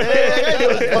well.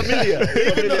 Familiar.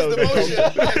 Familiar with the motion.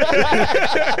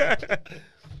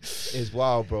 It's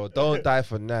wild, bro. Don't die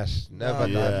for Nash. Never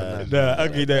No, die yeah. for Nash. Nah,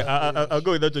 okay, then I'll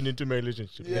go with that one into my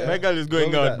relationship. Yeah. My girl is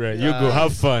going Go with out, that. bruh. You go,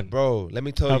 have fun. Bro, let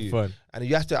me tell Have you. fun. And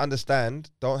you have to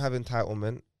understand, don't have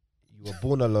entitlement. You were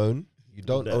born alone. You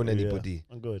don't own Yeah. anybody.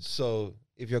 I'm good. So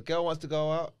if your girl wants to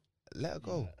go out, let her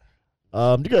go.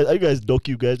 Are you guys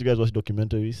docu guys? Do you guys watch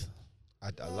documentaries I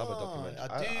love a documentary.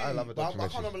 I do. I love a but I documentary.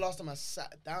 can't remember last time I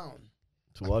sat down.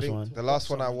 to I watch think one? The last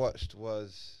one I watched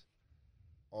was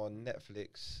on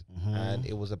Netflix, and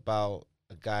it was about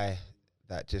a guy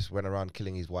that just went around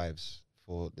killing his wives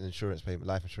for the insurance payment,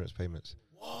 life insurance payments.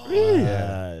 Really?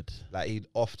 Yeah. Like he'd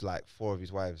offed like 4 of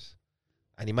his wives,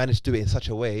 and he managed to do it in such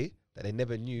a way that they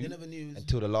never knew They never knew.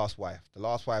 until the last wife. The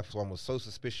last wife's one was so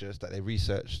suspicious that they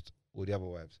researched all the other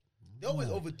wives. They always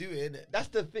overdo it, innit? That's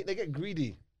the thing. They get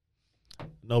greedy.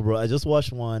 No, bro. I just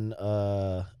watched one.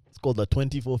 It's called The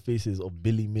 24 Faces of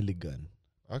Billy Milligan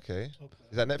Okay.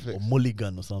 Is that Netflix? or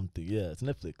Mulligan or something. Yeah, it's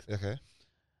Netflix. Okay.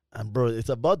 And bro, it's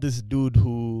about this dude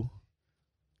who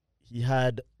he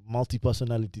had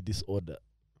multi-personality disorder,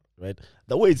 right?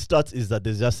 The way it starts is that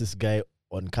there's just this guy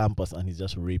on campus and he's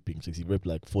just raping chicks. He raped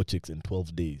like 4 chicks in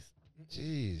 12 days.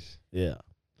 Jeez. Yeah.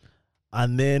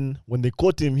 And then when they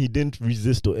caught him, he didn't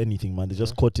resist or anything, man. They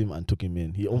just caught him and took him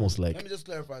in. He almost Let like, me just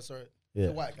clarify, sorry. yeah.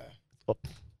 The white guy. Oh.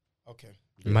 Okay.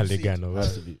 Maligan or Has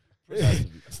what? to be. Has to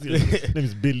be. Still, his name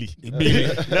is Billy. Billy.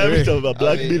 Never meet a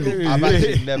black I mean, Billy. I've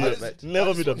actually I never just- met.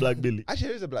 Never meet a black Billy. Actually,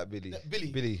 there is a black Billy.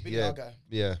 Billy. Billy, Billy, yeah. our guy.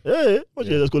 Yeah. Hey, why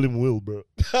don't you Yeah. just call him Will, bro?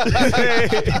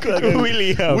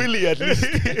 William. Willie at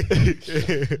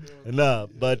least. Nah,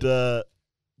 but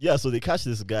yeah, so they catch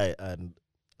this guy, and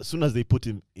as soon as they put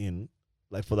him in,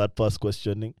 like for that first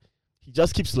questioning, he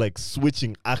just keeps like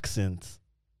switching accents.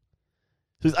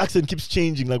 So his accent keeps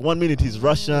changing. Like 1 minute he's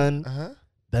Russian, Uh-huh.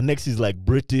 the next he's like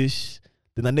British,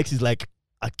 then the next he's like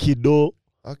Akido,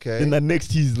 Okay. then the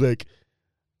next he's like,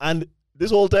 and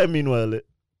this whole time meanwhile,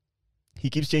 he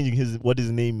keeps changing what his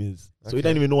name is, so he Okay.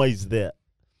 doesn't even know why he's there.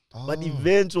 But Oh.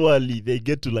 eventually they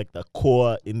get to like the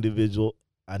core individual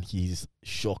and he's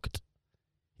shocked.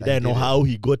 He That he doesn't know did it. how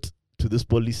he got to this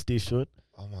police station.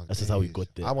 Oh my That's just how he days. got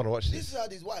there. I want to watch This this. is how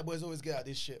these white boys always get at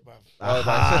this shit, bruv. Oh,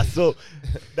 Aha, so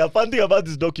the fun thing about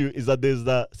this docu is that there's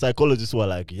the psychologists who are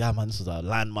like, yeah man, this was a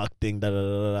landmark thing, da, da,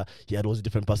 da, da, da. He had all these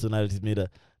different personalities made.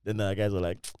 Then the guys were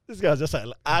like, this guy's just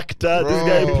an actor. This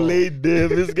guy Bro. played them.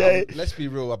 This guy. Let's be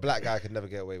real. A black guy could never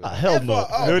get away with that. Hell no.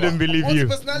 They wouldn't believe you.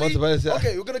 Multi-personality? Multi-personality.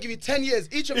 Okay, we're gonna give you 10 years.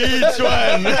 Each of Each you.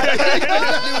 one.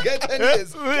 will get 10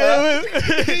 years.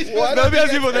 Now be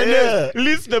asking for the Yeah. names.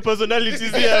 List the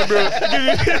personalities here, bro.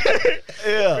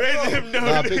 Yeah. Write them down.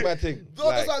 Nah, big man thing. No,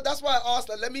 Like, that's why I asked.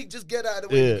 Like, let me just get out of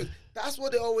the way. Yeah. Because that's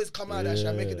what they always come out. Actually,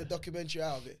 I'm making Yeah. a documentary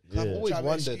out of it. Yeah. I've always Trying to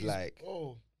wondered, excuse- like,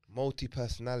 oh,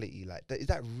 multi-personality. Like, is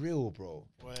that real, bro?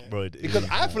 boy. Bro, Because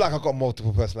I feel like I've got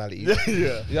multiple personalities. yeah. You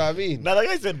know what I mean? Now, like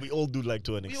I said, we all do like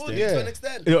to an We all extent. do to Yeah. an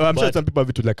extent. You know, I'm sure But some people have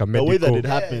it to like a The medical. way that it Yeah,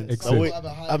 happens, some the way, people have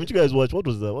a high- haven't you guys watched what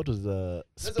was the There's a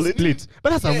split? Split. But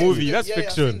that's a Yeah, movie. yeah, That's yeah, I've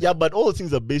fiction. seen Yeah, but all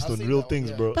things are based I've on seen real that one, things,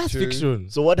 yeah. bro. That's True. fiction.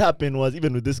 So what happened was,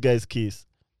 even with this guy's case,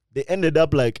 they ended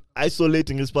up like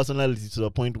isolating his personality to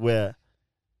the point where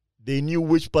they knew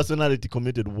which personality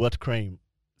committed what crime.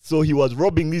 So he was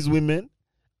robbing these women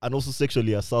and also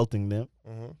sexually assaulting them.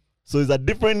 Mhm. So he's a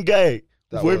different guy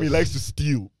That for him. He was- likes to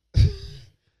steal.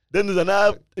 Then there's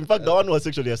another. In fact, the one who was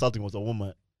sexually assaulting was a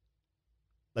woman.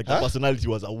 Like the Huh? personality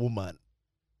was a woman.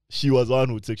 She was the one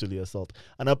who would sexually assault.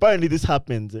 And apparently this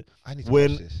happens I need to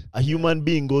when watch this a human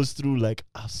being goes through like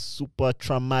a super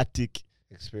traumatic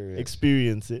experience.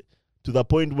 experience to the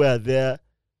point where their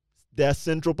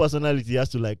central personality has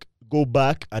to like go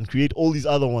back and create all these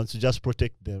other ones to just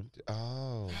protect them.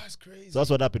 Oh. That's crazy. So that's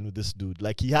what happened with this dude.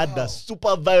 Like he had Wow. the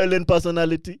super violent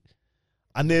personality,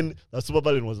 and then the super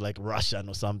violent was like Russian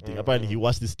or something. Apparently he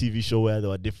watched this TV show where there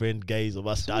were different guys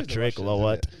over Star always the Trek or Russians,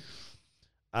 what. isn't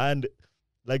And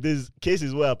like there's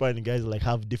cases where apparently guys like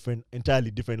have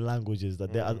entirely different languages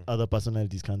that their other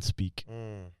personalities can't speak.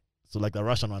 Mm. So like the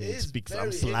Russian one It would is speak some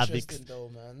very Slavic. interesting though,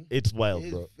 man. It's wild, It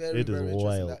is bro. very, It is very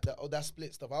interesting, wild. that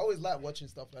split stuff. I always like watching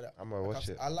stuff like that. I'm gonna Like, watch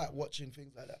it. I like watching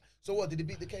things like that. So what, did he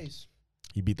beat the case?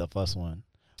 He beat the first one.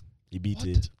 He beat What?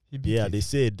 it. He beat Yeah, it. they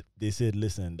said,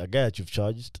 listen, the guy that you've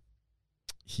charged,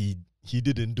 he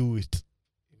didn't do it.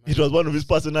 It was one of his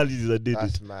personalities that did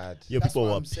That's it. mad. Yeah, That's people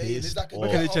what were I'm saying. It's pissed. like a Why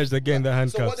can't they off. charge the guy in the So what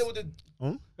handcuffs? they would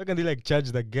do? Why can't they like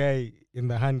charge the guy in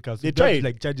the handcuffs? They You don't have to, tried.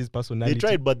 like charge his They personality.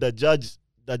 tried, but the judge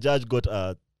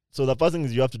got so the first thing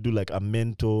is you have to do like a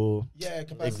mental. Yeah,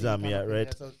 capacity Exam, kind yeah, of thing,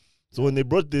 right. so So when they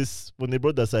brought the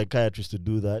psychiatrist to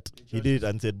do that, he judge did is- it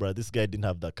and said, "Bro, this guy didn't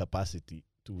have the capacity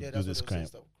to yeah, do that's what this they were saying, crime.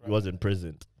 stuff, He wasn't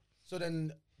present." So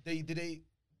then did they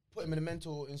put him in a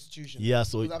mental institution? Yeah.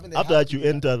 So Because I think they after have that, to you do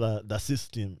that. enter the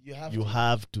system. You have You to.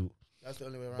 have to. That's the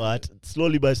only way around. But it.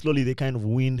 slowly by slowly, they kind of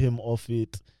weaned him off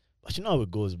it. But you know how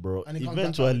it goes, bro. And he comes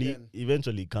back out again.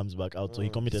 Eventually, he comes back out. So he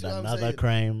Mm. committed See what I'm another saying?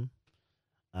 crime,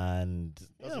 and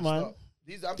yeah, Doesn't man. stop.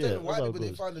 I'm Yeah, telling you, that's white how it people, they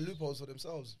goes. find the loopholes for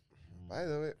themselves. By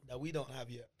the way, that we don't have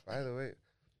yet. by the way,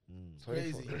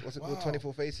 Crazy. What's it Wow. called?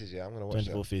 24 Faces. Yeah, I'm gonna watch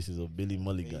 24 that. Faces of Billy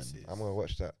Mulligan. Faces. I'm gonna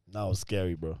watch that. That was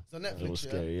scary, bro. It's on It was Netflix, yeah?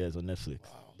 scary. Yeah, it's on Netflix.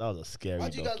 Wow. That was a scary. Why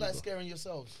do you guys docu, like bro. scaring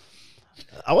yourselves?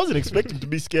 I wasn't expecting to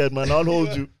be scared, man. I'll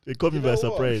hold you. It caught me You by know what?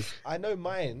 surprise. I know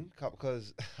mine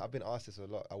because I've been asked this a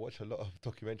lot. I watch a lot of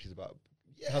documentaries about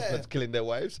Yeah. husbands killing their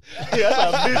wives.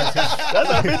 Yeah,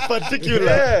 that's a bit particular.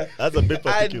 Yeah. That's a bit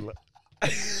particular.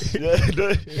 Yeah,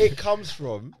 no. It comes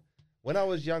from when I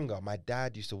was younger. My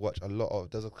dad used to watch a lot of.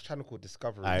 There's a channel called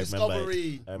Discovery. I remember it.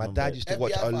 Discovery. I My remember dad it. used to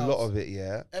watch FBI a lot files. of it.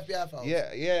 Yeah. FBI files.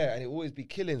 Yeah, and it would always be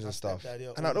killings My and stuff. stepdad, yeah,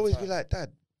 And all I'd the always be time. like,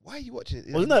 Dad, why are you watching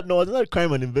it? Wasn't that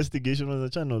crime and investigation on the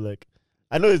channel? Like,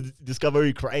 I know it's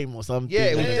Discovery Crime or something. Yeah,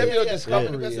 it was definitely on Yeah,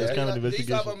 Discovery. it's Yeah. kind of They used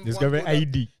to have, investigation. one Discover called,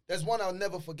 ID. There's one I'll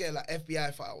never forget, like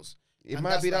FBI files. It And might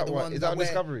that's be like that the one. one Is that that on where-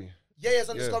 Discovery? Yeah, it's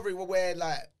on Yeah. Discovery where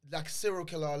like serial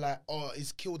killer, like,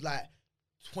 he's killed like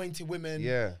 20 women.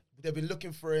 Yeah. They've been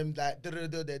looking for him, like,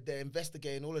 they're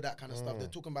investigating all of that kind of stuff. Mm. They're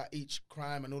talking about each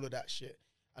crime and all of that shit.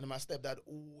 And my stepdad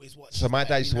always watched. So my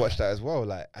dad used to watch that as well.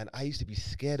 Like, and I used to be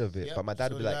scared of it. Yep, But my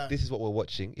dad so would be did like, I. "This is what we're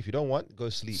watching. If you don't want, go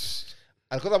sleep."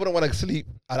 And because I wouldn't want to sleep,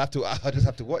 I just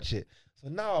have to watch it. So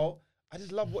now I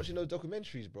just love watching those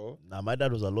documentaries, bro. Nah, my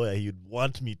dad was a lawyer. He'd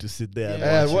want me to sit there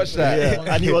Yeah, and watch it. that.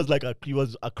 Yeah. And he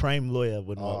was a crime lawyer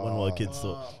when we were kids.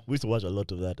 So Oh. we used to watch a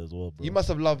lot of that as well, bro. You must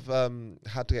have loved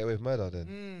How to Get Away with Murder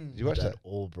then. Did you watch that?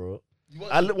 all, bro. You watch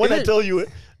And it? when I tell you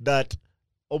that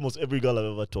almost every girl I've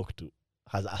ever talked to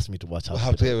has asked me to watch How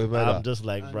to Get Away with Murder. I'm just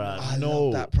like, I bruh, know. I no.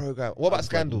 love that program. What about I'm like,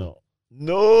 Scandal?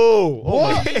 no. Oh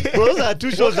What? my- bro, those are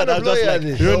two shows kind that of I'm just lawyer like,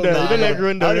 is this? Ronda, nah, you don't like I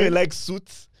Ronda, don't right? even like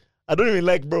Suits. I don't even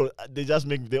like, bro.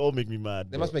 They all make me mad.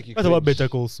 They bro. must make you What about cringe. Better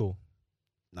Call Saul?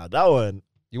 Now that one,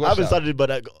 You I watched haven't that? started it,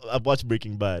 but I've watched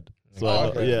Breaking Bad. So Oh, I know,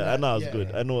 okay. yeah, I know it's Yeah.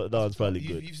 good. I know that one's probably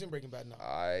You've good. seen Breaking Bad now.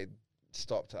 I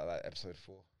stopped at like episode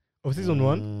 4. Of season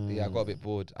 1? Yeah, I got a bit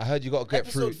bored. I heard you got to get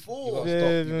Episode fruit. 4. You got to Yeah,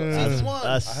 stop. You got yeah. to Season 1.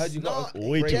 That's- I heard you got No,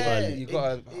 way too yeah, early. You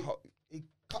got it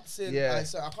cuts in. Yeah.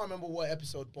 I can't remember what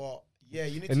episode, but yeah,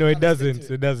 you need to. No, it kinda stick doesn't.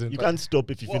 to It doesn't. You can't stop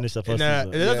if you What? finish the first Nah,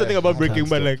 season. that's the thing about I Breaking can't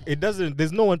Bad. stop. Like, it doesn't.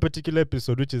 There's no one particular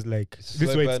episode which is like It's a this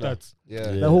slow way it burner. starts.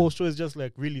 Yeah. Yeah. The whole show is just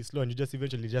like really slow, and you just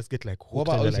eventually just get like hooked. What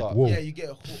about and you're Ozark? like, whoa. Yeah, you get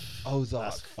a hook. Ozark.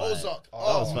 That's fire. Ozark. Oh,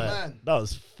 That Oh, was fire. man. That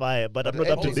was fire, but I'm But not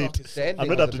the up to Ozark date. is The ending I'm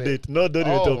not was up a to bit- date. No, don't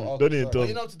even Oh, tell me. okay, Don't even sorry. tell Oh,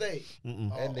 me. you're not today.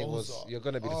 Mm-mm. Oh, Ending was. Ozark. You're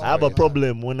gonna be. Oh, I have a yeah.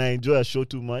 problem when I enjoy a show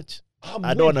too much. I'm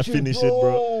I don't wanna with you, finish it,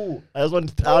 bro. I just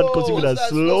want to consume it What's as that?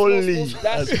 slowly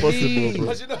Slow. as That's possible, me. bro.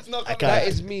 Because you know it's not I coming can't. That back.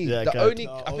 is me. Yeah, I the can't. only,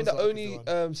 No, I think the Ozark is only the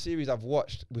one. series I've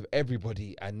watched with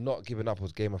everybody and not given up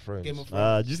was Game of Thrones. Game of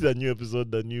Thrones. Did you see that new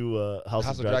episode, the new House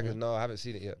House of of Dragons. Dragons? No, I haven't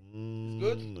seen it yet.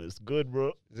 It's good,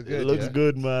 bro. Is it It good? looks yeah?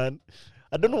 good, man.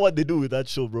 I don't know what they do with that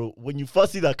show, bro. When you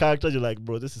first see the characters, you're like,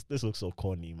 bro, this looks so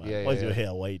corny, man. Yeah, Why is yeah, your yeah.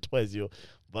 hair white? Why is your...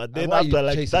 But And then why are you after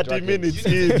like chasing 30 dragons? minutes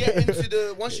You need to in... get into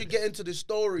the once you get into the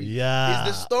story. Yeah.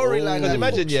 It's the storyline Because that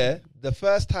imagine, hooks yeah, you. the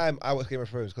first time I watched Game of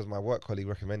Thrones because my work colleague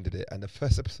recommended it, and the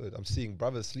first episode, I'm seeing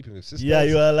brothers sleeping with sisters. Yeah,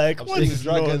 you are like, I'm what seeing is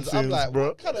dragons. nonsense, I'm like, bro?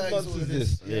 what kind of That is nonsense what is it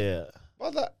this? is. Yeah. I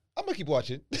was like, I'm gonna keep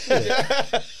watching.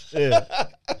 Yeah.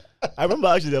 I remember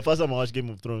actually the first time I watched Game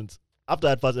of Thrones, after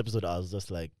that first episode, I was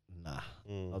just like, nah.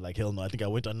 I was like, hell no. I think I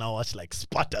went and now watched like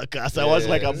Spartacus. I Yeah, watched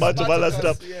like yeah, a yeah. bunch of other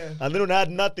Spartacus, stuff. Yeah. And then when I had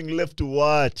nothing left to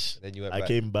watch, Then you went I back.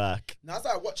 came back. Now I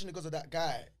started watching it because of that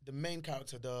guy, the main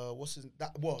character,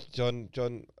 John.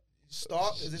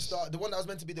 Stark? Is it Stark? The one that was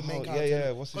meant to be the main Oh, character.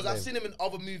 yeah, what's his Because I've name? seen him in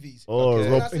other movies. Oh,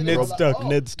 Okay. When I Rob, seen him, Ned I was like, Stark. oh,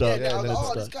 Ned Stark. Yeah, I was Ned like, oh,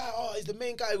 Stark. this guy, he's the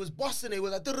main guy. He was bossing it. He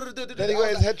was like, Then he got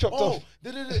his head chopped off.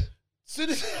 As soon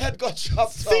as his head got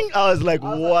chopped Sing, off. I was like, I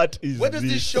was like, what is Where does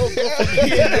this this? show go from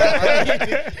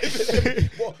here?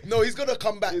 Well, no, he's gonna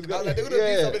come back. He's gonna- I was like, they're gonna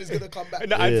yeah. do something. He's gonna come back.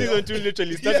 And and Yeah. season 2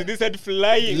 literally starts with this head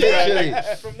flying. Literally.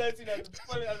 From that scene, I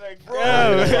was like, Bro,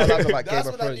 damn. I love about Game That's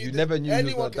of when I Thrones. knew You that never knew he was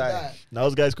anyone gonna could die. Now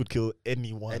those guys could kill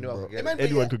anyone, Anyone bro. could get it. Remember,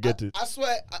 Anyone yeah, could get it. I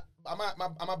swear, am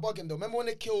I bugging though? Remember when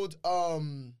they killed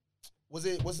what's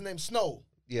his name? Snow.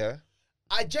 Yeah.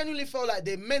 I genuinely felt like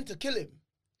they meant to kill him,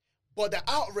 but the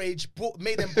outrage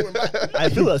made them bring him back. I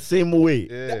feel the same way.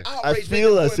 Yeah. The I outrage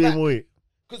feel the same way.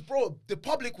 Because bro, the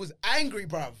public was angry,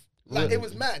 bruv. Like Really? it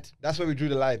was mad. That's where we drew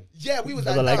the line. Yeah, we was They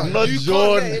like, were like, nah, not you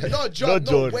John. can't let him- not John, Not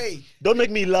no John. way. Don't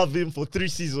make me love him for 3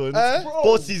 seasons, Bro.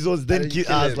 4 seasons, then And then you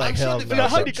kill. kill I was him. like, I'm sure hell the no. video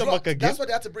How did he come dropped. back again? That's why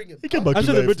they had to bring him. He came back I'm to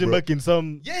sure they life, brought him bro. back in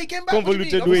some. Yeah, he came back. What do you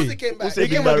mean? Convoluted Of course way. he came back. Who said He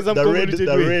he came back back in some the convoluted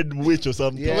way. red witch or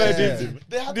something? Yeah. Where did him?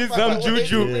 They had This to find some out what they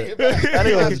juju. bring him back. That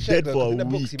nigga I was checked, dead though, for a in the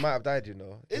books, he week. might have died, you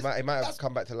know. He Is- might have that's-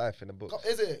 come back to life in the book.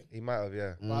 Is it? He might have,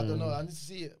 yeah. But I don't know. I need to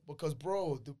see it because,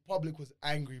 bro, the public was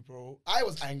angry, bro. I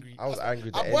was angry. I was angry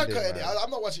with the At work, ending. got man. I'm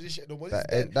not watching this shit no more. That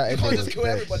This is en- dead. that You can't ending just was kill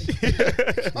dead.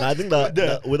 everybody. Nah, I think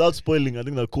that without spoiling, I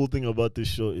think the cool thing about this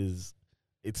show is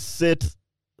it's set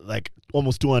like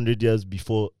almost 200 years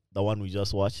before the one we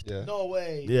just watched. Yeah. No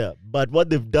way. Yeah, but what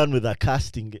they've done with the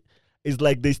casting is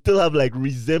like they still have like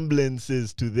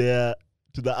resemblances to the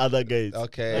other guys.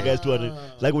 Okay. That guy's 200.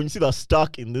 Ah. Like when you see the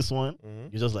Stark in this one,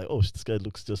 Mhm. you're just like, oh, this guy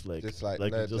looks just like Just like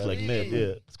Ned. Ned. Yeah,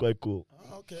 it's quite cool.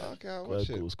 Ah, okay. Okay, I'll Quite watch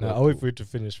cool. it. It's Nah, quite I'll wait cool. for you to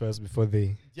finish first before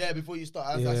they. Yeah, before you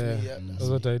start, that's me. Yeah, Mm. that's That's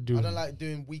what I do. I don't like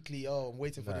doing weekly. Oh, I'm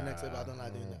waiting for the next episode. I don't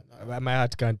like doing that. No. My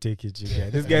heart can't take it, you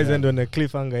guys. This guy's end on a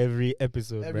cliffhanger every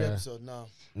episode, Every bruh. episode, no.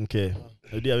 Okay.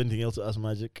 Do you have anything else to ask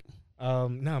Magic? No,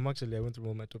 I went through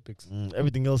all my topics.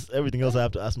 Everything else I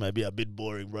have to ask might be a bit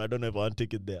boring, bro. I don't know if I want to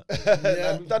take it there.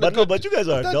 Yeah. I've done But a no, good but you guys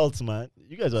are done- adults, man.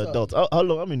 You guys are So- adults. How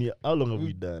long? How long have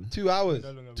we done? 2 hours.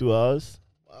 2 hours?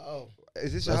 Wow.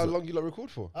 Is this That's how a- long you lot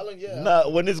record for? How long? Yeah. Nah,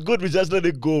 when it's good, we just let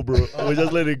it go, bro. We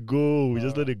just let it go. We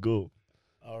just let it go.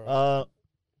 All right.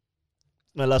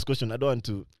 My last question. I don't want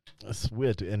to. It's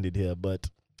weird to end it here, but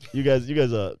you guys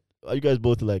are you guys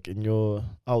both like in your?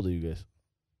 How old are you guys?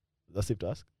 That's safe to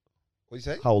ask. What do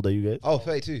you say? How old are you guys? Oh,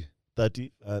 32.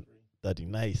 30 and 30.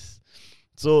 Nice.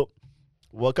 So,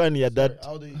 what kind of your Sorry, dad?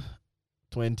 how old are you?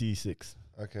 26.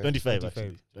 Okay. 25 25.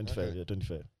 actually. 25. Okay. Yeah,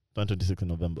 25. Turn 26 in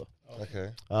November. Okay.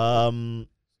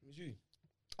 Who's you?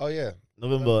 Oh yeah.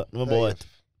 November 30th. what?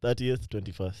 30th,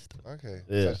 21st. Okay.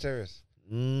 Yeah. Sagittarius.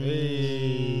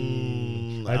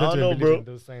 I don't know, believe bro. in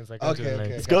those signs. I can't Okay, even lie.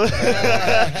 okay. It's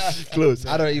close. Close.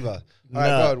 I don't either. All right,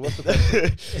 Nah. go on. What's the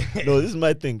question? No, this is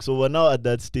my thing. So we're now at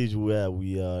that stage where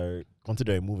we are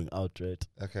considering moving out, right?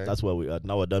 Okay. That's where we are.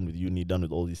 Now we're done with uni, done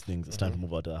with all these things. It's time to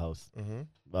move out of the house.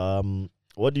 Mm-hmm.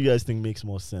 What do you guys think makes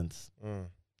more sense? Mm.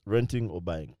 Renting or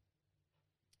buying?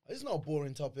 It's not a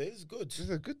boring topic. It's good. This is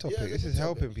a good topic. Yeah, it's a This good is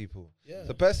topic. helping people. Yeah.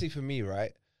 So personally, for me,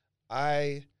 right,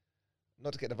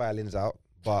 not to get the violins out,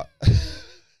 but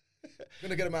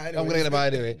Gonna get him out anyway. I'm gonna get them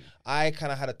out anyway. I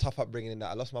kind of had a tough upbringing in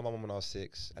that I lost my mum when I was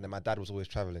 6, and then my dad was always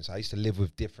traveling, so I used to live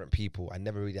with different people. I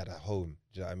never really had a home.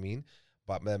 Do you know what I mean?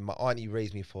 But then my auntie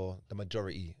raised me for the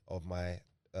majority of my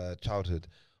childhood.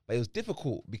 But it was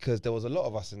difficult because there was a lot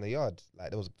of us in the yard. Like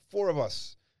there was 4 of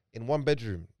us in one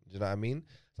bedroom. Do you know what I mean?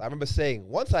 So I remember saying,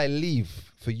 once I leave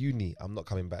for uni, I'm not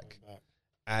coming back,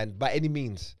 and by any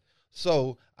means.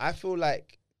 So I feel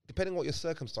like depending on what your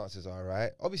circumstances are,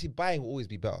 right? Obviously, buying will always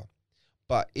be better.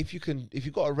 But if you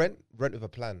got to rent with a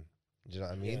plan. Do you know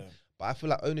what I mean? Yeah. But I feel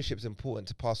like ownership is important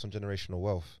to pass on generational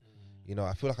wealth. You know,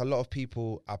 I feel like a lot of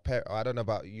people, I don't know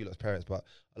about you lot's parents, but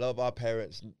a lot of our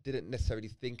parents didn't necessarily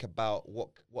think about what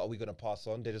are we going to pass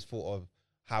on. They just thought of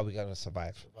how we're going to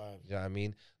survive. You know what I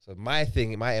mean? So my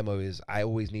MO is I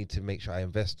always need to make sure I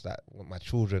invest that my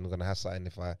children are going to have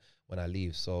something when I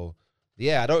leave. So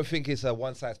yeah, I don't think it's a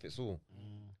one size fits all.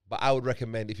 But I would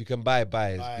recommend if you can buy.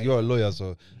 Buy. You're a lawyer,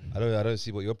 so I don't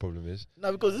see what your problem is.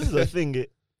 No, because this is the thing.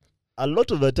 A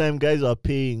lot of the time, guys are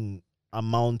paying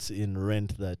amounts in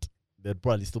rent that they'd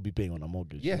probably still be paying on a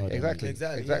mortgage. Yeah, you know what I mean? exactly.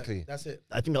 Exactly. Yeah, that's it.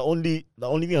 I think the only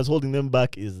thing that's holding them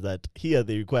back is that here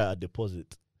they require a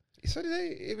deposit. So do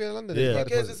they even in London? Yeah.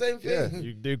 They It's the same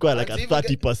thing. They require like And a to even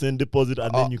get- 30% deposit,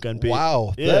 and then you can pay.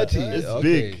 Wow, Yeah, 30. it's Okay.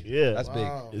 big. Yeah, That's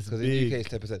Wow. big. It's Because in the big. UK it's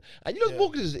 10%. And you know, Yeah.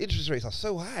 mortgages interest rates are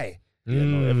so high. Yeah,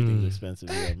 no, everything's Mm. expensive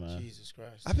here, man. Jesus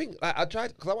Christ. I think I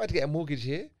tried because I wanted to get a mortgage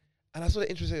here, and I saw the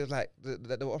interest rate was like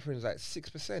that they were offering is like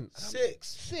 6%.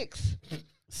 6.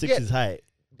 6 Yeah. is high.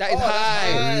 That is Oh, that's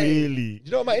high. high. Really? Do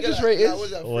you know what my You get interest that- rate that is?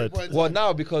 was at What? 3.9. Well,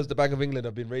 now because the Bank of England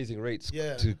have been raising rates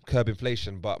Yeah. to curb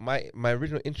inflation, but my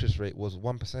original interest rate was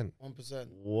 1%.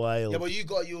 1%. Wild. Yeah, but you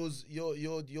got yours.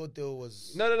 Your deal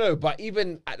was. No. But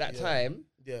even at that Yeah. time,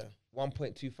 Yeah.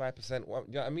 1.25%. You know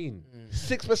what I mean? Mm.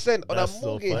 6% on That's a so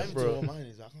mortgage. fun. I'm bro. to mine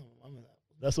is. I'm in that.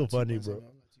 That's so funny, 2.7, bro. I'm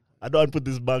like 2.9. I don't want to put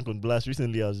this bank on blast.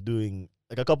 Recently, I was doing,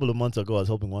 like a couple of months ago, I was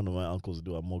helping one of my uncles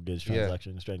do a mortgage Yeah.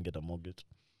 transaction. He's trying to get a mortgage.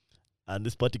 And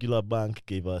this particular bank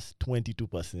gave us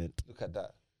 22%. Look at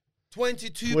that.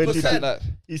 22%. Look at that.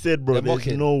 He said, bro, They're there's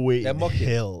mocking. no way They're in mocking.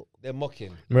 hell. They're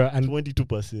mocking. Bro, and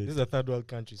 22%. this is a third world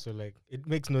country, so like it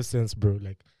makes no sense, bro.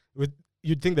 Like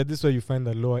you'd think that this is where you find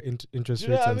the lower interest Do you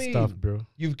know rates what and I stuff, mean?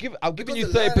 bro. I've given you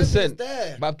Because the line is 30%,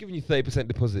 there. but I've given you 30%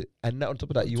 deposit, and now on top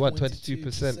of that, you want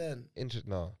 22% 22%. interest.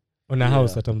 No. On a Yeah.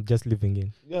 house that I'm just living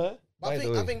in. Yeah. But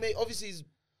I think mate, obviously it's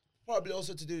probably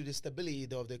also to do with the stability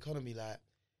though of the economy. Like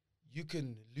you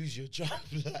can lose your job,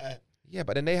 like, Yeah,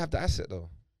 but then they have the asset though.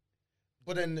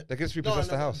 but then They can just repossess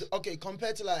the house. Okay,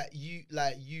 compared to like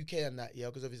UK and that, yeah,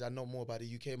 because obviously I know more about the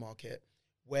UK market,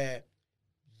 where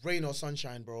rain or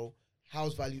sunshine, bro,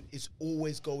 house value is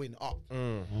always going up.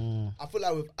 Mm. Mm. I feel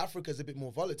like with Africa it's a bit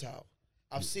more volatile.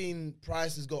 I've seen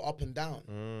prices go up and down.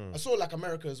 Mm. I saw like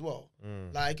America as well.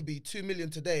 Mm. Like it could be 2 million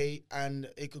today and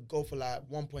it could go for like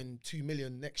 1.2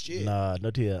 million next year. Nah,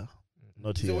 not here.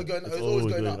 Not Is it here. always going- It's it's always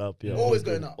going up? Yeah, Always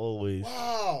going up? Always.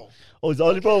 Wow. Oh, the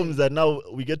only Okay. problem is that now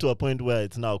we get to a point where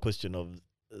it's now a question of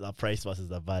the price versus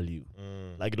the value.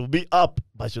 Mm. Like it'll be up,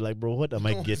 but you're like, bro, what am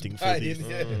I No one's getting for buying this? it,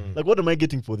 yeah. Mm. Like, what am I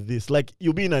getting for this? Like,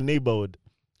 you'll be in a neighborhood.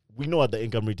 We know what the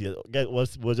income rate is. Guys,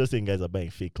 we're just saying guys are buying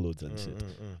fake clothes and shit.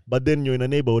 But then you're in a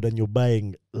neighborhood and you're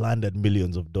buying land at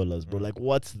millions of dollars, bro. Mm. Like,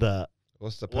 what's the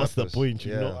What's the point,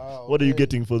 you Yeah. know? Wow, What are you okay.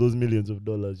 getting for those millions of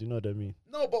dollars? You know what I mean?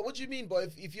 No, but what do you mean?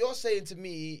 But if you're saying to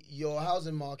me your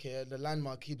housing market, the land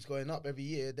market keeps going up every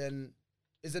year, then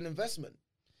it's an investment,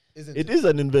 isn't it? It is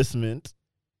an investment,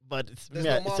 but it's, There's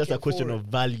yeah, no it's just a market question for of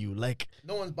value. Like,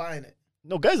 No one's buying it.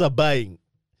 no, guys are buying.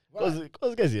 Right.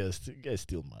 Because guys, guys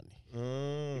steal money.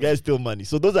 Mm. Guys steal money.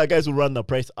 So those are guys who run the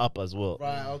price up as well.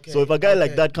 Right, okay. So if a guy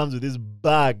like okay. that comes with his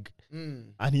bag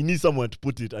Mm. and he needs someone to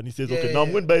put it, and he says, Yeah, okay, now I'm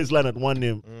yeah. going to buy his land at one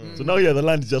name. Mm. So now here the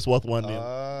land is just worth one name.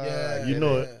 Ah, Yeah, you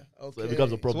know, yeah, okay. So it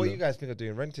becomes a So problem. what you guys think of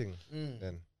doing renting Mm.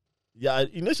 then? Yeah,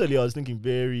 initially I was thinking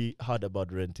very hard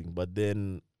about renting, but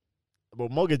then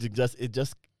about mortgaging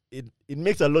it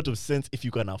makes a lot of sense if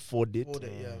you can afford it. Hold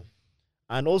it, yeah.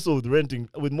 And also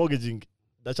with mortgaging,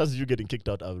 the chances of you getting kicked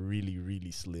out are really,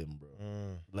 really slim, bro.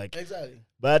 Mm. Like Exactly.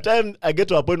 by the time I get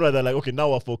to a point where they're like, okay,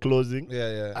 now we're foreclosing.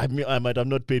 Yeah, I mean, I might have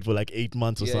not paid for like 8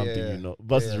 months or Yeah, something, yeah. you know,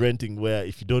 versus Yeah. renting where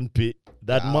if you don't pay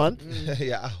that Yeah. month, Mm. yeah.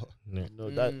 Yeah. you know,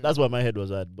 Mm. that's where my head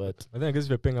was at. But I think I guess if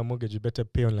you're paying a mortgage, you better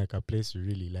pay on like a place you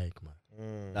really like, man.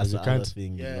 Mm. that's you the can't- other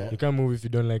thing, you Yeah. know. You can't move if you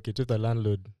don't like it. If the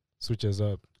landlord switches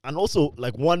up. And also,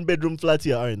 like 1-bedroom flats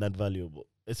here aren't that valuable.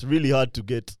 It's really hard to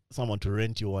get someone to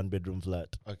rent your 1-bedroom flat.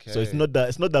 Okay. So it's not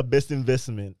the best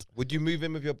investment. Would you move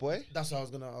in with your boy? That's what I was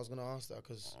gonna ask that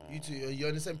because you two, you're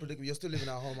in the same predicament. You're still living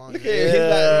at home, aren't Look you? at him.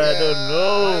 I don't I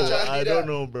know. ain't trying to I do don't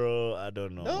that. know, bro. I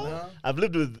don't know. No? Huh? I've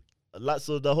lived with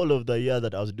so the whole of the year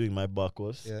that I was doing my bar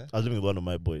course, Yeah. I was living with one of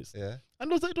my boys, Yeah.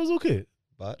 and it was okay.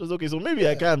 But It was okay. So maybe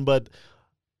I Yeah. can, but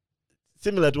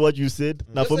similar to what you said.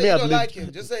 Now Just for say me, you I've don't lived. like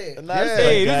him. Just say it. Nah, Yeah. this is my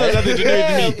Hey, this guy. has nothing to do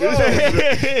with me.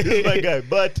 This is my guy.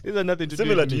 But This has nothing to do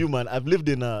similar with to me. you, man. I lived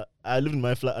in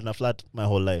my flat my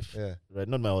whole life. yeah. Right,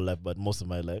 not my whole life, but most of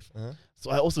my life. Uh-huh.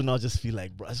 So I also now just feel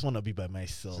like, bro, I just want to be by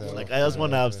myself. So, Like I just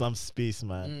want to yeah, have yeah. some space,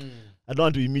 man. Mm. I don't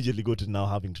want to immediately go to now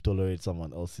having to tolerate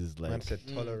someone else's Man like. said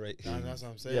Mm. tolerate. That's what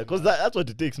I'm saying. Yeah, because that's what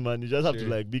it takes, man. You just have to True.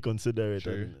 like be considerate.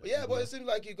 True. And, Yeah, but it seems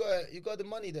like you got the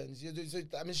money then. So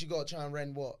that means you got to try and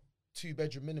rent what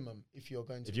 2-bedroom minimum if you're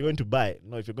going to. if you're going to buy,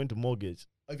 if you're going to mortgage,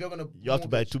 if you're gonna, you have to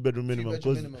buy a mortgage, 2-bedroom minimum.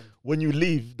 2-bedroom Because minimum. when you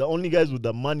leave, the only guys with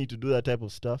the money to do that type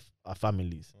of stuff are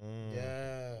families. Mm.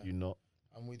 Yeah, You know.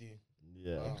 I'm with you.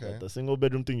 Yeah. Wow. Okay. But the single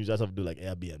bedroom thing, you just have to do like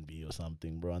Airbnb or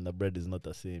something, bro. And the bread is not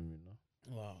the same, you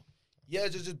know. Wow. Yeah,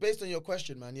 just based on your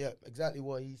question, man. Yeah, exactly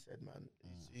what he said, man.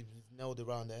 He's nailed it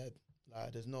around the head.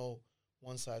 Like, there's no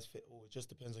one size fit all. It just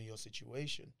depends on your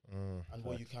situation Mm. and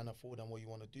what you can afford and what you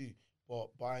want to do.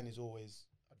 But buying is always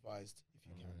advised if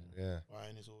you can. Yeah.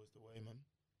 Buying is always the way, man.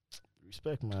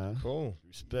 Respect, man. Cool.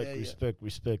 Respect, Yeah, yeah.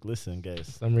 respect. Listen,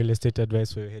 guys. Some real estate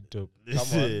advice for your head top.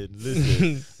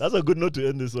 Listen. That's a good note to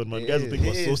end this on, man. It Guys will is. think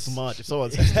we're It so is. smart. If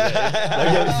someone says, like,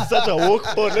 yeah, this is such a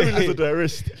walk on. Let me listen to the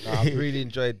rest. Nah, I've really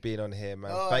enjoyed being on here,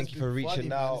 man. Oh, Thank it's you for been reaching funny,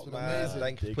 man. out, It's been man. amazing.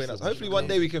 Thank you for Thanks putting so us. much. Hopefully, one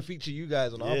day we can feature you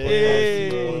guys on our Yeah.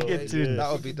 podcast. Get to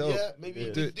That would be dope. Yeah, maybe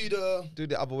Yeah. do the Do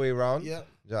the other way around. yeah, Do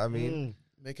you know what I mean? Mm.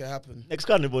 make it happen. Next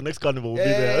carnival we'll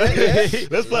Yeah, be there. yeah, yeah.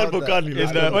 Let's plan Love for that. carnival.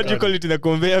 In the, what do you call it? In the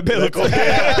conveyor belt.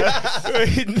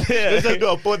 Let's just do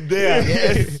a pod there.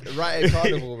 Yes, right in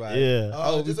Carnival, man. Yeah.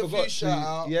 Oh, we just a forgot few shout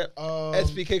out. Yep.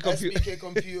 SPK Compu- SPK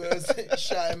Computers.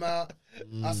 Shout him out.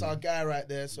 That's our guy right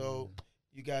there. So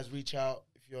you guys reach out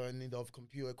if you're in need of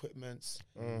computer equipments,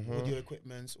 audio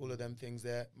equipments, all of them things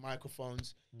there.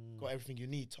 Microphones, got everything you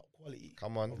need, top quality.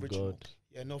 Come on. Original. God.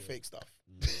 Yeah, no fake stuff.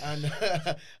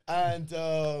 And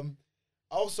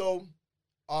also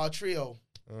our trio.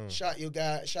 Shout you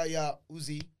out,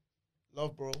 Uzi.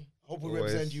 Love, bro. Hope we Always.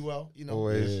 represent you well. You know,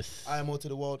 Always. Yes. I am all to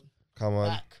the world. Come on.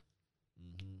 Back.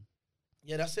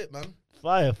 Yeah, that's it, man.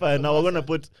 Fire. That's Now on we're my gonna side.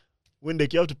 put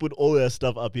Windek, you have to put all your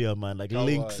stuff up here, man. Like Come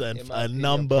links on. and, In my opinion,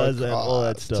 numbers and podcast all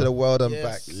that stuff. To the world and Yes,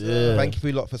 back. sir. Thank you for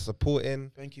a lot for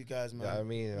supporting. Thank you guys, You man. know what I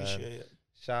mean, man? Appreciate it.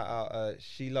 Shout out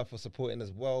Sheila for supporting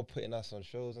as well, putting us on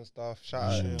shows and stuff. Shout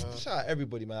out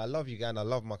everybody, man. I love you, gang. I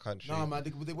love my country. Nah, man,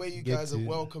 the way you Get guys have to-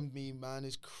 welcomed me, man,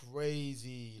 is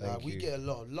crazy. Thank Like, we you. get a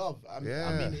lot of love. I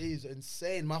Yeah. mean, it is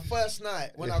insane. My first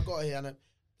night when Yeah. I got here, and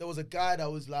there was a guy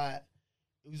that was like,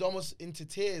 he was almost into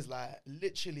tears, like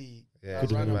literally. Yeah, like,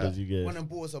 it's ran been up- mad. you guys. went and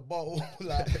bought us a bottle.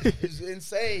 Like it's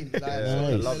insane. Like Yeah, so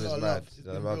the it's love a is lot of mad. love. It's The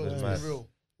been love real. is It's mad. been real.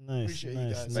 Nice, Appreciate you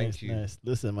nice, guys. nice, Thank you. nice.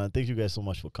 Listen, man, thank you guys so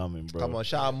much for coming, bro. Come on,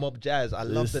 shout out Mob Jazz. I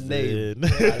love the name.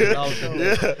 Listen. I love the name.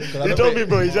 Yeah, 'Cause I he remember told me, it-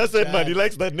 bro. He just said, man, he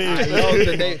likes that name. I love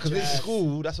the name because in Jazz.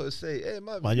 school, that's what it say. Hey,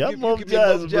 man, Man, you have give Mob me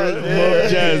Jazz, Mob bro. Jazz. Mob Yeah.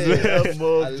 Jazz, I man.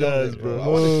 Mob love Jazz, it, bro. I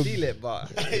want to steal it,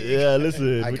 but Yeah,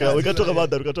 listen, I we can't can do talk it. about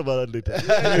that. We can talk about that later.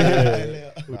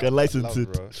 Yeah. We can license love,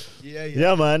 it. bro. Yeah.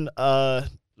 Yeah, man.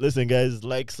 Listen, guys,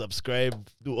 like, subscribe,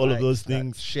 do all of Like, those like,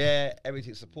 things. share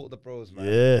everything. Support the bros, man.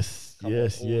 Yes, Come on,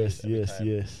 yes, always, yes, every yes, time.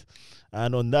 yes.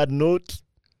 And on that note,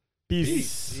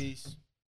 peace. Peace.